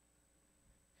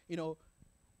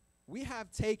 We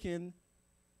have taken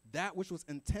that which was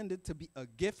intended to be a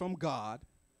gift from God,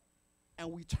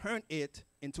 and we turn it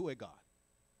into a God.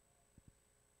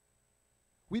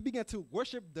 We begin to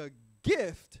worship the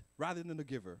gift rather than the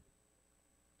giver.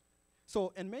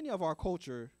 So in many of our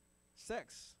culture,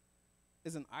 sex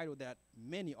is an idol that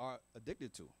many are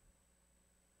addicted to,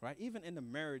 right? Even in the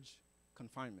marriage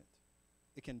confinement,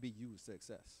 it can be used to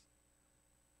excess.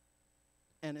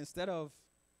 And instead of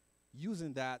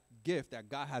using that gift that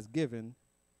God has given,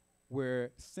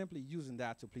 we're simply using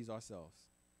that to please ourselves.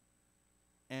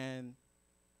 And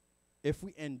if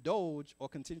we indulge or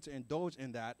continue to indulge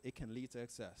in that, it can lead to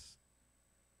excess.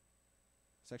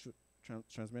 Sexual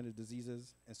transmitted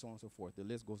diseases, and so on and so forth. The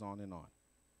list goes on and on.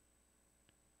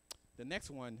 The next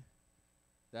one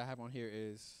that I have on here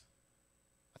is,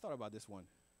 I thought about this one.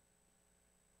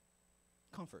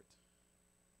 Comfort.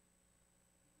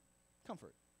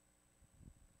 Comfort.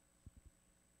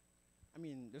 I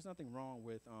mean, there's nothing wrong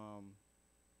with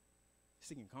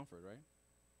seeking comfort, right?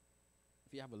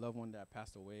 If you have a loved one that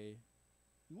passed away,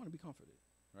 you want to be comforted,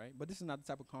 right? But this is not the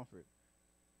type of comfort.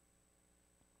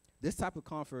 This type of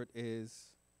comfort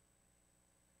is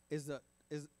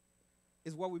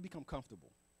where we become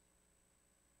comfortable,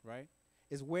 right?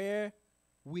 Is where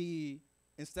we,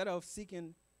 instead of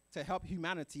seeking to help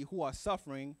humanity who are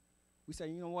suffering, we say,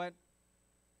 you know what?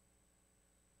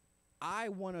 I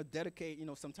want to dedicate,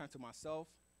 some time to myself,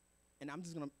 and I'm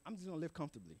just gonna live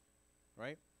comfortably,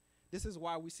 right? This is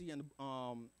why we see in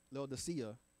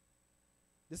Laodicea.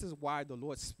 This is why the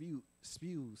Lord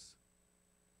spews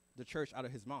the church out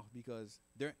of his mouth, because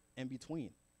they're in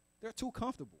between. They're too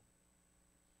comfortable.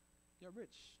 They're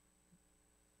rich.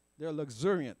 They're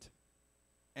luxuriant,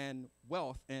 and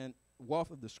wealth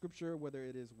of the scripture, whether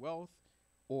it is wealth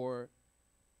or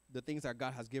the things that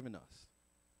God has given us.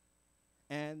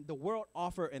 And the world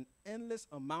offer an endless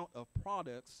amount of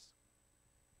products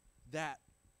that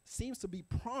seems to be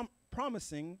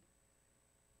promising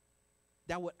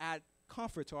that would add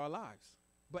comfort to our lives.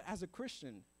 But as a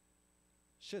Christian,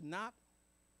 should not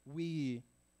we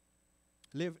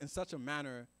live in such a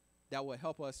manner that will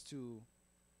help us to,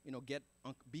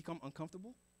 become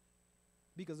uncomfortable?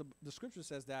 Because the scripture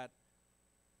says that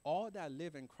all that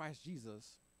live in Christ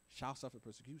Jesus shall suffer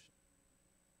persecution.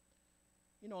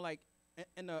 you know, like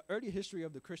in the early history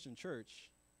of the Christian church,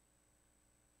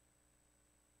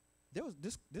 there was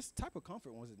this type of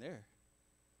comfort wasn't there,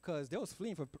 because they was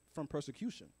fleeing from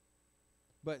persecution.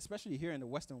 But especially here in the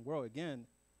Western world, again,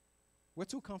 we're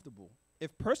too comfortable.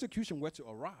 If persecution were to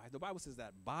arise, the Bible says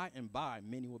that by and by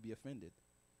many will be offended.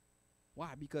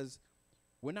 Why? Because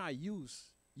we're not used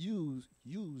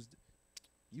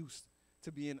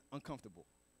to being uncomfortable,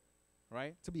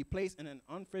 right? To be placed in an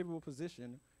unfavorable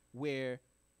position where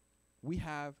we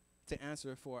have to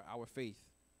answer for our faith,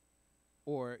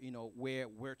 or, you know, where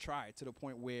we're tried to the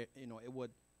point where, you know, it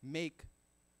would make,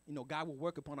 you know, God will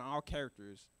work upon our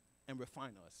characters and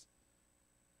refine us.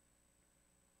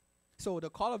 So the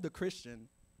call of the Christian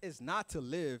is not to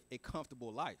live a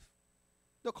comfortable life.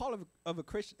 The call of a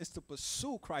Christian is to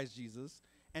pursue Christ Jesus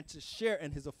and to share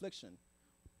in his affliction.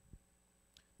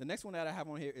 The next one that I have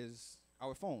on here is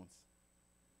our phones.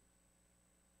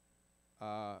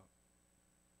 How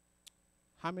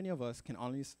many of us can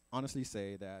honestly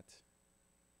say that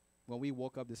when we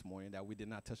woke up this morning that we did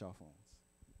not touch our phones?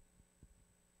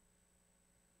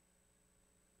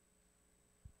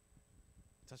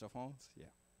 Touch our phones? Yeah.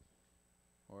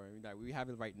 Or that we have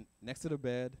it right next to the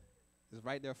bed. It's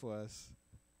right there for us.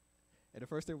 And the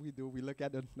first thing we do, we look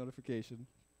at the notification,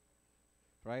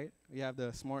 right? We have the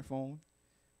smartphone,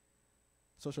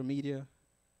 social media.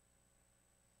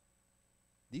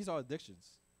 These are addictions.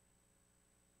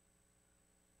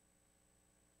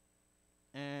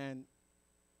 And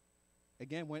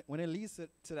again, when it leads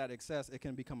to that excess, it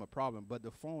can become a problem. But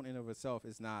the phone in of itself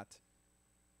is not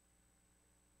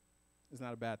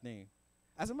a bad thing.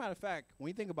 As a matter of fact, when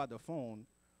you think about the phone,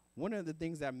 one of the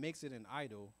things that makes it an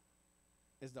idol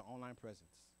is the online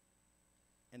presence,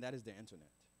 and that is the internet.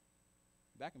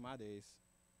 Back in my days,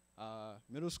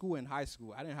 middle school and high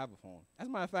school, I didn't have a phone. As a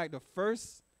matter of fact, the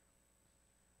first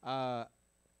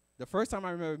time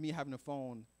I remember me having a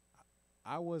phone,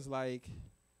 I was like,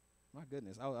 my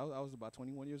goodness, I was about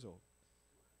 21 years old.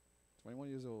 21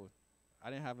 years old. I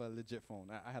didn't have a legit phone.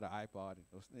 I had an iPod.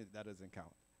 That doesn't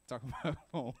count. Talking about a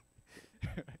phone.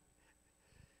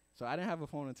 So I didn't have a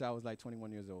phone until I was like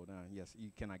 21 years old. Yes, you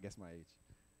cannot guess my age.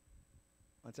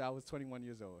 Until I was 21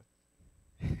 years old.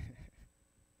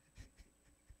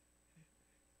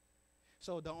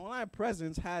 So the online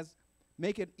presence has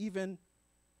make it even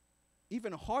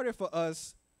harder for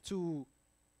us to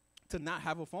not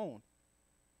have a phone.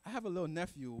 I have a little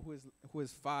nephew who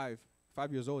is 5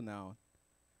 years old now.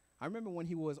 I remember when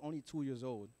he was only 2 years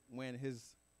old, when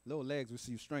his little legs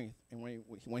received strength, and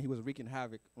when he was wreaking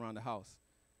havoc around the house.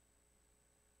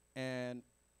 And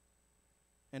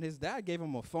his dad gave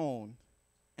him a phone,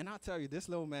 and I'll tell you, this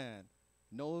little man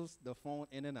knows the phone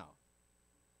in and out.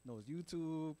 Knows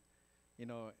YouTube. You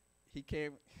know, he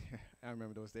came, I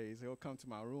remember those days, he'll come to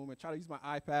my room and try to use my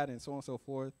iPad and so on and so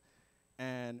forth.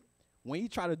 And when you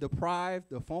try to deprive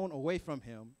the phone away from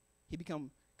him, he become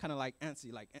kind of like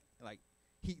antsy, like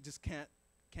he just can't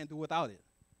do without it.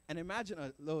 And imagine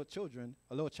a little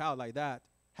child like that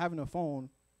having a phone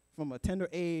from a tender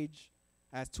age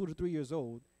as 2 to 3 years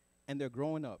old, and they're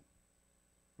growing up,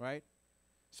 right?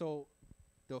 So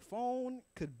the phone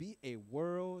could be a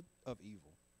world of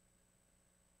evil,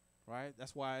 right?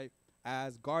 That's why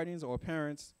as guardians or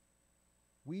parents,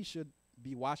 we should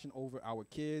be watching over our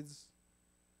kids,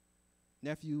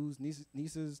 nephews,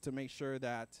 nieces to make sure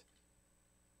that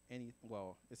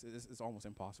it's almost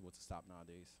impossible to stop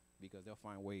nowadays, because they'll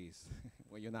find ways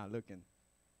when you're not looking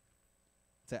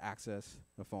to access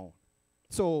the phone.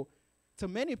 So to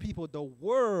many people, the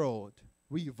world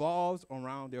revolves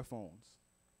around their phones.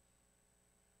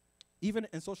 Even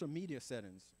in social media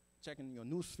settings, checking your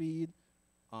news feed,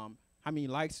 how many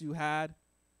likes you had,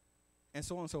 and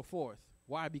so on and so forth.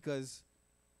 Why? Because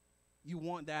you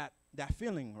want that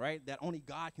feeling, right, that only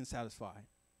God can satisfy.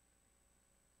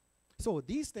 So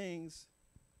these things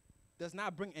does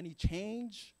not bring any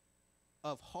change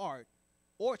of heart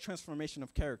or transformation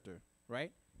of character,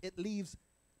 right? It leaves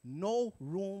no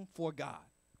room for God.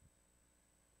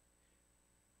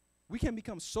 We can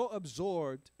become so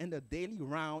absorbed in the daily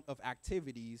round of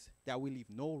activities that we leave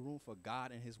no room for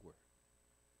God and his word.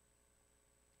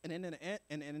 And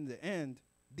in the end,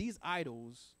 these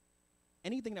idols,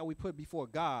 anything that we put before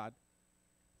God,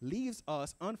 leaves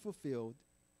us unfulfilled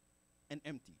and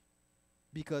empty,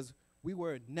 because we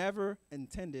were never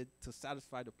intended to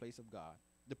satisfy the place of God,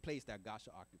 the place that God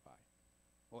should occupy,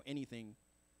 or anything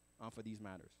for these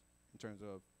matters, in terms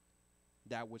of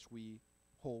that which we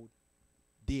hold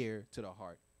dear to the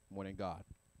heart more than God.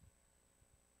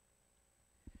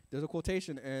 There's a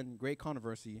quotation in Great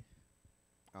Controversy,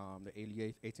 the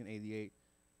 1888,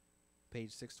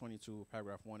 page 622,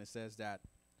 paragraph 1. It says that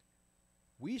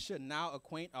We should now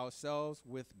acquaint ourselves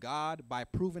with God by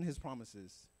proving his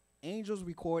promises. Angels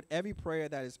record every prayer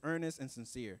that is earnest and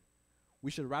sincere.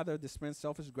 We should rather dispense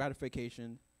selfish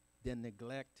gratification than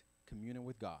neglect communion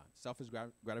with God. Selfish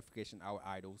gratification, our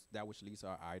idols, that which leads to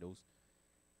our idols,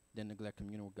 then neglect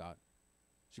communion with God.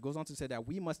 She goes on to say that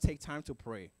we must take time to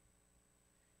pray.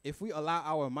 If we allow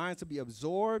our minds to be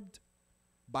absorbed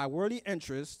by worldly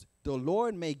interest, the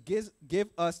Lord may give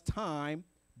us time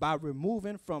by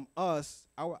removing from us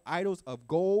our idols of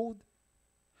gold,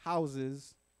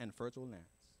 houses, and fertile lands.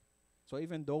 So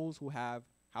even those who have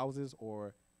houses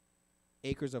or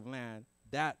acres of land,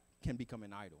 that can become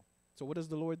an idol. So what does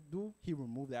the Lord do? He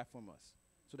removes that from us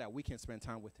so that we can spend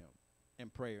time with him in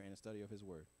prayer and the study of his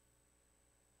word.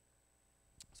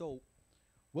 So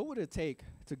what would it take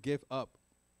to give up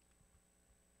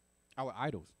our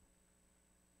idols?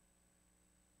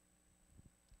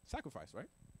 Sacrifice, right?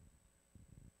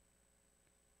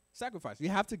 Sacrifice. You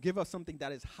have to give up something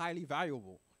that is highly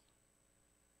valuable.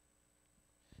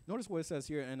 Notice what it says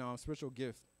here in spiritual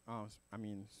gift.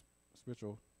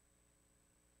 Spiritual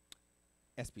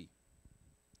SP.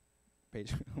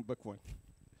 Page book 1.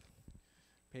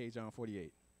 Page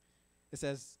 48. It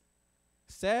says,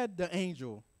 said the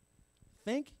angel,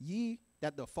 think ye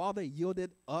that the Father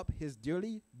yielded up his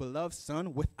dearly beloved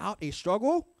Son without a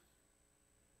struggle?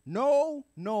 No,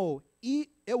 no. It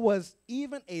was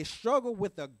even a struggle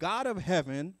with the God of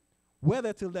heaven,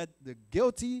 whether to let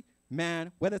guilty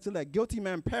man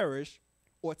perish,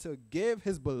 or to give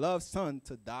his beloved Son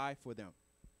to die for them.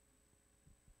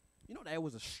 You know that it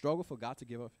was a struggle for God to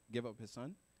give up his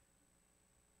Son?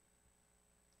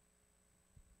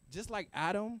 Just like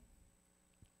Adam,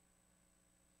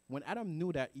 when Adam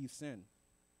knew that Eve sinned,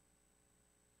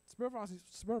 Spirit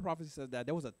prophecy says that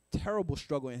there was a terrible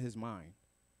struggle in his mind,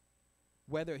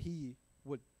 whether he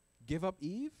would give up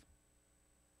Eve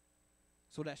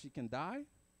so that she can die,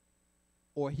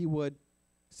 or he would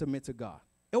submit to God.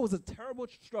 It was a terrible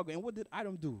struggle. And what did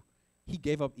Adam do? He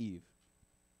gave up Eve.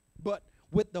 But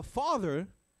with the Father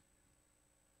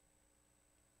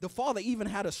even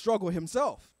had a struggle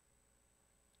himself.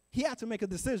 He had to make a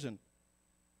decision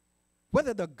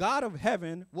whether the God of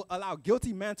heaven will allow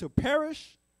guilty man to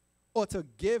perish or to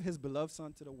give his beloved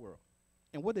Son to the world.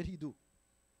 And what did he do?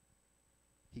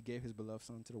 He gave his beloved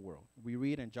Son to the world. We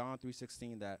read in John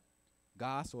 3:16 that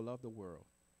God so loved the world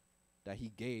that he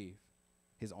gave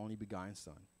his only begotten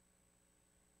Son,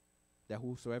 that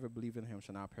whosoever believes in him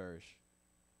shall not perish,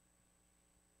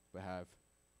 but have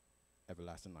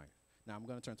everlasting life. Now I'm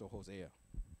going to turn to Hosea.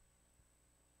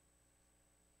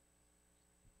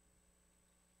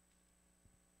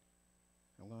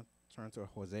 I'm going to turn to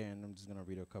Hosea, and I'm just going to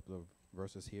read a couple of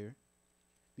verses here.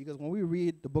 Because when we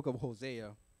read the book of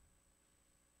Hosea,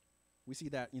 we see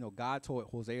that, God told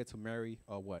Hosea to marry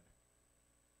a what?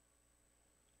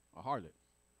 A harlot,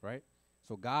 right?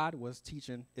 So God was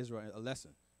teaching Israel a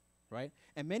lesson, right?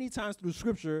 And many times through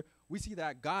Scripture, we see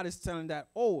that God is telling that,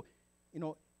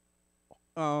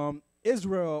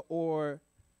 Israel or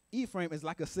Ephraim is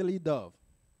like a silly dove,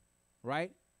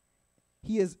 right?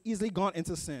 He is easily gone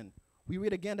into sin. We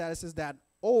read again that it says that,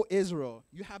 oh, Israel,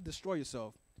 you have destroyed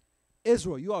yourself.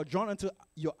 Israel, you are drawn into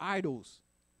your idols.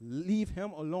 Leave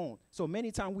him alone. So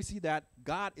many times we see that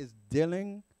God is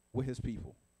dealing with his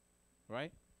people,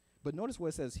 right? But notice what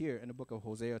it says here in the book of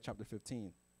Hosea chapter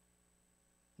 15.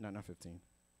 No, not 15.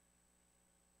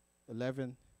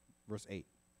 11, verse 8.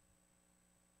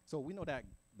 So we know that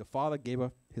the Father gave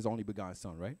up his only begotten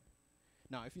Son, right?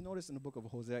 Now, if you notice in the book of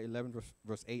Hosea 11,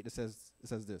 verse 8, it says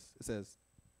this. It says,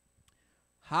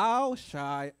 how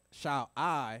shall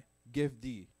I give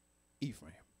thee,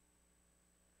 Ephraim?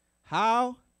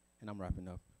 How, and I'm wrapping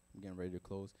up. I'm getting ready to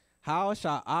close. How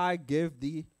shall I give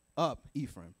thee up,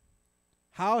 Ephraim?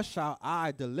 How shall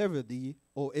I deliver thee,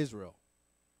 O Israel?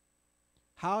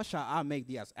 How shall I make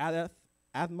thee as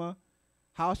Admah?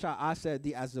 How shall I set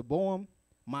thee as Zeboam?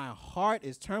 My heart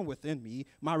is turned within me.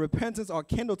 My repentance are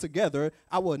kindled together.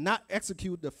 I will not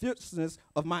execute the fierceness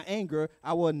of my anger.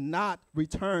 I will not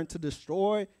return to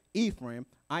destroy Ephraim.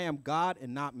 I am God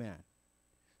and not man.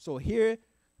 So here,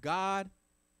 God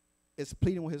is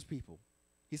pleading with his people.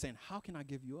 He's saying, how can I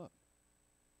give you up?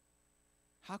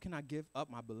 How can I give up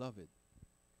my beloved?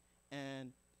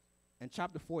 And in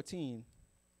chapter 14,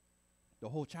 the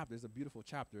whole chapter is a beautiful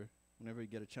chapter. Whenever you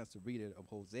get a chance to read it, of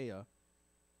Hosea,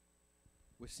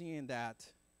 we're seeing that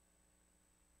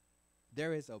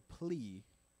there is a plea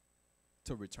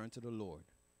to return to the Lord.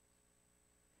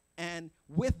 And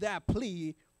with that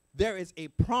plea, there is a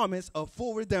promise of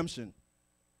full redemption.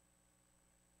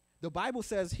 The Bible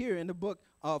says here in the book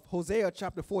of Hosea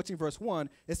chapter 14, verse 1,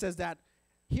 it says that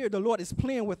here the Lord is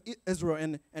playing with Israel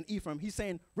and Ephraim. He's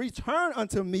saying, return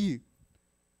unto me,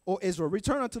 O Israel.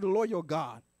 Return unto the Lord your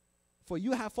God. For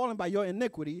you have fallen by your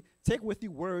iniquity. Take with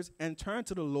you words and turn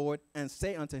to the Lord and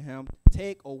say unto him,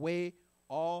 take away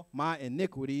all my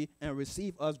iniquity and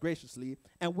receive us graciously.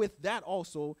 And with that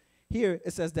also, here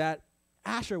it says that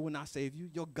Asher will not save you.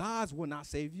 Your gods will not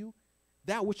save you.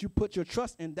 That which you put your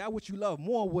trust in, that which you love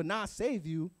more will not save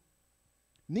you.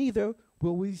 Neither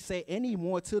will we say any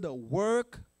more to the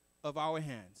work of our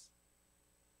hands,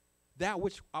 that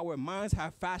which our minds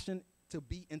have fashioned to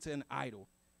be into an idol.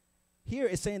 Here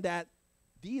it's saying that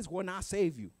these will not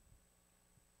save you.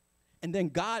 And then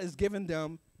God is giving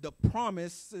them the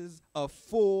promises of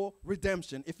full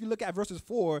redemption. If you look at verses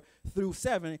 4 through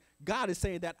 7, God is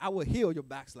saying that I will heal your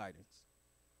backslidings.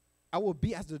 I will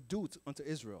be as the dew unto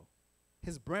Israel.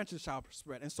 His branches shall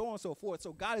spread, and so on and so forth.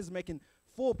 So God is making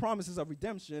full promises of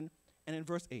redemption. And in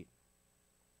verse 8,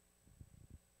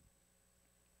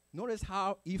 notice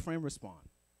how Ephraim responds.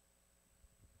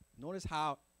 Notice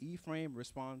how Ephraim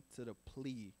responds to the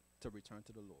plea to return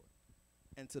to the Lord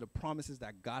and to the promises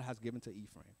that God has given to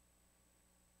Ephraim.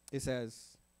 It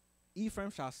says,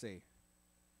 Ephraim shall say,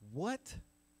 what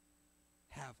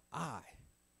have I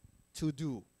to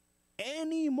do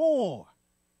any more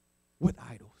with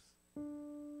idols?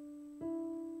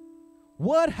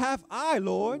 What have I,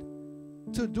 Lord,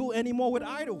 to do any more with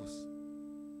idols?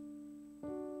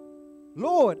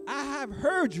 Lord, I have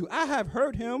heard you. I have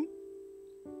heard him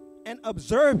and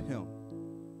observed him.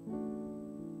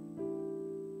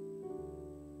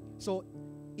 So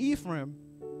Ephraim,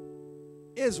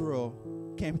 Israel,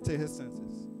 came to his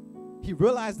senses. He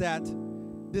realized that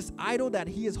this idol that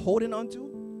he is holding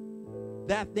onto,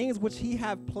 that things which he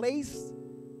have placed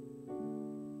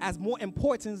as more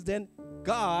importance than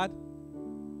God,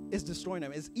 is destroying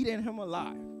him, is eating him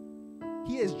alive.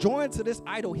 He is joined to this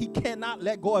idol. He cannot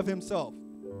let go of himself.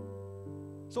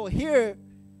 So here,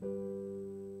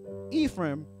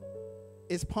 Ephraim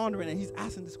is pondering and he's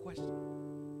asking this question.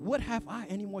 What have I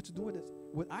any more to do with this,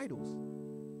 with idols?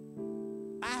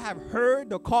 I have heard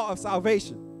the call of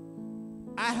salvation.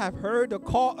 I have heard the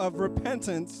call of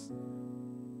repentance.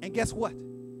 And guess what?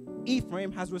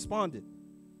 Ephraim has responded.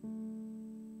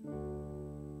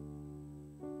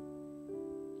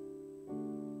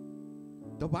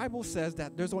 The Bible says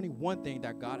that there's only one thing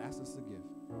that God asks us to give,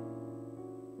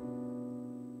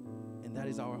 and that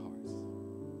is our hearts.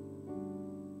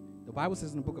 The Bible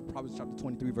says in the book of Proverbs chapter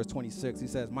 23, verse 26, he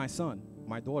says, my son,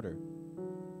 my daughter,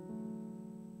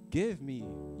 give me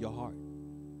your heart.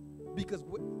 Because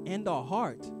in the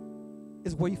heart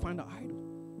is where you find the idol.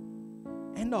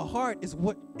 In the heart is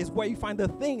where you find the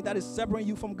thing that is separating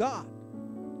you from God.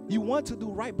 You want to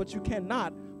do right, but you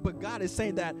cannot. But God is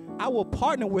saying that I will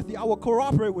partner with you. I will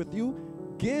cooperate with you.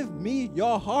 Give me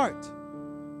your heart.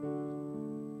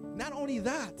 Not only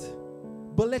that,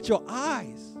 but let your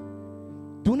eyes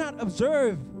do not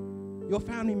observe your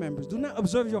family members. Do not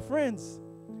observe your friends.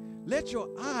 Let your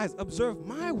eyes observe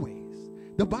my ways.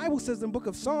 The Bible says in the book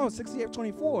of Psalms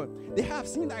 68:24, they have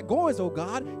seen thy goings, O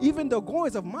God, even the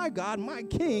goings of my God, my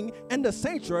King, and the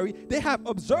sanctuary. They have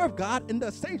observed God in the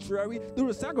sanctuary through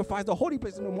the sacrifice, the holy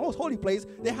place, in the most holy place.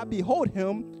 They have beheld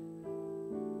him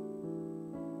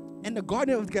in the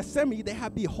garden of Gethsemane. They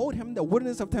have beheld him in the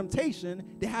wilderness of temptation.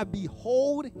 They have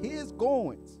beheld his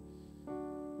goings.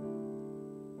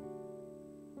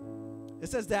 It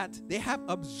says that they have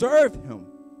observed him.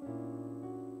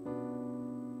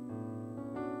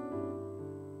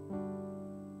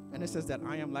 And it says that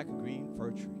I am like a green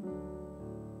fir tree,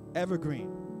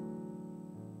 evergreen.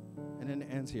 And then it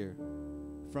ends here.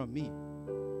 From me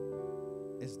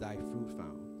is thy fruit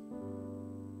found.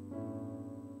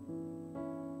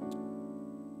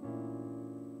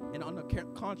 And on the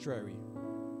contrary,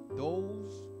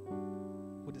 those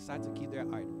who decide to keep their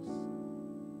idols.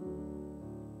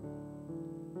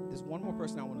 There's one more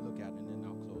person I want to look at, and then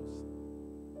I'll close.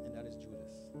 And that is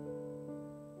Judas.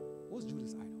 What was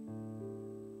Judas' idol?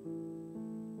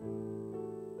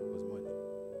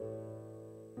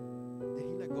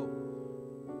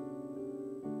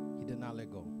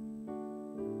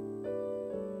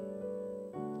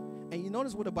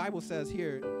 Notice what the Bible says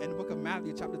here in the book of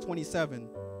Matthew chapter 27,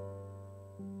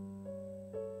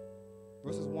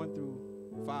 verses 1 through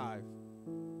 5,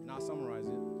 and I'll summarize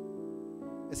it.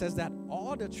 It says that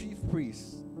all the chief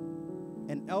priests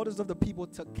and elders of the people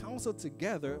took counsel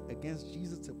together against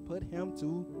Jesus to put him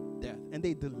to death, and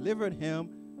they delivered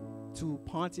him to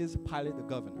Pontius Pilate, the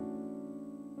governor.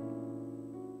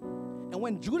 And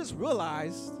when Judas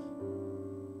realized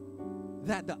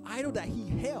that the idol that he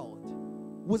held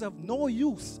was of no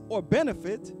use or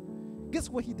benefit, guess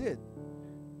what he did?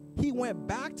 he went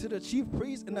back to the chief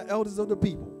priests and the elders of the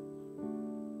people.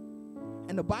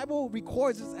 And the Bible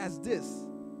records it as this,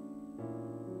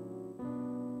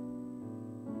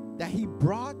 that he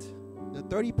brought the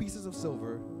 30 pieces of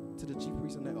silver to the chief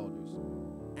priests and the elders.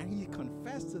 And he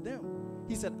confessed to them.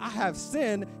 He said, I have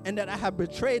sinned and that I have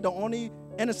betrayed the only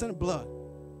innocent blood.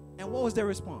 And what was their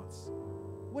response?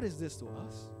 What is this to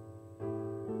us?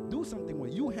 Do something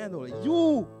with it. You handle it.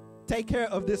 You take care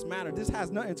of this matter. This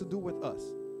has nothing to do with us.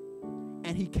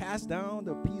 And he cast down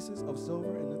the pieces of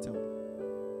silver in the temple.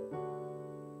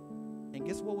 And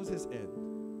guess what was his end?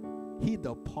 He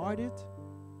departed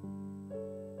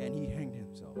and he hanged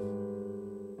himself.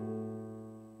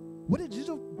 What did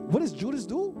Judas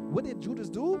do? What did Judas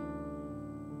do?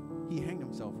 He hanged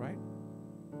himself, right?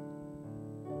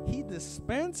 He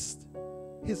dispensed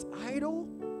his idol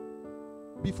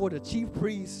before the chief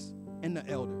priests and the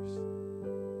elders.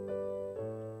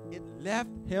 It left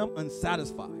him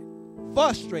unsatisfied,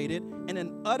 frustrated, and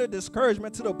in utter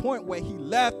discouragement to the point where he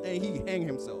left and he hanged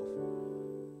himself.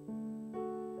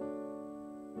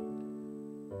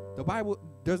 The Bible,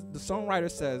 the songwriter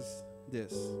says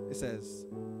this. It says,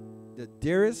 the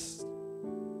dearest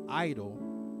idol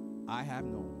I have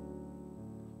known.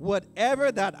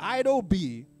 Whatever that idol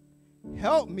be,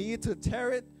 help me to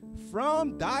tear it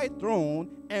from thy throne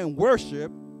and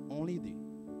worship only thee.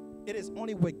 It is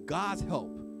only with God's help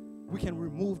we can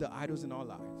remove the idols in our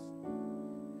lives.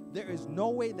 There is no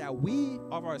way that we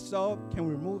of ourselves can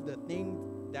remove the thing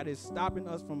that is stopping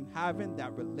us from having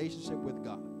that relationship with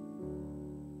God.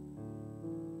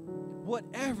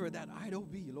 Whatever that idol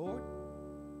be, Lord,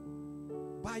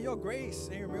 by your grace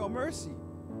and your mercy,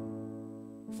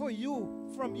 from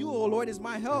you, O Lord, is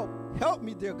my help. Help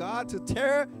me, dear God, to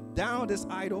tear down this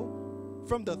idol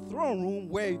from the throne room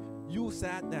where you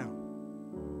sat down,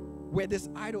 where this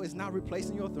idol is not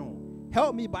replacing your throne.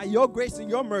 Help me by your grace and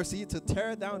your mercy to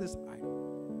tear down this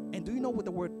idol. And do you know what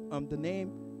the word, the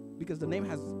name, because the name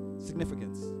has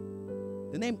significance.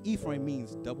 The name Ephraim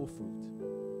means double fruit.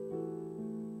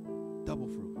 Double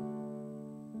fruit.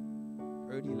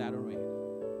 Early latter rain.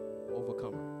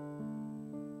 Overcomer.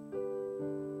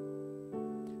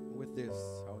 With this,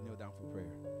 I'll kneel down for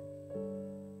prayer.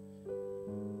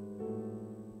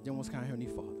 Dear most kind Heavenly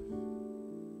Father,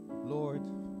 Lord,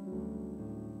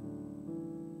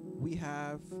 we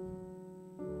have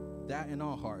that in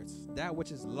our hearts, that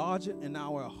which is lodged in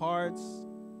our hearts,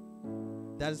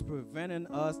 that is preventing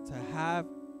us to have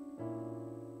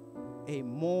a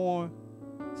more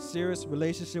serious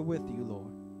relationship with you,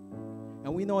 Lord.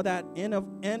 And we know that in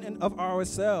and of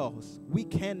ourselves, we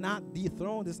cannot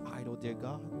dethrone this idol, dear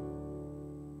God.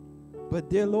 But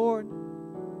dear Lord,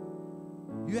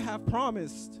 you have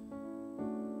promised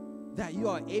that you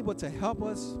are able to help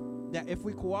us, that if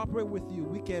we cooperate with you,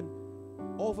 we can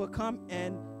overcome,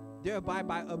 and thereby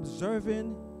by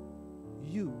observing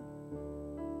you,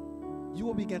 you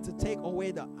will begin to take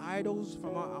away the idols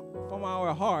from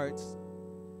our hearts,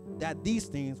 that these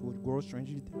things would grow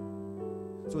strangely dim.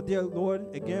 So dear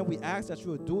Lord, again, we ask that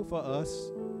you would do for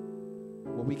us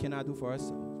what we cannot do for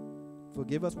ourselves.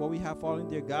 Forgive us what we have fallen,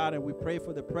 dear God, and we pray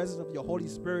for the presence of your Holy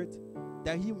Spirit,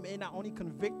 that he may not only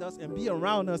convict us and be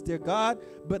around us, dear God,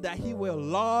 but that he will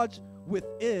lodge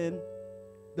within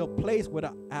the place where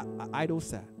the idol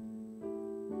sat.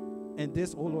 And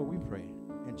this, oh Lord, we pray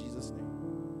in Jesus' name.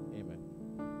 Amen.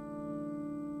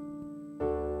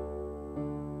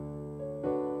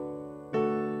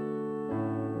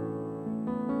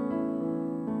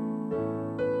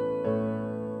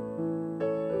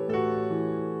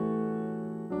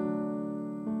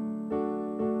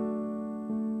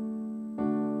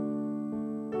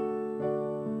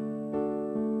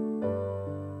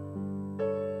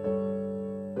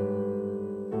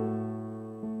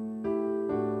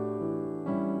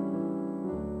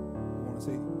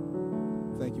 Say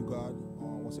thank you, God.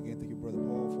 Once again, thank you, Brother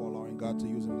Paul, for allowing God to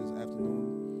use him this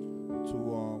afternoon to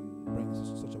bring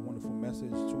such a wonderful message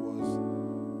to us.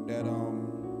 That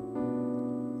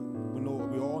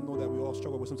we all know that we all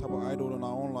struggle with some type of idol in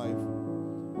our own life,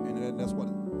 and that's what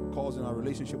causing our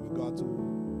relationship with God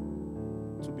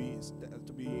to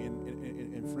be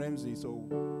in frenzy. So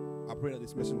I pray that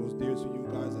this message was dear to you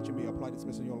guys, that you may apply this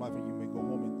message in your life, and you may go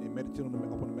home and meditate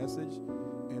upon the message.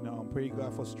 And pray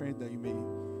God for strength, that you may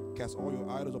cast all your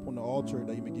idols upon the altar,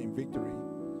 that you may gain victory.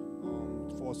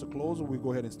 For us to close, we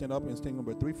go ahead and stand up and sing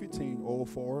number 315, all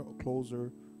for a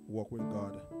closer walk with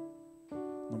God.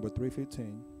 Number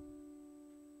 315.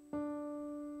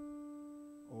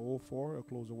 All for a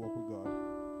closer walk with God.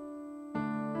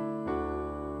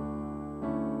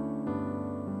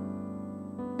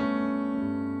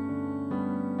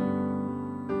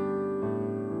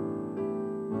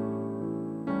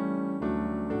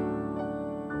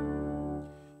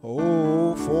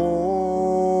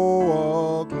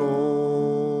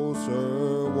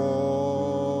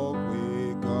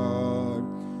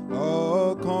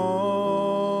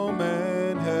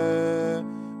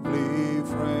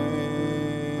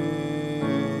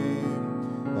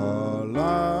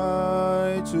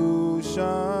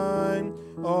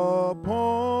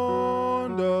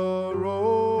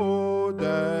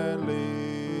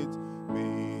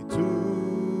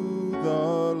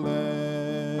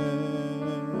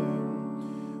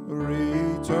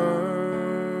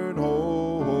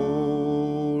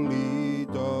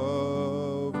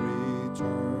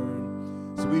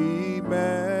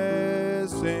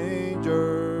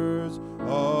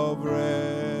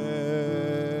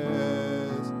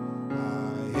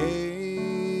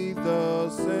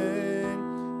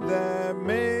 that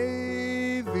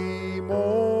made thee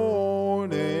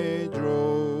mourn and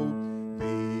drove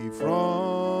thee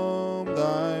from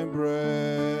thy breast.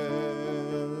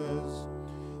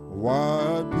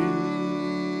 What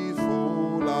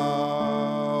peaceful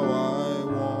hour I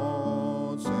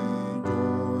once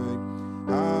enjoyed,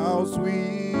 how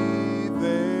sweet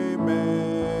their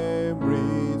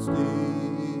memories still,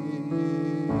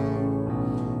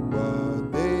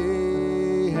 but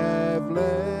they have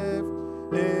left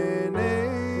an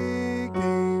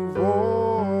aching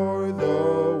for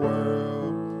the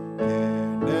world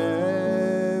can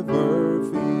never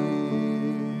feel.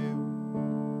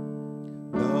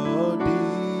 The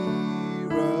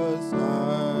dearest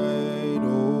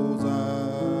idols I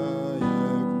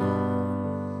have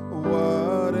known,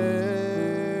 whatever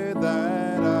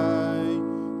that I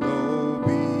know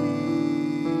be,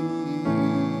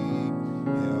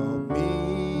 help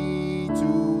me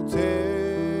to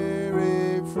tear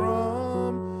it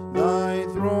from thy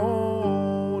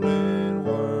throne and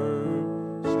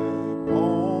worship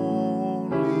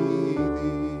only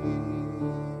thee.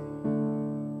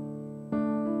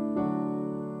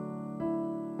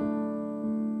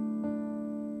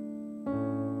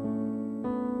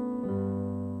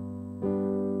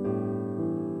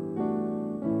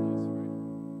 Let us pray.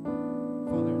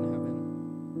 Father in heaven,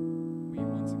 we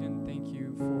once again thank you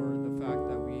for the fact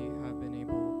that we have been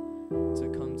able to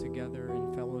come together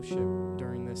in fellowship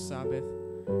during this Sabbath.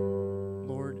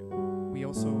 Lord, we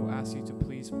also ask you to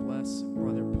please bless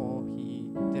Brother Paul. He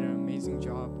did an amazing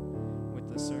job with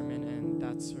the sermon, and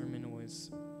that sermon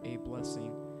was a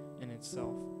blessing in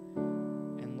itself.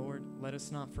 And Lord, let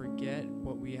us not forget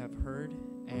what we have heard,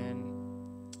 and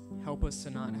help us to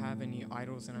not have any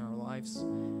idols in our lives.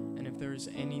 And if there's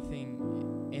anything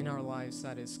in our lives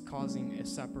that is causing a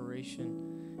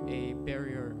separation, a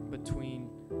barrier between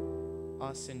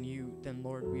us and you, then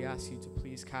Lord, we ask you to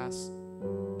please cast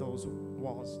those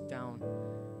walls down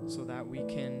so that we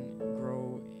can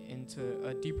grow into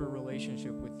a deeper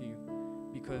relationship with you,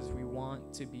 because we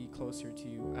want to be closer to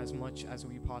you as much as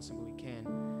we possibly can.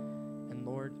 And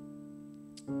Lord,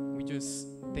 we just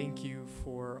thank you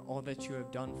for all that you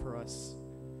have done for us.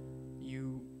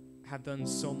 You have done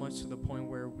so much to the point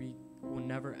where we will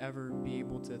never ever be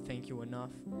able to thank you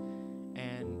enough.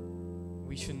 And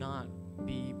we should not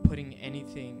be putting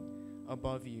anything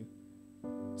above you.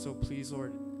 So please,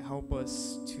 Lord, help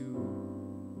us to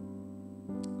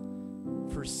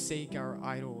forsake our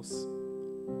idols.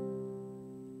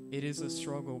 It is a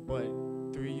struggle, but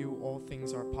through you all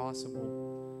things are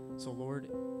possible. So Lord,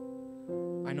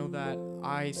 I know that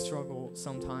I struggle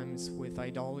sometimes with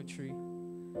idolatry,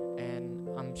 and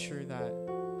I'm sure that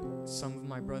some of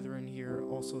my brethren here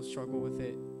also struggle with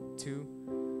it too.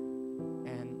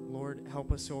 And Lord,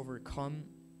 help us to overcome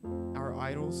our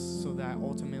idols so that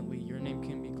ultimately your name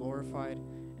can be glorified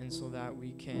and so that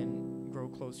we can grow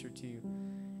closer to you.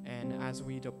 And as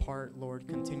we depart, Lord,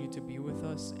 continue to be with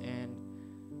us, and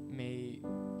may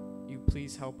you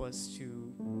please help us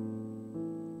to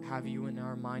have you in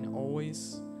our mind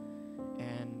always.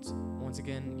 And once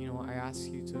again, I ask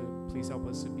you to please help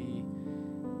us to be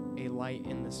a light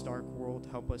in this dark world.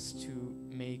 Help us to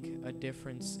make a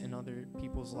difference in other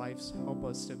people's lives. Help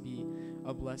us to be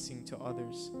a blessing to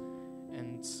others.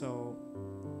 And so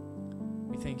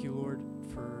we thank you, Lord,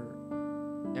 for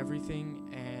everything,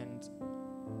 and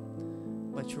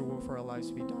let your will for our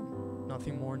lives be done.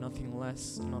 Nothing more, nothing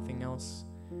less, nothing else.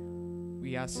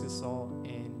 We ask this all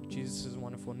in Jesus'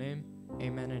 wonderful name.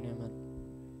 Amen and amen.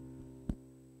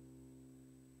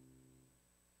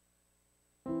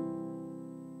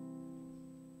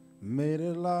 May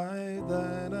the life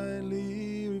that I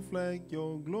live reflect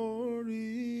your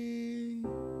glory.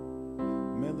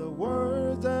 May the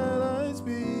words that I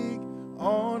speak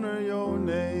honor your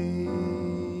name.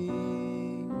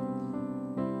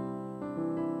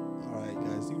 All right,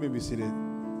 guys, you may be seated.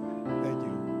 Thank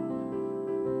you.